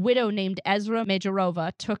 A widow named Ezra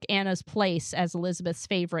Majorova took Anna's place as Elizabeth's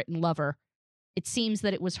favorite and lover. It seems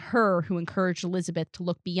that it was her who encouraged Elizabeth to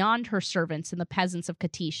look beyond her servants and the peasants of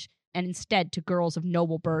Katish, and instead to girls of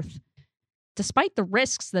noble birth. Despite the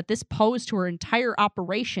risks that this posed to her entire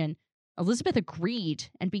operation, Elizabeth agreed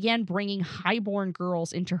and began bringing highborn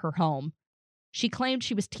girls into her home. She claimed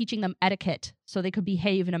she was teaching them etiquette so they could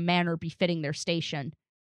behave in a manner befitting their station.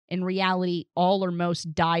 In reality, all or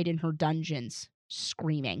most died in her dungeons,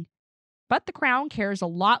 screaming. But the crown cares a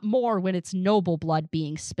lot more when it's noble blood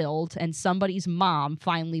being spilled, and somebody's mom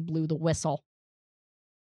finally blew the whistle.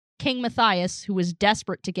 King Matthias, who was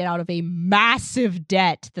desperate to get out of a massive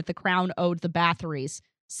debt that the crown owed the Bathories,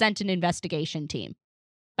 sent an investigation team.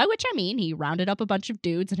 By which I mean he rounded up a bunch of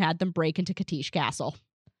dudes and had them break into Katish Castle.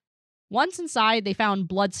 Once inside, they found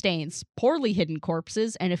bloodstains, poorly hidden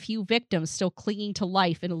corpses, and a few victims still clinging to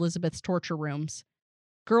life in Elizabeth's torture rooms.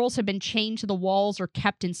 Girls had been chained to the walls or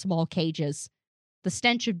kept in small cages. The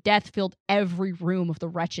stench of death filled every room of the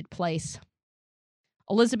wretched place.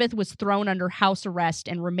 Elizabeth was thrown under house arrest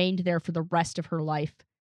and remained there for the rest of her life.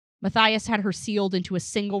 Matthias had her sealed into a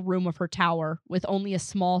single room of her tower, with only a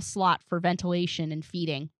small slot for ventilation and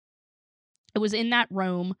feeding. It was in that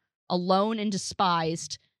room, alone and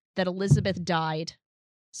despised, that Elizabeth died.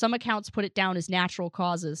 Some accounts put it down as natural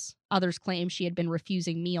causes. Others claim she had been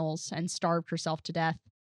refusing meals and starved herself to death.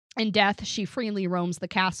 In death, she freely roams the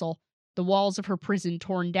castle, the walls of her prison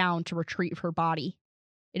torn down to retrieve her body.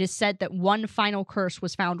 It is said that one final curse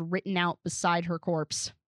was found written out beside her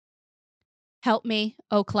corpse. Help me,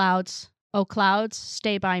 O clouds. O clouds,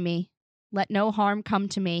 stay by me. Let no harm come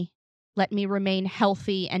to me. Let me remain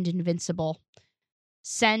healthy and invincible.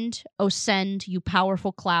 Send, O send, you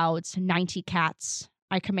powerful clouds, 90 cats.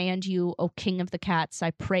 I command you, O king of the cats,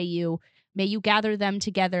 I pray you, may you gather them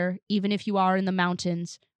together, even if you are in the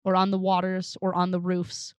mountains, or on the waters, or on the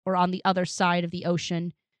roofs, or on the other side of the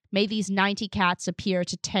ocean. May these 90 cats appear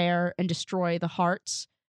to tear and destroy the hearts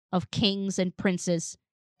of kings and princes,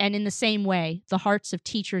 and in the same way, the hearts of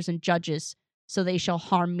teachers and judges, so they shall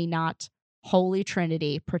harm me not. Holy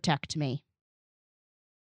Trinity, protect me.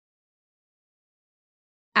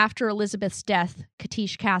 After Elizabeth's death,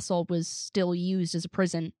 Katish Castle was still used as a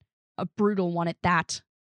prison, a brutal one at that.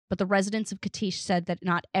 But the residents of Katish said that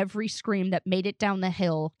not every scream that made it down the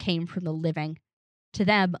hill came from the living. To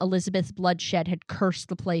them, Elizabeth's bloodshed had cursed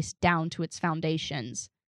the place down to its foundations.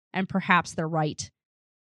 And perhaps they're right.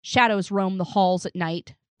 Shadows roam the halls at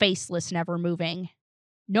night, faceless and ever moving.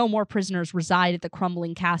 No more prisoners reside at the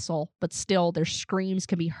crumbling castle, but still their screams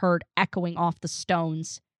can be heard echoing off the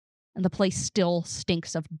stones. And the place still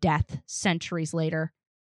stinks of death centuries later.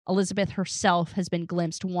 Elizabeth herself has been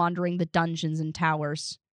glimpsed wandering the dungeons and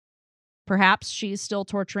towers. Perhaps she's still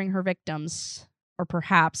torturing her victims, or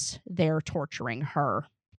perhaps they're torturing her.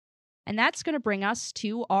 And that's going to bring us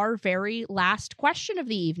to our very last question of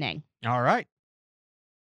the evening. All right.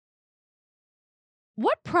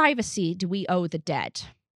 What privacy do we owe the dead?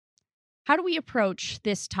 How do we approach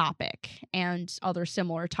this topic and other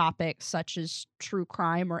similar topics such as true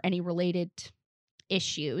crime or any related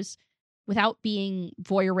issues without being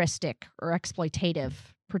voyeuristic or exploitative,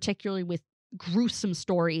 particularly with gruesome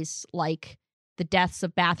stories like the deaths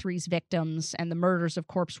of Bathory's victims and the murders of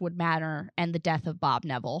Corpsewood Manor and the death of Bob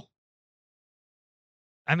Neville?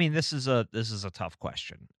 I mean, this is a tough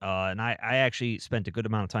question, and I actually spent a good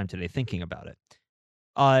amount of time today thinking about it.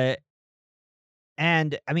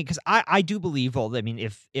 And I mean, because I do believe, well, I mean,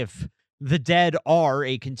 if the dead are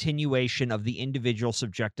a continuation of the individual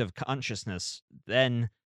subjective consciousness, then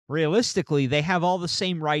realistically, they have all the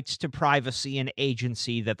same rights to privacy and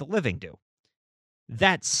agency that the living do.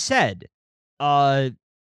 That said,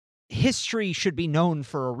 history should be known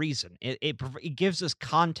for a reason. It gives us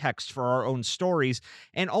context for our own stories,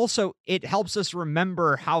 and also it helps us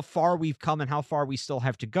remember how far we've come and how far we still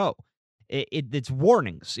have to go. It's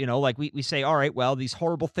warnings, like we say, all right, well, these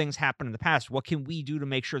horrible things happened in the past. What can we do to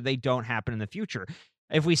make sure they don't happen in the future?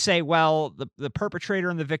 If we say, well, the perpetrator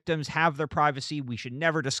and the victims have their privacy, we should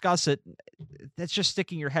never discuss it, that's just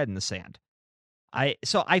sticking your head in the sand.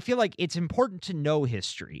 So I feel like it's important to know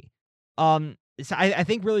history. So I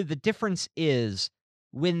think really the difference is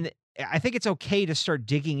I think it's okay to start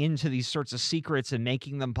digging into these sorts of secrets and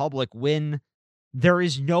making them public when there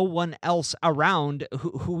is no one else around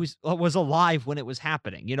who was alive when it was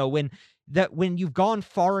happening. When you've gone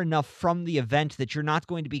far enough from the event that you're not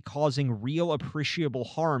going to be causing real appreciable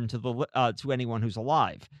harm to anyone who's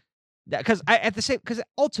alive. Because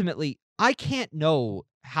ultimately I can't know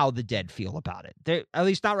how the dead feel about it. At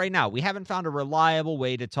least not right now. We haven't found a reliable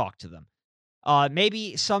way to talk to them.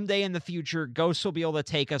 Maybe someday in the future, ghosts will be able to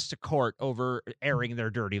take us to court over airing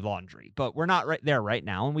their dirty laundry, but we're not right there right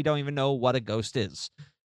now, and we don't even know what a ghost is.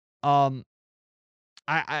 I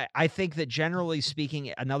think that generally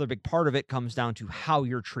speaking, another big part of it comes down to how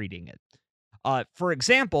you're treating it. For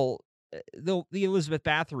example, the Elizabeth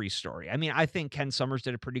Bathory story. I mean, I think Ken Summers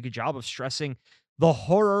did a pretty good job of stressing the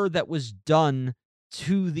horror that was done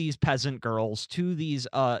to these peasant girls, to these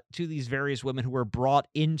various women who were brought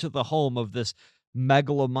into the home of this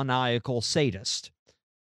megalomaniacal sadist.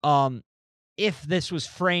 If this was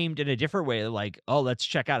framed in a different way, like, oh, let's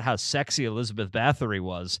check out how sexy Elizabeth Bathory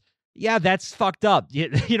was, yeah, that's fucked up.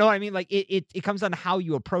 You know what I mean? Like, it comes down to how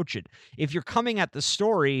you approach it. If you're coming at the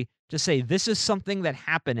story to say this is something that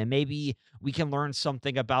happened and maybe we can learn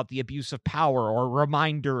something about the abuse of power or a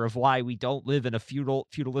reminder of why we don't live in a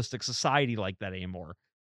feudalistic society like that anymore,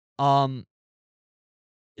 then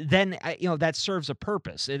that serves a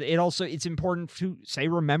purpose. It's important to say,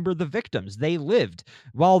 remember the victims. They lived.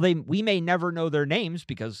 While we may never know their names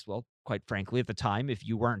because, well, quite frankly, at the time, if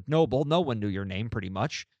you weren't noble, no one knew your name pretty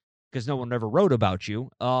much because no one ever wrote about you.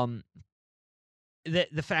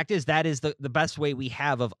 The fact is that is the best way we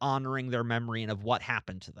have of honoring their memory and of what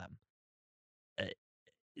happened to them.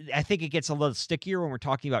 I think it gets a little stickier when we're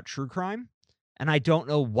talking about true crime. And I don't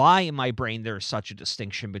know why in my brain there's such a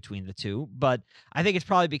distinction between the two, but I think it's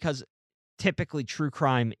probably because typically true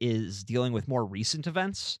crime is dealing with more recent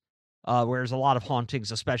events, whereas a lot of hauntings,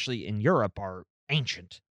 especially in Europe, are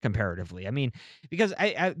ancient comparatively. I mean, because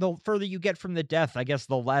the further you get from the death, I guess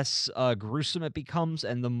the less gruesome it becomes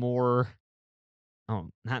and the more...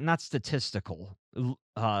 not statistical.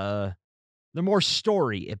 The more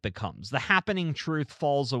story it becomes. The happening truth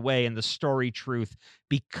falls away and the story truth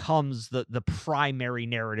becomes the primary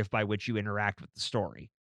narrative by which you interact with the story.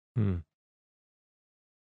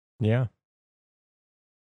 Yeah.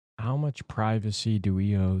 How much privacy do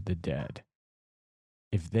we owe the dead?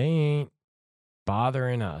 If they ain't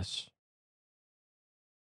bothering us,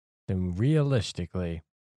 then realistically,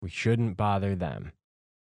 we shouldn't bother them.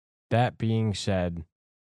 That being said,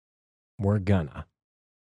 we're gonna.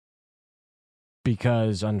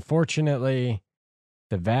 Because unfortunately,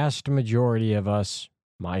 the vast majority of us,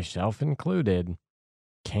 myself included,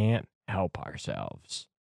 can't help ourselves.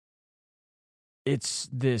 It's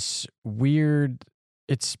this weird,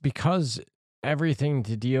 it's because everything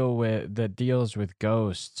that deals with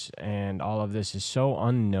ghosts and all of this is so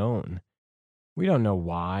unknown. We don't know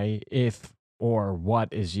why, if, or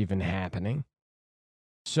what is even happening.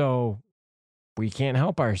 So we can't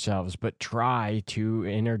help ourselves but try to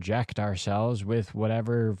interject ourselves with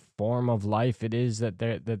whatever form of life it is that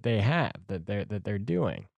they're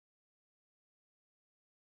doing.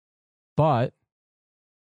 But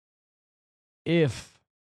if,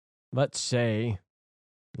 let's say,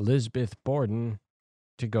 Lisbeth Borden,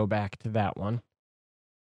 to go back to that one,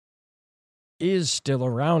 is still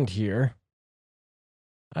around here,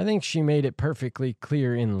 I think she made it perfectly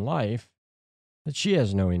clear in life that she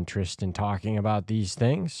has no interest in talking about these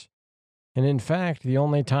things. And in fact, the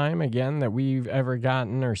only time, again, that we've ever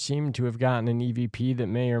gotten or seem to have gotten an EVP that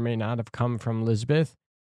may or may not have come from Lisbeth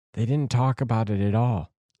They didn't talk about it at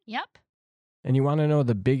all. Yep. And you want to know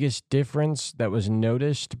the biggest difference that was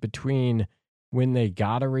noticed between when they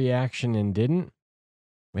got a reaction and didn't?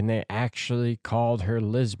 When they actually called her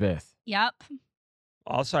Lisbeth. Yep.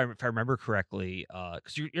 Also, if I remember correctly,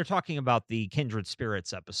 because you're talking about the Kindred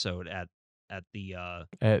Spirits episode at the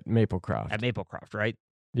At Maplecroft. at Maplecroft, right?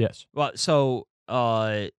 Yes. Well, so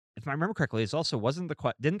if I remember correctly, it's also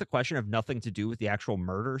didn't the question have nothing to do with the actual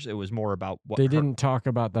murders? It was more about what They didn't talk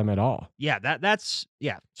about them at all. Yeah, that's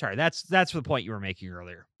the point you were making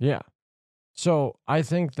earlier. Yeah. So I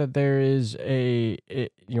think that there is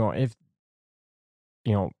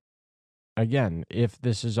again, if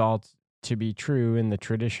this is all to be true in the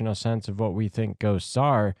traditional sense of what we think ghosts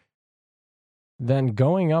are, then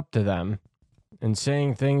going up to them and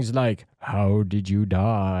saying things like, "How did you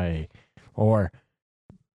die?" or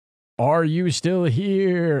 "Are you still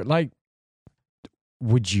here?" Like,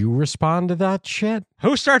 would you respond to that shit?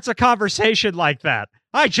 Who starts a conversation like that?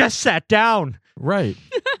 I just sat down. Right.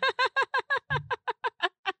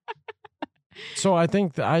 So I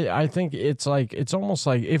think I think it's almost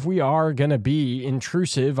like if we are going to be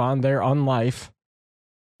intrusive on their unlife,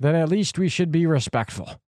 then at least we should be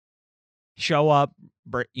respectful. Show up,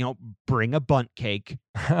 bring a bunt cake,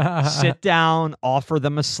 sit down, offer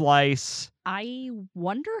them a slice. I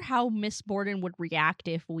wonder how Miss Borden would react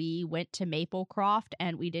if we went to Maplecroft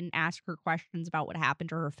and we didn't ask her questions about what happened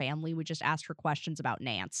to her family. We just asked her questions about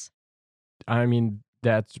Nance. I mean,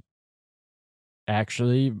 that's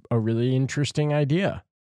actually a really interesting idea.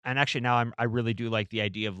 And actually, now I really do like the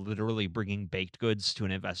idea of literally bringing baked goods to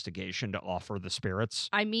an investigation to offer the spirits.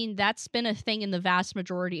 I mean, that's been a thing in the vast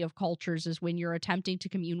majority of cultures is when you're attempting to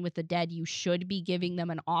commune with the dead, you should be giving them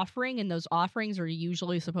an offering, and those offerings are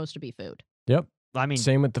usually supposed to be food. Yep. I mean,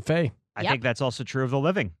 Same with the Fae. I Yep. think that's also true of the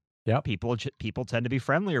living. Yep. People tend to be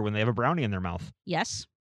friendlier when they have a brownie in their mouth. Yes.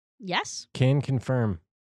 Yes. Can confirm.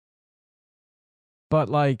 But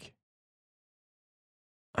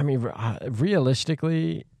I mean,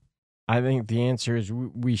 realistically, I think the answer is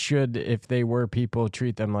we should, if they were people,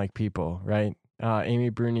 treat them like people, right? Amy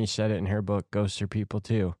Bruni said it in her book, Ghosts Are People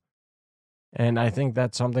Too. And I think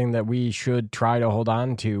that's something that we should try to hold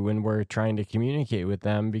on to when we're trying to communicate with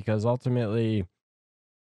them, because ultimately,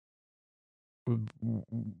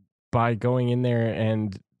 by going in there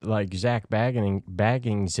and like Zach bagging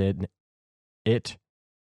it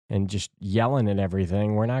and just yelling at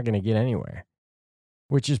everything, we're not going to get anywhere.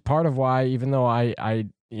 Which is part of why, even though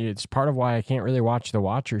it's part of why I can't really watch the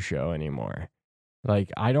Watcher show anymore.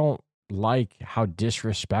 Like, I don't like how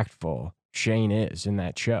disrespectful Shane is in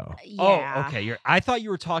that show. Yeah. Oh, okay. I thought you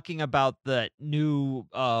were talking about the new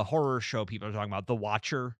horror show people are talking about, The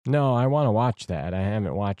Watcher. No, I want to watch that. I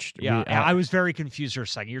haven't watched. Yeah, I was very confused for a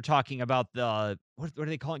second. You're talking about the what do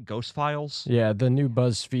they call it? Ghost Files? Yeah, the new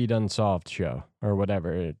BuzzFeed Unsolved show or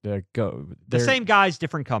whatever. The same guys,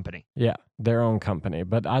 different company. Yeah, their own company.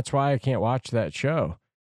 But that's why I can't watch that show,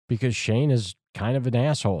 because Shane is kind of an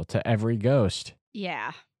asshole to every ghost.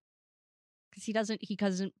 Yeah. Because he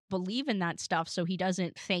doesn't believe in that stuff, so he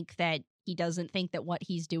doesn't think that what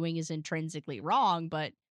he's doing is intrinsically wrong.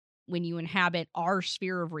 But when you inhabit our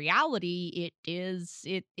sphere of reality,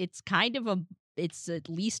 it's kind of it's at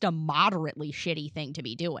least a moderately shitty thing to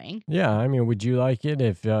be doing. Yeah, I mean, would you like it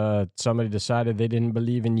if somebody decided they didn't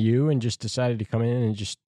believe in you and just decided to come in and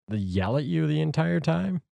just yell at you the entire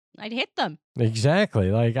time? I'd hit them.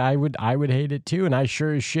 Exactly. Like, I would hate it too, and I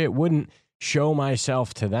sure as shit wouldn't show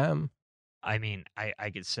myself to them. I mean, I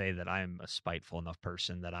could say that I'm a spiteful enough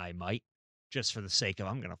person that I might, just for the sake of,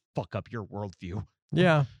 I'm going to fuck up your worldview.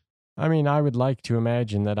 Yeah. I mean, I would like to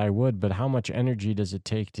imagine that I would, but how much energy does it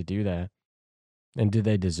take to do that? And do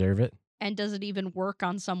they deserve it? And does it even work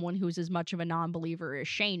on someone who's as much of a non-believer as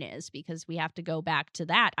Shane is? Because we have to go back to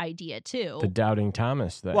that idea too. The doubting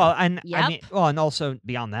Thomas thing. Well, and Yep. I mean, and also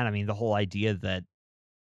beyond that, I mean, the whole idea that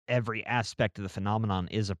every aspect of the phenomenon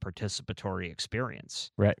is a participatory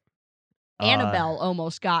experience. Right. Annabelle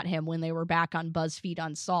almost got him when they were back on BuzzFeed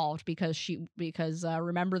Unsolved because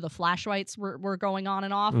remember the flashlights were going on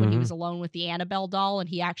and off when he was alone with the Annabelle doll, and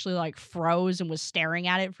he actually like froze and was staring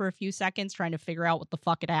at it for a few seconds trying to figure out what the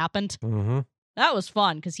fuck had happened. Mm-hmm. That was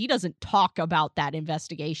fun because he doesn't talk about that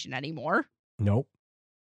investigation anymore. Nope.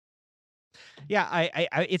 Yeah, I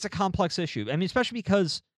it's a complex issue. I mean, especially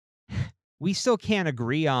because we still can't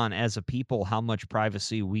agree on as a people how much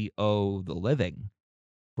privacy we owe the living.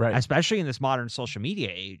 Right. Especially in this modern social media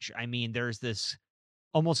age. I mean, there's this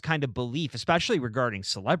almost kind of belief, especially regarding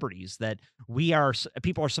celebrities, that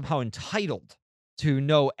people are somehow entitled to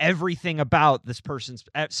know everything about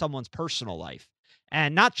someone's personal life.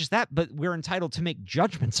 And not just that, but we're entitled to make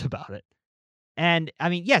judgments about it. And I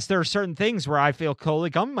mean, yes, there are certain things where I feel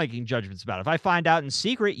like I'm making judgments about. If I find out in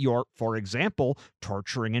secret you're, for example,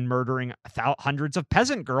 torturing and murdering hundreds of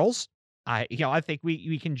peasant girls, I think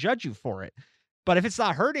we can judge you for it. But if it's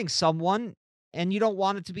not hurting someone and you don't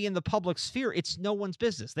want it to be in the public sphere, it's no one's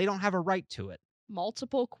business. They don't have a right to it.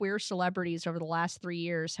 Multiple queer celebrities over the last 3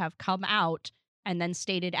 years have come out and then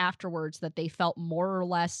stated afterwards that they felt more or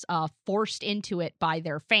less forced into it by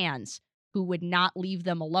their fans who would not leave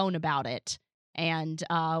them alone about it. And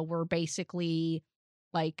were basically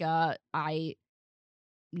like, not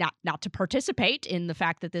to participate in the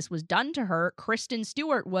fact that this was done to her. Kristen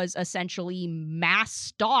Stewart was essentially mass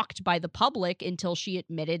stalked by the public until she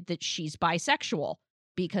admitted that she's bisexual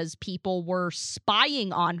because people were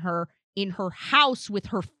spying on her in her house with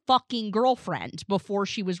her fucking girlfriend before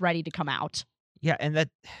she was ready to come out. Yeah, and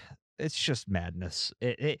it's just madness.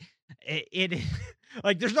 It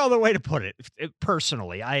like, there's no other way to put it.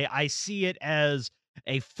 Personally, I see it as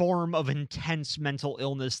a form of intense mental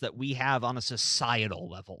illness that we have on a societal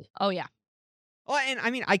level. Oh, yeah. Well, and I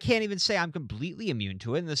mean, I can't even say I'm completely immune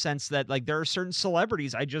to it in the sense that, like, there are certain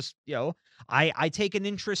celebrities I just, I take an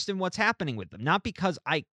interest in what's happening with them. Not because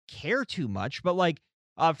I care too much, but like,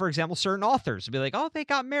 for example, certain authors would be like, oh, they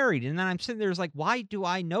got married. And then I'm sitting there like, why do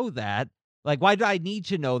I know that? Like, why do I need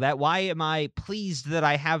to know that? Why am I pleased that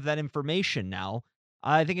I have that information now?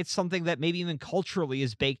 I think it's something that maybe even culturally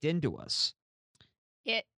is baked into us.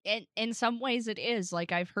 It in some ways it is.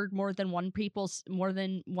 Like, I've heard more than one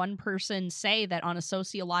person say that on a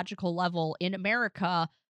sociological level in America,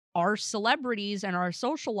 our celebrities and our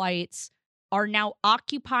socialites are now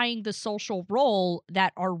occupying the social role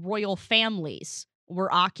that our royal families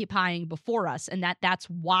were occupying before us, and that's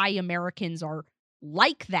why Americans are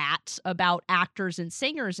like that about actors and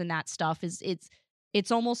singers and that stuff. Is it's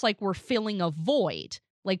almost like we're filling a void.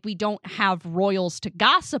 Like, we don't have royals to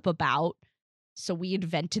gossip about, so we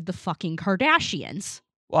invented the fucking Kardashians.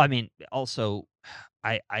 Well, I mean, also,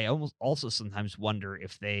 I almost also sometimes wonder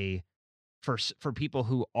if they, for people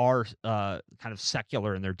who are kind of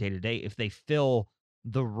secular in their day to day, if they fill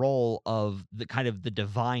the role of the kind of the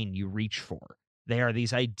divine you reach for. They are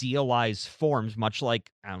these idealized forms, much like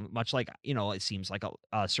it seems like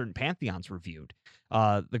certain pantheons were viewed.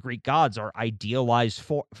 The Greek gods are idealized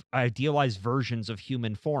versions of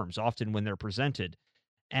human forms, often when they're presented.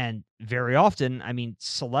 And very often, I mean,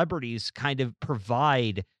 celebrities kind of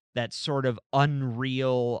provide that sort of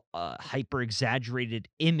unreal, hyper-exaggerated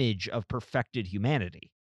image of perfected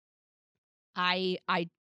humanity.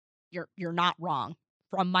 You're not wrong.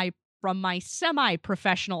 From my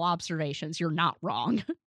semi-professional observations, you're not wrong.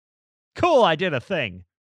 Cool, I did a thing.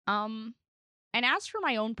 And as for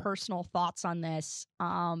my own personal thoughts on this,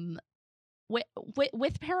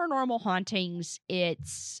 with paranormal hauntings,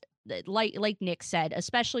 it's like Nick said,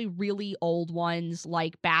 especially really old ones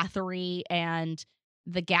like Bathory and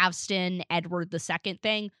the Gaveston Edward II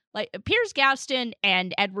thing. Like, Piers Gaveston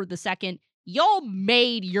and Edward II, y'all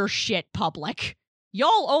made your shit public.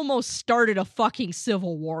 Y'all almost started a fucking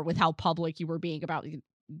civil war with how public you were being about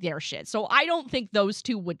their shit. So I don't think those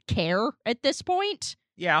two would care at this point.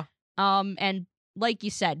 Yeah. And like you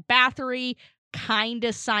said, Bathory kind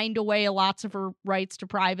of signed away lots of her rights to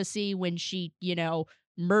privacy when she,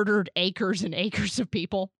 murdered acres and acres of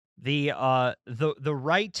people. The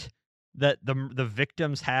right that the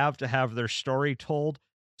victims have to have their story told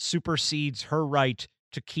supersedes her right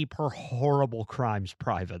to keep her horrible crimes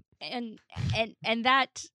private. And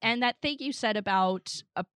that thing you said about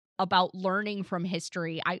learning from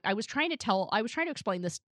history, I've tried to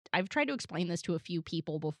explain this to a few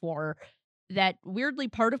people before, that weirdly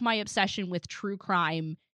part of my obsession with true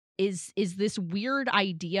crime is this weird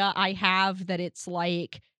idea I have that it's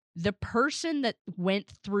like the person that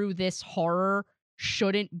went through this horror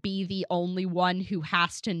shouldn't be the only one who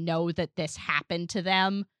has to know that this happened to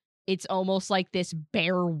them. It's almost like this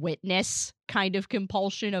bear witness kind of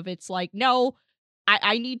compulsion of, it's like, no,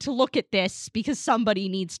 I need to look at this because somebody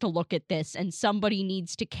needs to look at this and somebody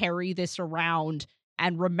needs to carry this around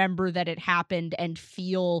and remember that it happened and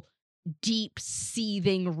feel deep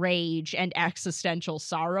seething rage and existential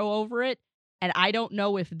sorrow over it. And I don't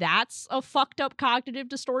know if that's a fucked up cognitive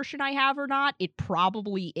distortion I have or not. It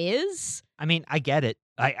probably is. I mean, I get it.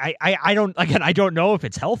 I don't know if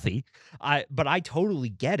it's healthy. But I totally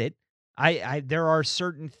get it. There are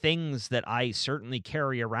certain things that I certainly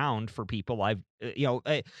carry around for people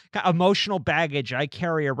emotional baggage I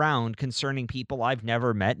carry around concerning people I've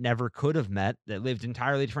never met, never could have met, that lived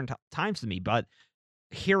entirely different times than me. But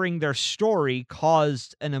hearing their story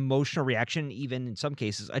caused an emotional reaction, even in some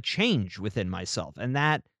cases, a change within myself. And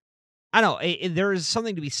that, I don't know, there is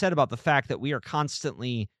something to be said about the fact that we are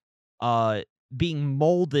constantly being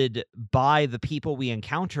molded by the people we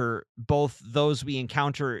encounter, both those we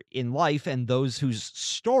encounter in life and those whose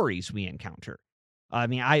stories we encounter. I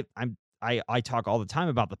mean, I talk all the time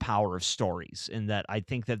about the power of stories, in that I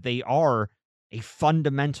think that they are a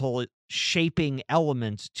fundamental shaping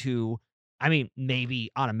element to, I mean, maybe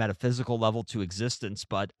on a metaphysical level to existence,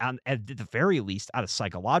 but at the very least, at a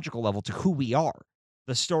psychological level to who we are.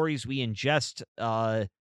 The stories we ingest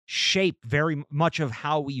shape very much of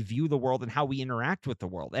how we view the world and how we interact with the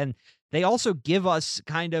world. And they also give us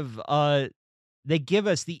kind of, they give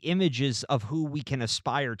us the images of who we can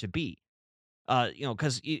aspire to be.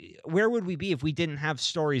 Because where would we be if we didn't have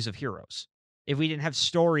stories of heroes? If we didn't have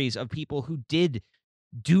stories of people who did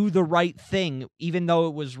do the right thing, even though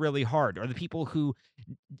it was really hard, or the people who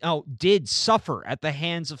did suffer at the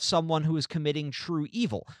hands of someone who is committing true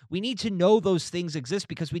evil. We need to know those things exist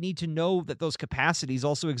because we need to know that those capacities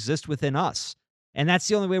also exist within us. And that's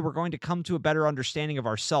the only way we're going to come to a better understanding of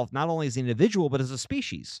ourselves, not only as an individual, but as a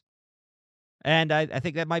species. And I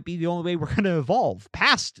think that might be the only way we're going to evolve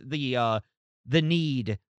past the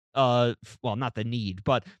need, well, not the need,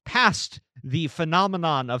 but past the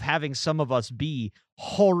phenomenon of having some of us be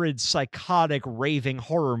horrid, psychotic, raving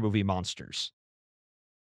horror movie monsters.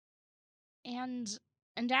 And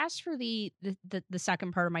as for the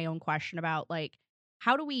second part of my own question about, like,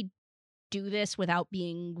 how do we do this without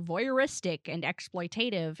being voyeuristic and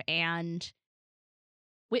exploitative, and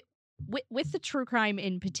with the true crime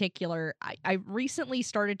in particular, I recently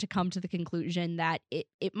started to come to the conclusion that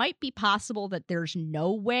it might be possible that there's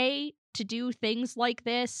no way to do things like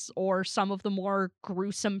this, or some of the more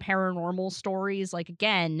gruesome paranormal stories, like,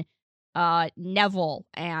 again, Neville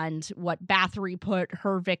and what Bathory put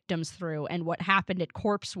her victims through and what happened at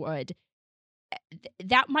Corpsewood.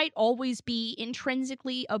 That might always be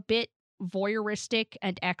intrinsically a bit voyeuristic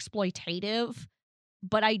and exploitative,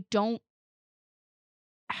 but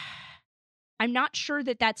I'm not sure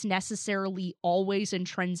that that's necessarily always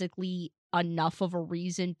intrinsically enough of a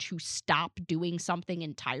reason to stop doing something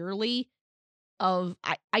entirely.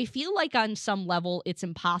 I feel like on some level it's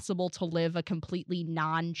impossible to live a completely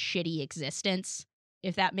non-shitty existence,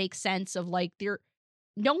 if that makes sense, of like,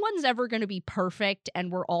 no one's ever going to be perfect,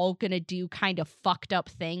 and we're all going to do kind of fucked up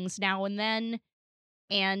things now and then.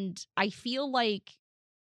 And I feel like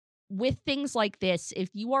with things like this, if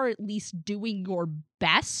you are at least doing your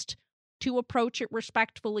best to approach it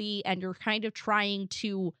respectfully, and you're kind of trying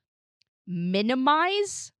to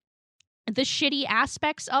minimize the shitty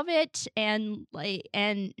aspects of it, and with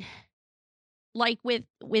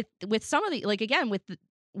some of the, like, again,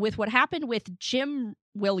 with what happened with Jim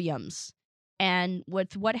Williams and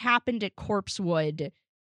with what happened at Corpsewood,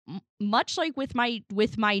 much like with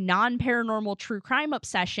my non-paranormal true crime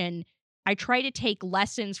obsession, I try to take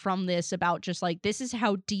lessons from this about just, like, this is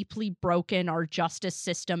how deeply broken our justice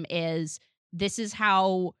system is. This is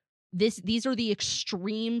how these are the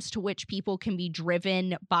extremes to which people can be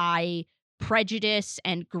driven by prejudice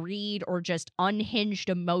and greed, or just unhinged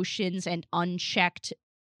emotions and unchecked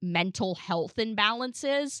mental health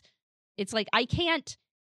imbalances. It's like, I can't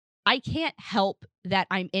help that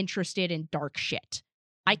I'm interested in dark shit.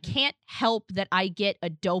 I can't help that I get a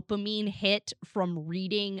dopamine hit from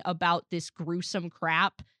reading about this gruesome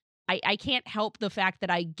crap. I can't help the fact that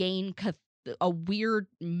I gain a weird,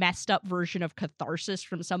 messed up version of catharsis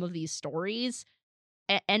from some of these stories.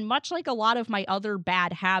 And much like a lot of my other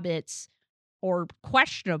bad habits, or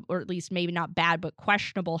questionable, or at least maybe not bad, but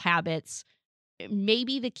questionable habits,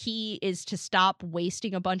 maybe the key is to stop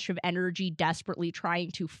wasting a bunch of energy desperately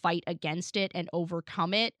trying to fight against it and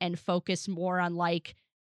overcome it, and focus more on, like,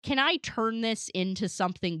 can I turn this into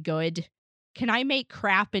something good? Can I make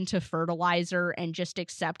crap into fertilizer and just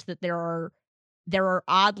accept that there are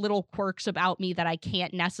odd little quirks about me that I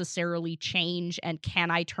can't necessarily change, and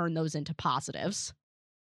can I turn those into positives?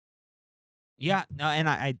 Yeah, no, and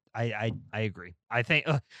I agree. I think,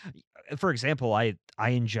 for example, I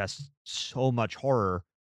ingest so much horror,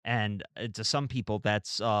 and to some people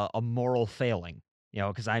that's a moral failing.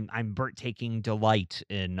 Because I'm taking delight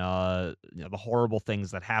in the horrible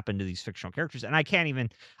things that happen to these fictional characters, and I can't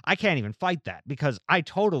even fight that, because I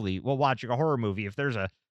totally will watch a horror movie if there's a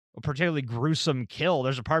particularly gruesome kill.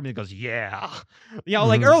 There's a part of me that goes, yeah,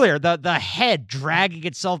 like earlier, the head dragging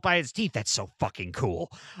itself by its teeth. That's so fucking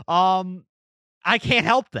cool. I can't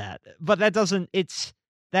help that, but that doesn't. It's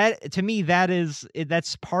that, to me,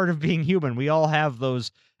 that's part of being human. We all have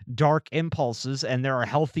those dark impulses, and there are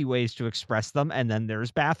healthy ways to express them. And then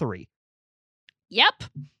there's Bathory. Yep.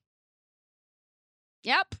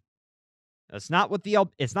 It's not what the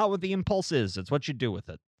impulse is. It's what you do with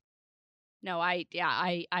it. No, I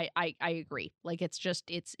agree. Like, it's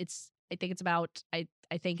think it's about I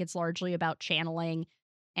think it's largely about channeling.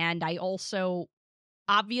 And I also,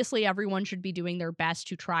 obviously everyone should be doing their best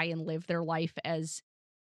to try and live their life as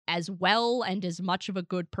well and as much of a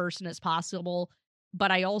good person as possible.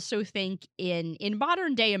 But I also think in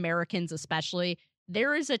modern day Americans especially,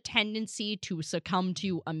 there is a tendency to succumb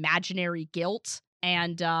to imaginary guilt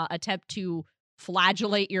and attempt to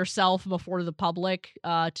flagellate yourself before the public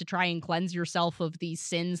to try and cleanse yourself of these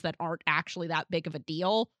sins that aren't actually that big of a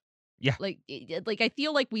deal. Yeah. Like I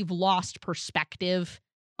feel like we've lost perspective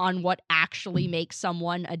on what actually makes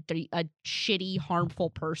someone a shitty, harmful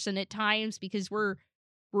person at times, because we're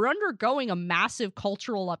undergoing a massive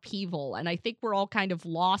cultural upheaval, and I think we're all kind of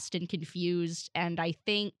lost and confused, and I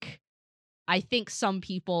think some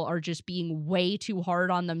people are just being way too hard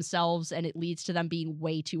on themselves, and it leads to them being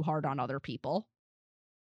way too hard on other people.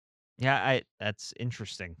 Yeah, that's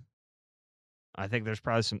interesting. I think there's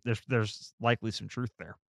probably there's likely some truth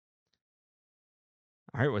there.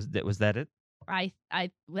 All right, was that it?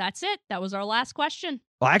 That's it. That was our last question.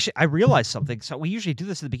 Well, actually, I realized something. So we usually do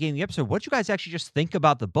this at the beginning of the episode. What did you guys actually just think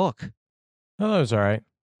about the book? Oh, that was all right.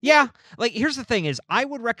 Yeah, like here's the thing: is I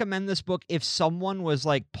would recommend this book if someone was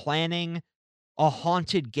like planning a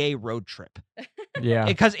haunted gay road trip. Yeah,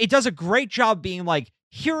 Because it does a great job being like,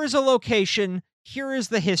 here is a location, here is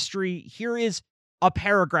the history, here is a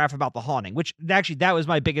paragraph about the haunting, which actually that was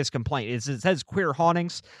my biggest complaint. Is it says queer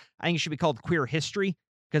hauntings. I think it should be called queer history,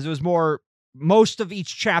 because it was most of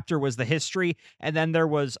each chapter was the history, and then there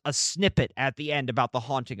was a snippet at the end about the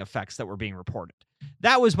haunting effects that were being reported.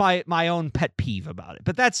 That was my own pet peeve about it.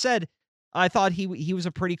 But that said, I thought he was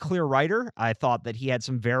a pretty clear writer. I thought that he had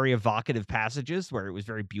some very evocative passages where it was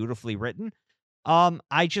very beautifully written.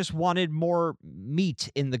 I just wanted more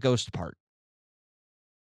meat in the ghost part.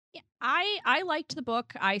 Yeah, I liked the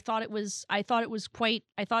book. I thought it was a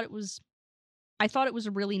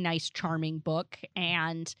really nice, charming book,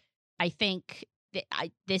 and I think that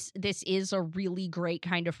this is a really great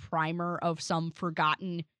kind of primer of some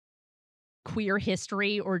forgotten queer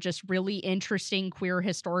history, or just really interesting queer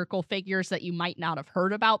historical figures that you might not have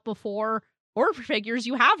heard about before, or figures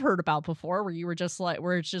you have heard about before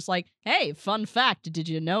where it's just like, hey, fun fact, did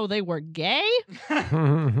you know they were gay?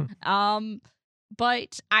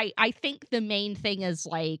 But I think the main thing is,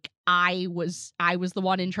 like, I was the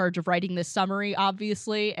one in charge of writing this summary,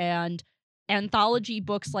 obviously, and anthology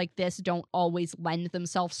books like this don't always lend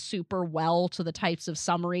themselves super well to the types of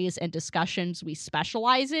summaries and discussions we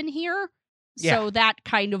specialize in here. Yeah. So that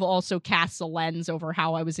kind of also casts a lens over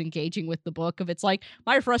how I was engaging with the book. Of it's like,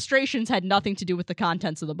 my frustrations had nothing to do with the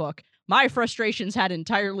contents of the book. My frustrations had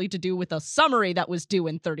entirely to do with a summary that was due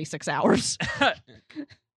in 36 hours.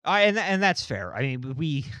 And that's fair. I mean,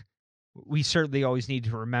 we certainly always need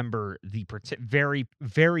to remember the very,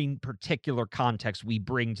 very particular context we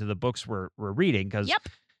bring to the books we're reading. Because, Yep.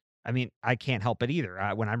 I mean, I can't help it either.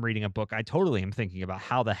 When I'm reading a book, I totally am thinking about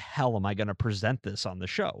how the hell am I going to present this on the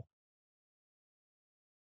show.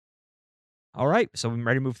 All right, so we're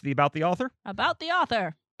ready to move to the About the Author? About the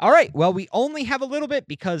author. All right, well, we only have a little bit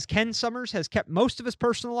because Ken Summers has kept most of his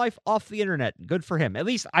personal life off the internet. Good for him. At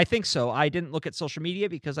least I think so. I didn't look at social media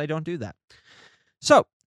because I don't do that. So,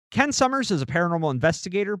 Ken Summers is a paranormal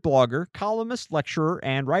investigator, blogger, columnist, lecturer,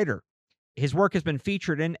 and writer. His work has been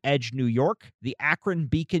featured in Edge New York, the Akron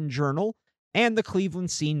Beacon Journal, and the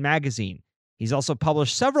Cleveland Scene magazine. He's also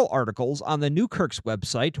published several articles on the Newkirk's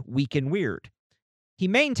website, Week in Weird. He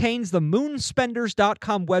maintains the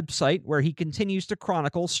moonspenders.com website, where he continues to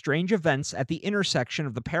chronicle strange events at the intersection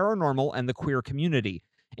of the paranormal and the queer community,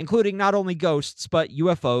 including not only ghosts, but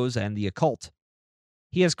UFOs and the occult.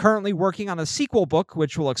 He is currently working on a sequel book,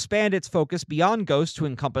 which will expand its focus beyond ghosts to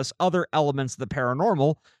encompass other elements of the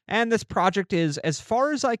paranormal, and this project is, as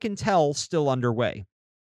far as I can tell, still underway.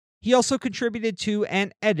 He also contributed to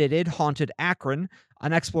and edited Haunted Akron,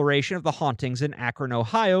 an exploration of the hauntings in Akron,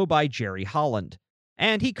 Ohio by Jerry Holland.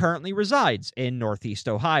 And he currently resides in Northeast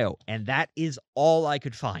Ohio. And that is all I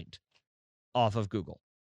could find off of Google.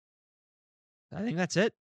 I think that's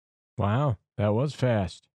it. Wow, that was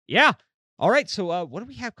fast. Yeah. All right. So what do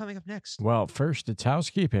we have coming up next? Well, first, it's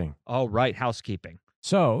housekeeping. Oh, right. Housekeeping.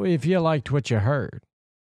 So, if you liked what you heard,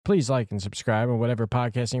 please like and subscribe on whatever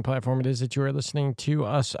podcasting platform it is that you are listening to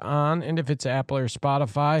us on. And if it's Apple or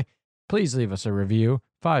Spotify, please leave us a review.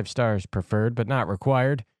 5 stars preferred, but not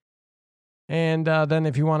required. And then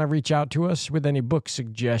if you want to reach out to us with any book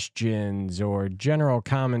suggestions or general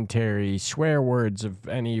commentary, swear words of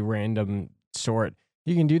any random sort,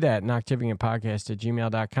 you can do that at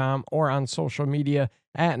noctivagantpodcast@gmail.com or on social media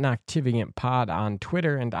at noctivagantpod on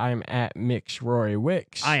Twitter. And I'm at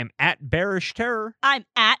MixRoyWicks. I am at Bearish Terror. I'm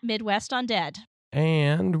at Midwest Undead.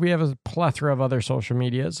 And we have a plethora of other social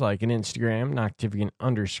medias like an Instagram,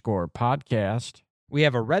 Noctivagant_podcast. We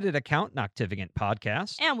have a Reddit account, Noctivagant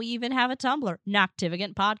Podcast. And we even have a Tumblr,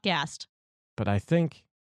 Noctivagant Podcast. But I think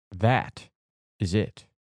that is it.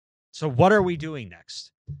 So what are we doing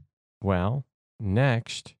next? Well,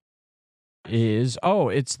 next is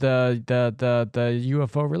it's the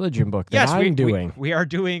UFO religion book that I'm doing. We are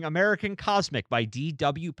doing American Cosmic by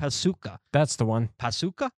D.W. Pasuka. That's the one.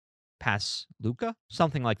 Pasuka? Pasluka?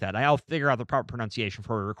 Something like that. I'll figure out the proper pronunciation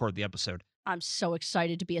before we record the episode. I'm so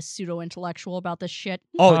excited to be a pseudo-intellectual about this shit.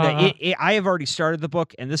 Oh, I have already started the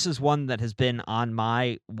book, and this is one that has been on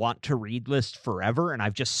my want-to-read list forever, and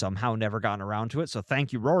I've just somehow never gotten around to it. So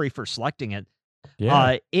thank you, Rory, for selecting it.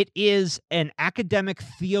 Yeah. It is an academic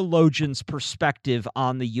theologian's perspective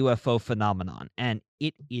on the UFO phenomenon, and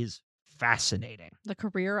it is fascinating. The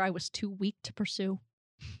career I was too weak to pursue.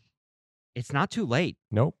 It's not too late.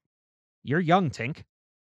 Nope. You're young, Tink.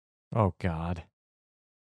 Oh, God.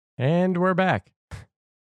 And we're back.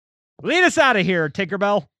 Lead us out of here,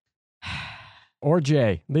 Tinkerbell. Or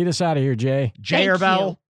Jay. Lead us out of here, Jay. Jay or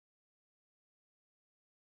Bell.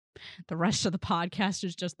 The rest of the podcast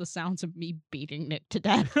is just the sounds of me beating Nick to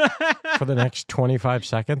death. For the next 25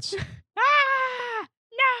 seconds. Ah!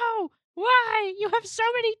 No! Why? You have so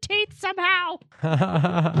many teeth somehow!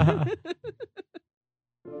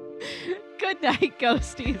 Good night,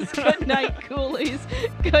 ghosties. Good night, coolies.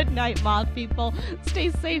 Good night, moth people. Stay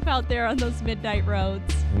safe out there on those midnight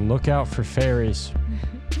roads. And look out for fairies.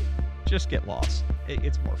 Just get lost.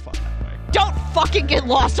 It's more fun that way. Don't fucking get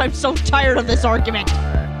lost. I'm so tired of this argument.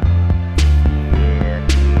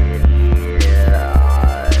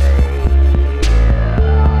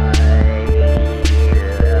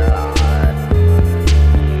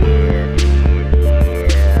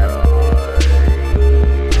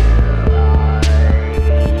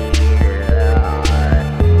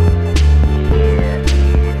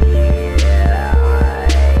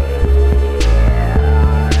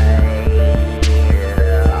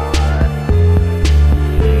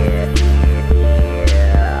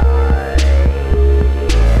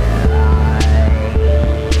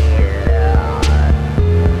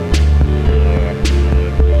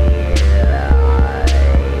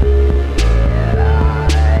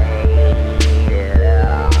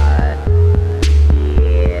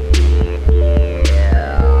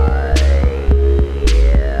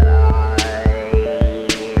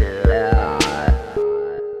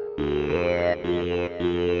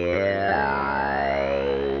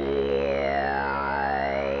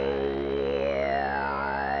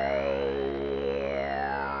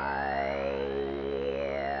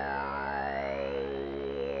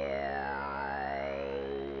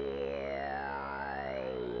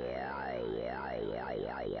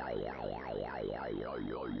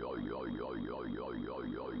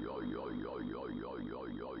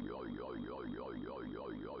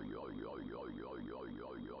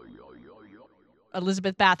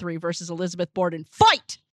 Elizabeth Bathory versus Elizabeth Borden.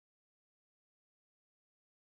 Fight!